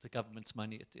the government's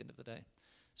money at the end of the day.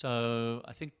 So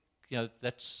I think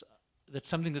that's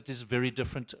something that is very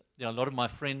different. A lot of my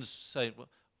friends say, well,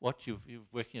 what, you're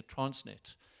working at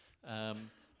Transnet?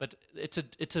 But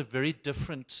it's a very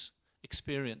different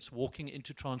experience walking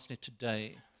into Transnet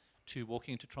today to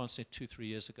walking into Transnet 2-3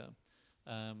 years ago.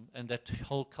 And that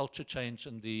whole culture change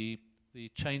and the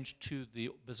change to the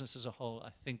business as a whole,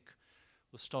 I think,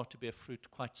 will start to bear fruit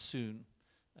quite soon.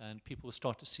 And people will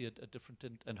start to see a different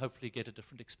and hopefully get a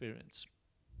different experience.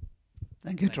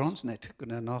 Thank you, Thanks. Transnet.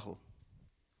 Gunnar Nagel.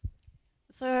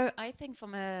 So I think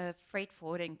from a freight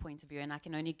forwarding point of view, and I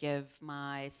can only give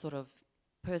my sort of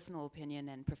personal opinion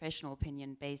and professional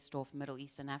opinion based off Middle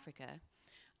East and Africa,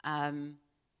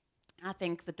 I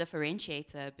think the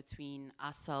differentiator between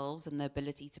ourselves and the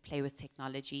ability to play with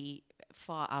technology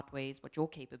far outweighs what your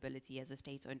capability as a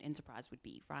state-owned enterprise would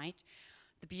be, right?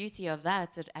 The beauty of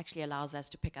that, it actually allows us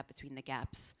to pick up between the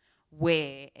gaps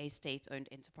where a state-owned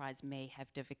enterprise may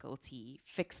have difficulty,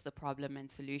 fix the problem and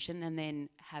solution, and then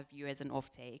have you as an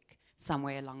offtake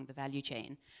somewhere along the value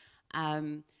chain.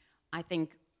 I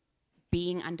think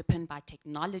being underpinned by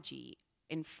technology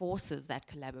enforces that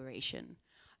collaboration.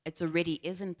 It already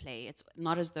is in play. It's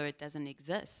not as though it doesn't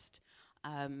exist.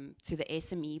 To the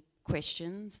SME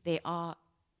questions, there are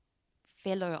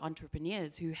fellow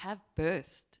entrepreneurs who have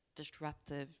birthed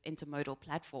disruptive intermodal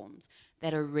platforms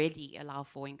that already allow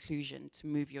for inclusion to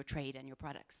move your trade and your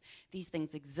products. These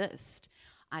things exist.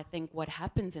 I think what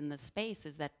happens in this space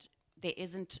is that there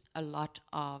isn't a lot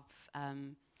of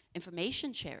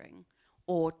information sharing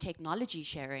or technology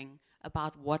sharing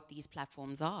about what these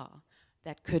platforms are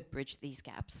that could bridge these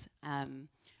gaps and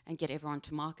get everyone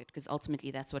to market, because ultimately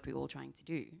that's what we're all trying to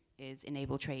do, is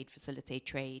enable trade, facilitate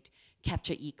trade,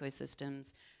 capture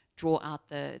ecosystems, draw out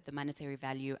the monetary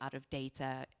value out of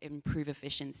data, improve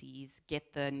efficiencies,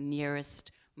 get the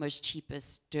nearest, most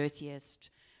cheapest,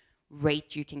 dirtiest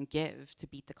rate you can give to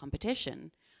beat the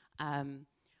competition.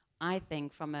 I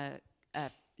think from a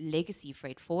legacy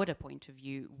freight forwarder point of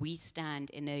view, we stand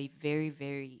in a very,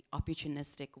 very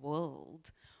opportunistic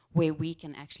world where we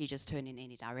can actually just turn in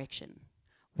any direction.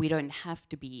 We don't have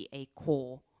to be a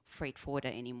core freight forwarder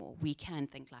anymore. We can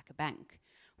think like a bank.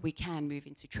 We can move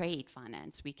into trade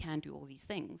finance. We can do all these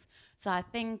things. So I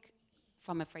think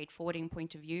from a freight forwarding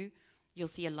point of view, you'll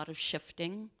see a lot of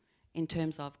shifting in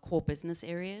terms of core business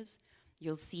areas.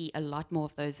 You'll see a lot more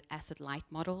of those asset light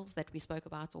models that we spoke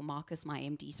about, or Marcus, my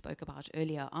MD, spoke about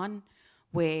earlier on,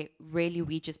 where really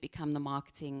we just become the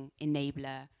marketing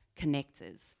enabler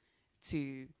connectors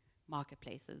to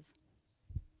marketplaces.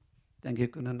 Thank you,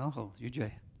 Gunnar Nagel.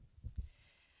 UJ.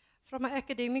 From an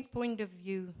academic point of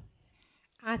view,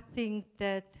 I think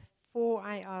that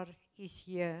 4IR is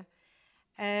here,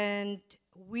 and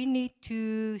we need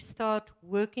to start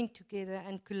working together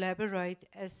and collaborate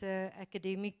as an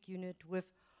academic unit with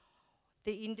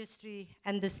the industry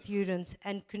and the students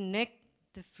and connect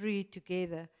the three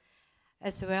together.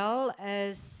 As well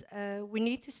as we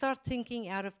need to start thinking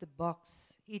out of the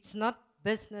box. It's not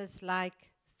business like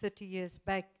 30 years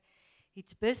back.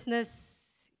 It's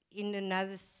business in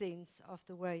another sense of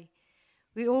the way.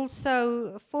 We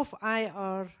also,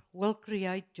 4IR will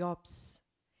create jobs.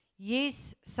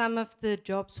 Yes, some of the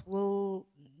jobs will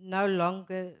no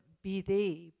longer be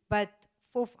there, but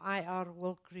 4IR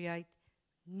will create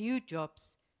new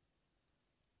jobs,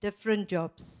 different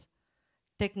jobs.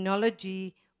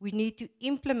 Technology, we need to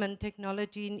implement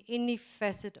technology in any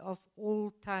facet of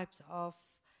all types of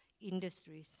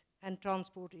industries, and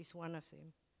transport is one of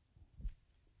them.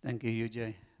 Thank you,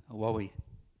 UJ. Huawei.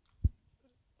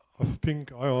 I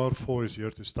think IR4 is here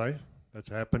to stay. That's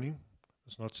happening.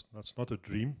 That's not a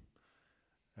dream.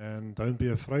 And don't be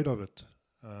afraid of it.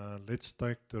 Let's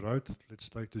take the road. Let's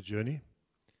take the journey.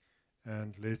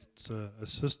 and let's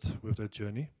assist with that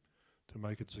journey to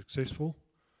make it successful,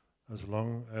 as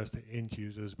long as the end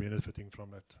user is benefiting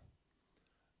from it.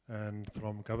 And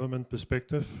from government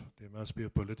perspective, there must be a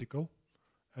political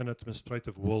and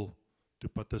administrative will to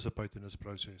participate in this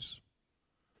process.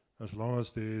 As long as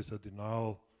there is a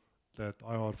denial that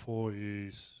IR4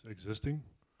 is existing,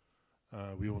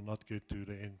 we will not get to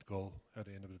the end goal at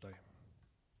the end of the day.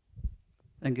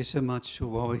 Thank you so much,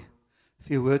 Shuwawi. A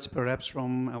few words perhaps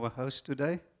from our host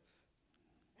today?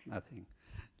 Nothing.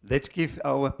 Let's give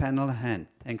our panel a hand.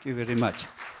 Thank you very much.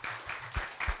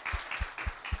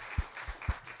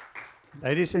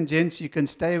 Ladies and gents, you can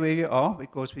stay where you are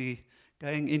because we're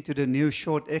going into the new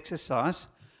short exercise.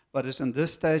 But as on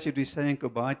this stage, we'll be saying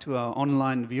goodbye to our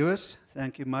online viewers.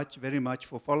 Thank you very much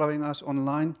for following us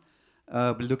online.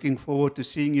 We're looking forward to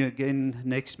seeing you again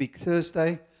next week,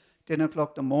 Thursday, 10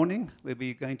 o'clock in the morning, where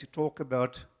we're going to talk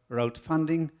about road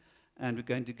funding, and we're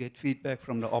going to get feedback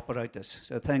from the operators.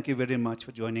 So thank you very much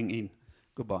for joining in.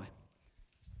 Goodbye.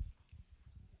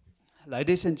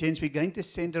 Ladies and gents, we're going to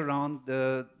send around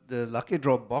the lucky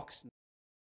draw box.